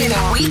to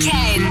the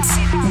weekend.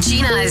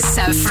 Gina's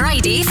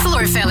Friday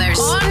Floor Fillers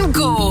on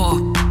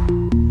Go.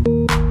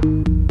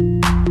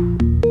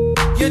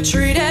 You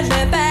treated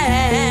me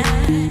bad.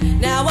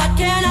 Now what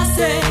can I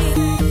say?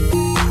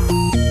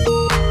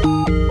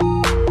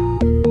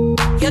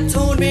 You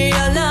told me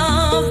you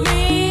love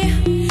me,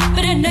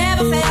 but it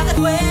never felt that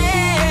way.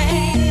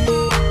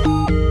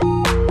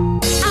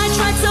 I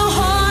tried so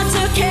hard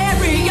to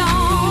carry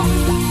on,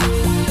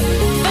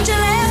 but you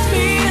left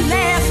me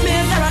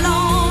there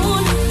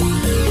alone.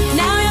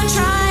 Now you're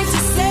trying to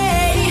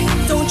say,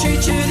 don't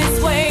treat you this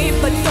way,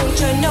 but don't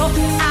you know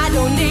I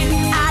don't need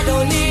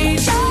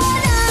your love.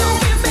 Don't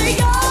give me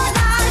your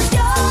life,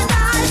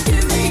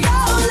 give me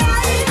your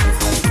life.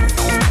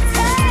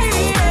 Hey,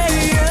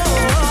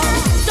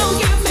 don't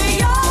give me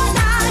your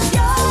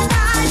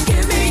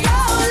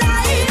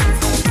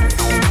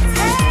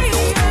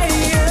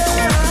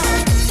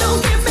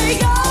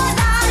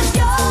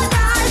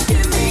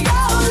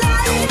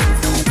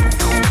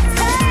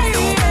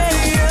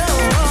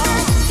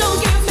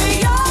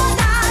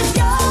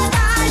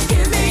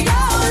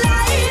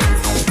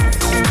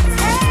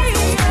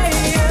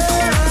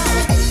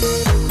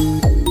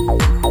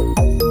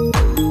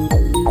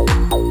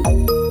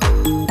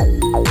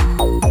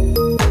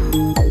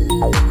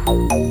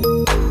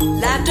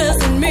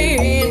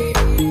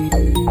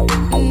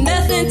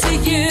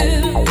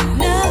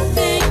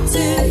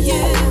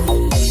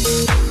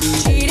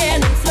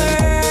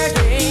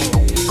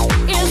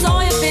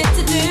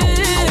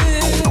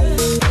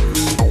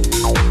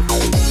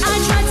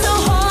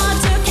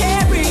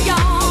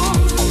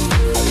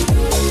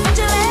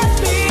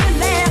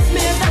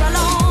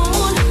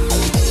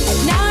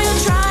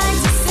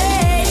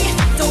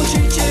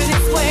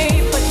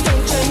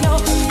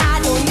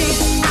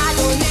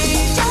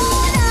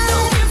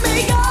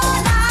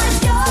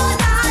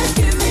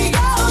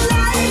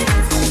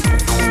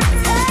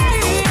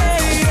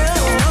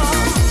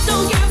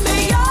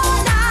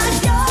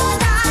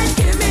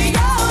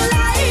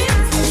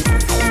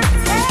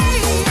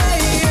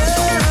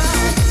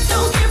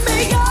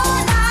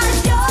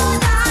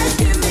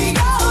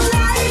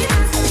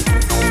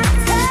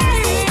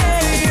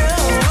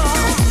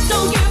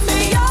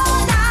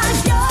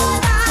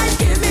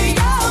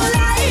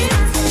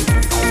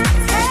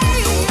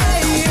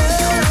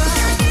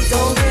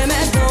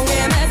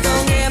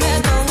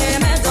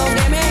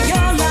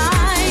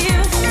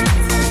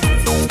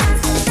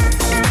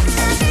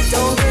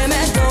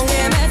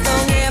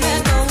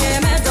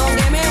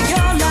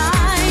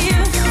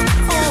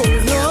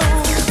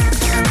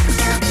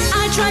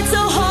tried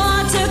so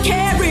hard to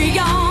carry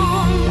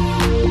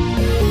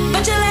on,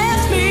 but you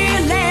left me.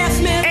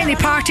 Any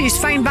party is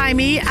fine by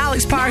me.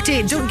 Alex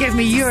Party, Don't Give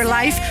Me Your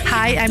Life.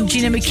 Hi, I'm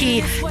Gina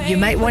McKie. You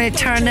might want to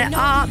turn it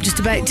up. Just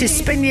about to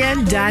spin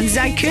you.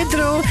 Danza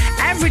Kudrow.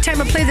 Every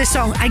time I play this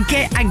song, I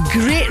get a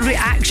great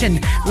reaction.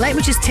 Let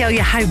me just tell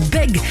you how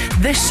big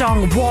this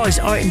song was,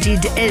 or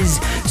indeed is.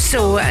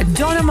 So,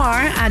 Don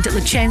Omar and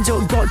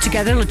Lucenzo got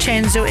together.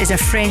 Lucenzo is a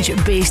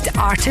French-based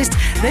artist.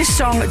 This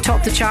song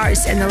topped the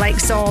charts in the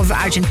likes of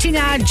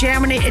Argentina,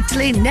 Germany,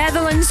 Italy,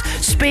 Netherlands,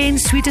 Spain,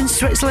 Sweden,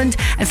 Switzerland.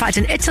 In fact,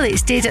 in Italy, it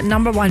stayed at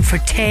number 1 for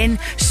 10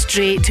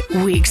 straight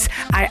weeks.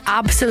 I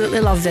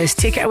absolutely love this.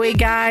 Take it away,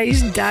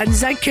 guys.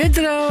 Danza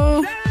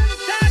Kudrow.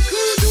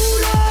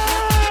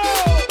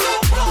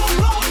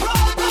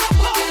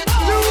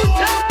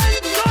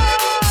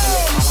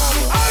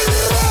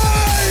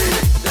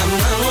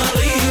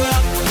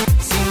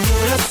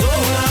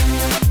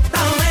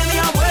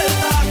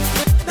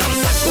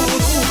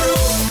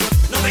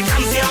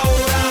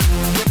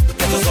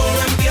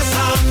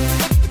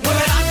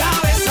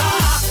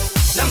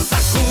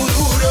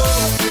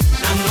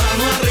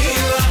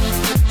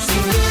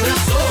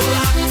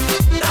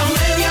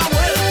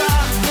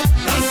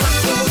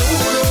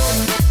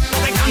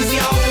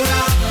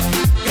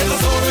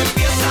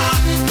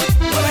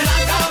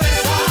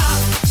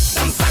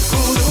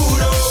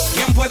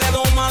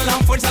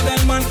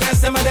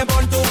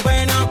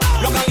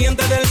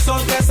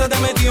 Te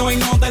metió y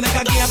no te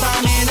deja quieta,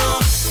 nena.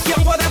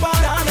 ¿Quién puede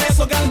parar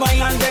eso que al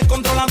bailar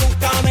descontrola tus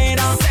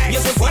caderas? Y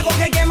ese fuego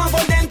que quema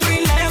por dentro y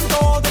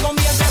lento te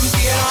convierte en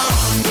piedra.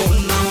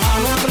 Con la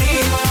mano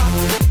arriba,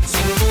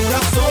 cintura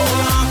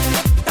sola,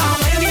 da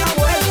media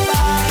vuelta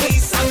y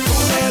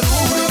sacude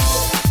duro.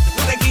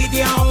 No te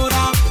quites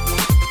ahora,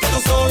 que esto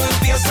solo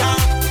empieza.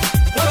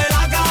 Mueve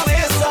la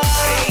cabeza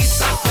y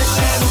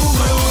sacude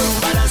duro.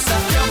 Para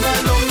sacar la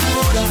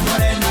locura,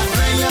 morena,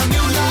 rey a mi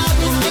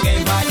lado, que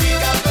va a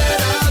llegar.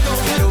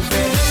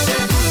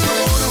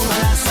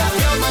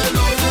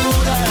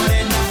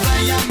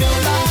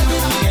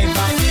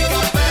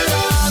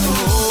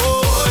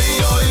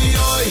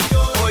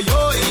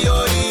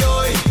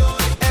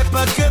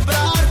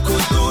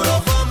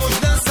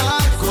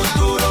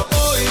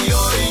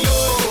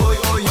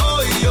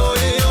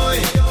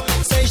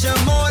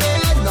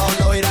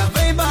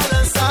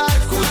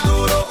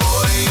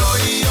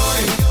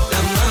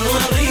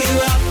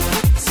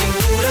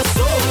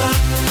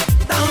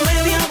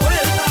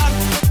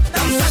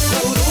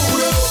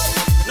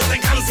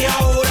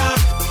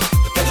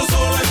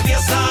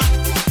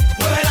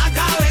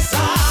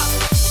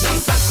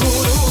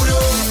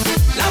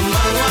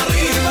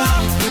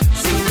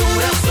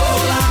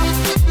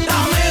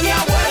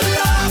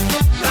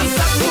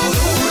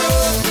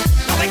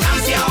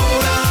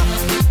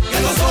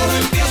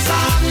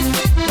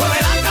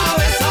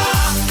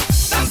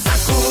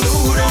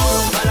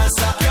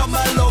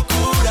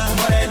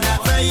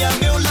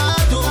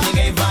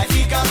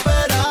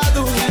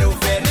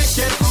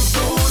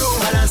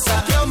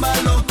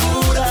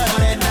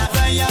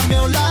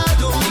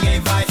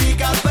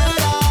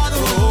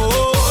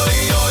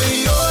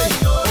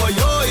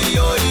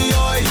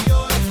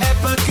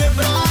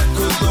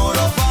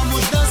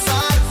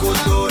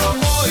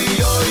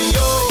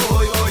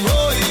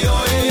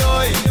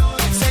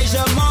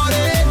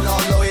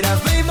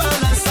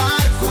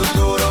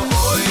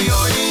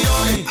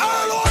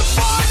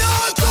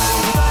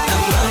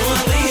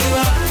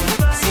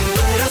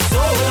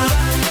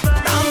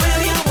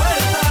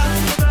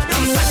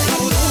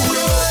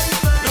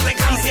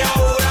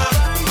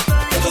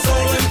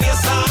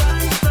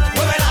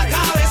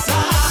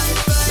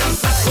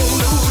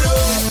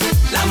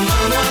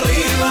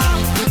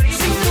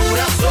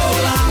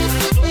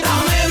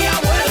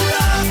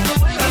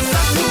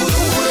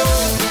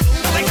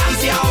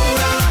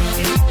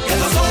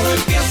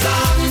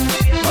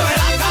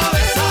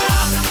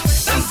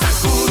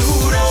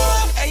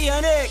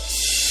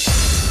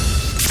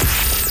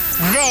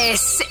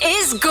 This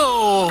is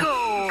Go.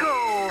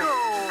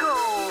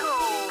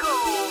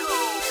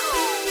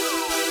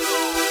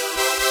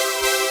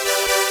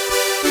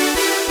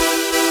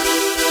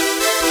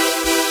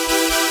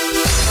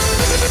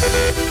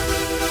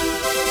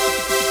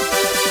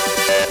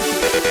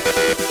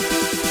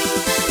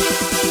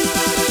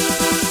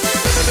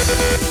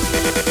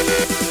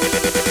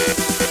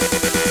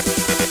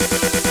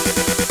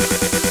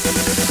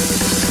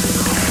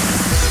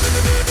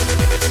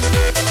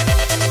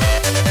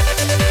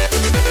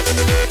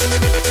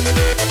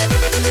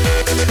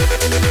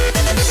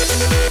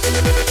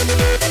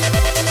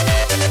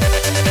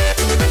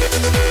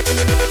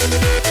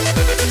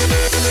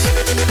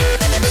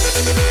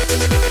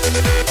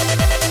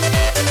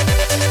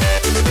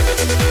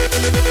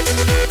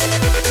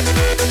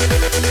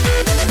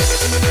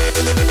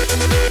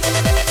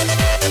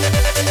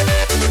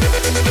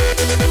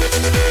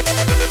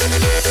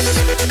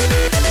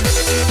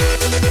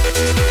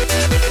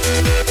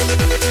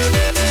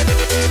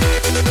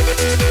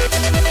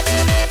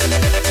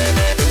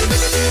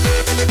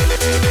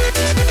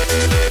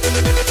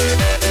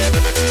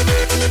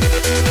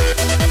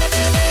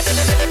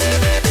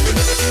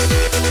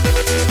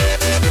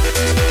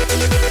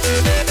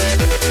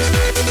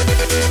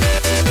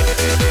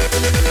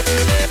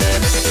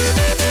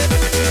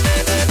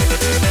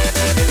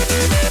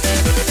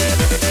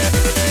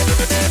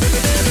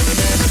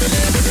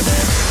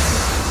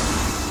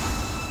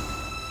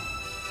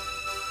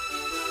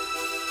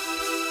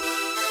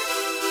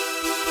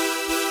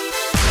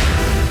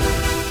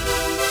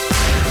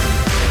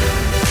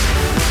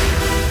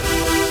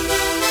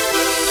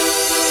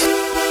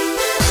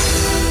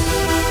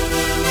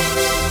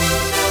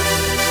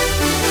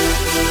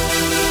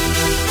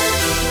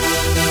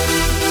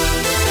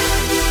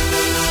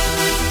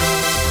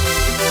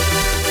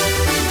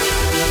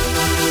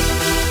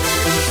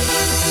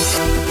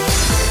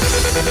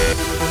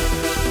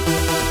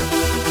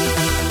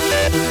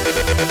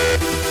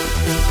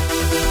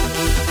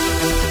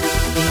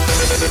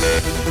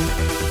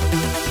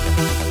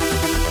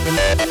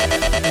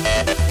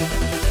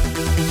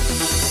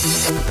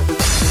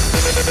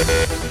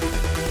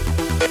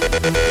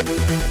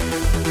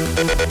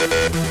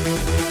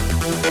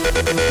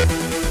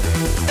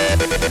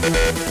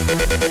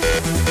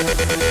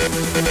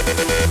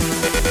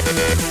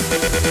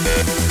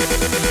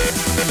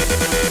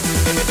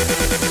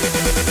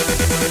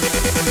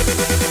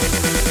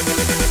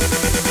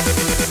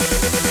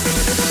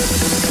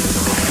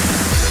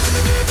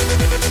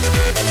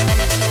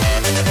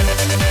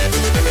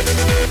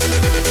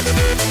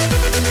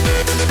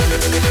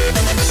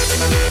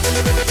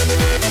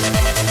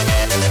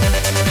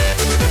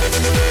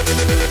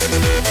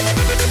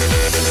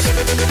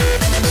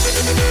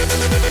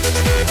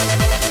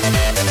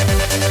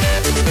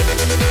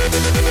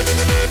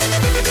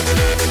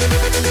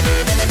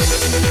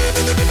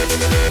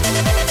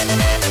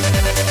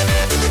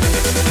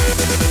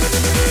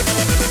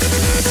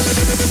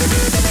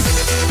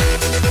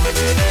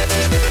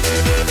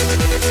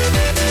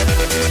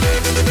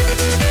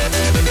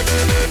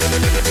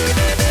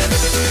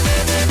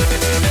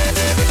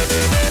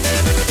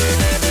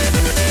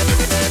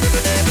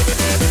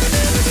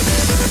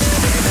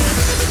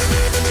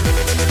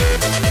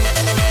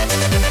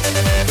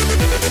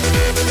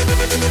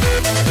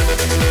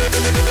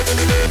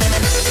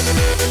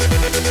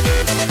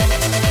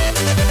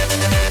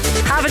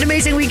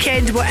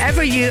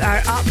 Whatever you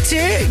are up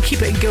to,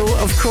 keep it go,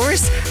 of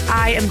course.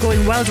 I am going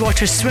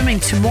wildwater swimming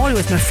tomorrow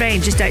with my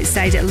friend just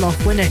outside at Loch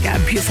Winnock at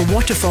a beautiful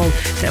waterfall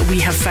that we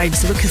have found,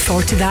 so looking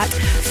forward to that.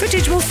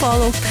 Footage will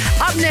follow.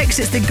 Up next,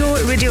 it's the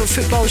Go Radio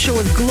Football Show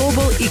with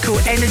Global Eco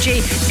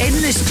Energy. In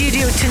the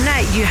studio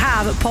tonight, you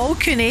have Paul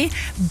Cooney,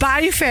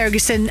 Barry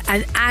Ferguson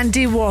and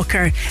Andy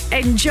Walker.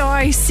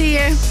 Enjoy. See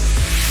you.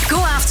 Go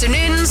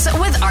afternoons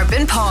with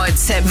Urban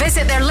Pods.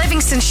 Visit their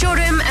Livingston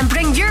showroom and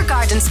bring your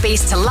garden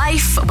space to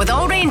life with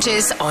all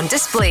ranges on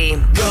display.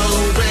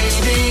 Go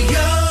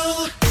Radio.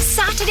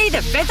 Saturday the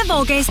 5th of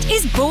August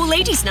is Bow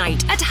Ladies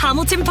Night at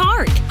Hamilton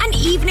Park. An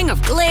evening of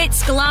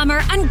glitz,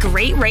 glamour and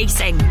great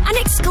racing. An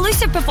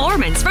exclusive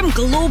performance from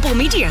global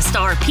media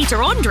star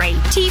Peter Andre,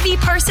 TV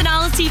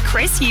personality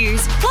Chris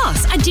Hughes,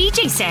 plus a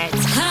DJ set.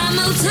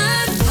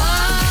 Hamilton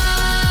Park.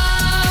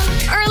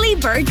 Early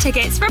bird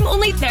tickets from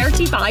only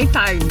 £35.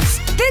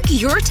 Book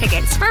your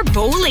tickets for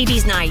Bow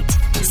Ladies Night.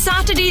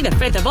 Saturday the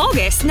 5th of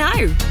August now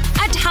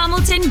at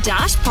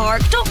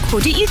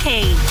hamilton-park.co.uk.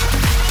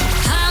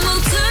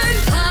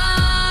 Hamilton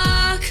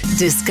Park.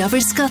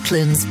 Discover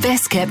Scotland's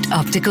best kept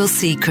optical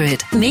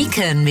secret.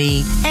 Mika &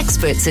 Me,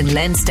 experts in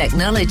lens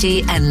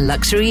technology and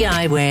luxury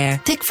eyewear.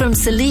 Pick from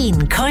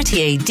Celine,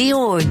 Cartier,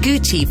 Dior,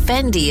 Gucci,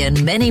 Fendi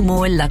and many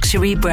more luxury brands.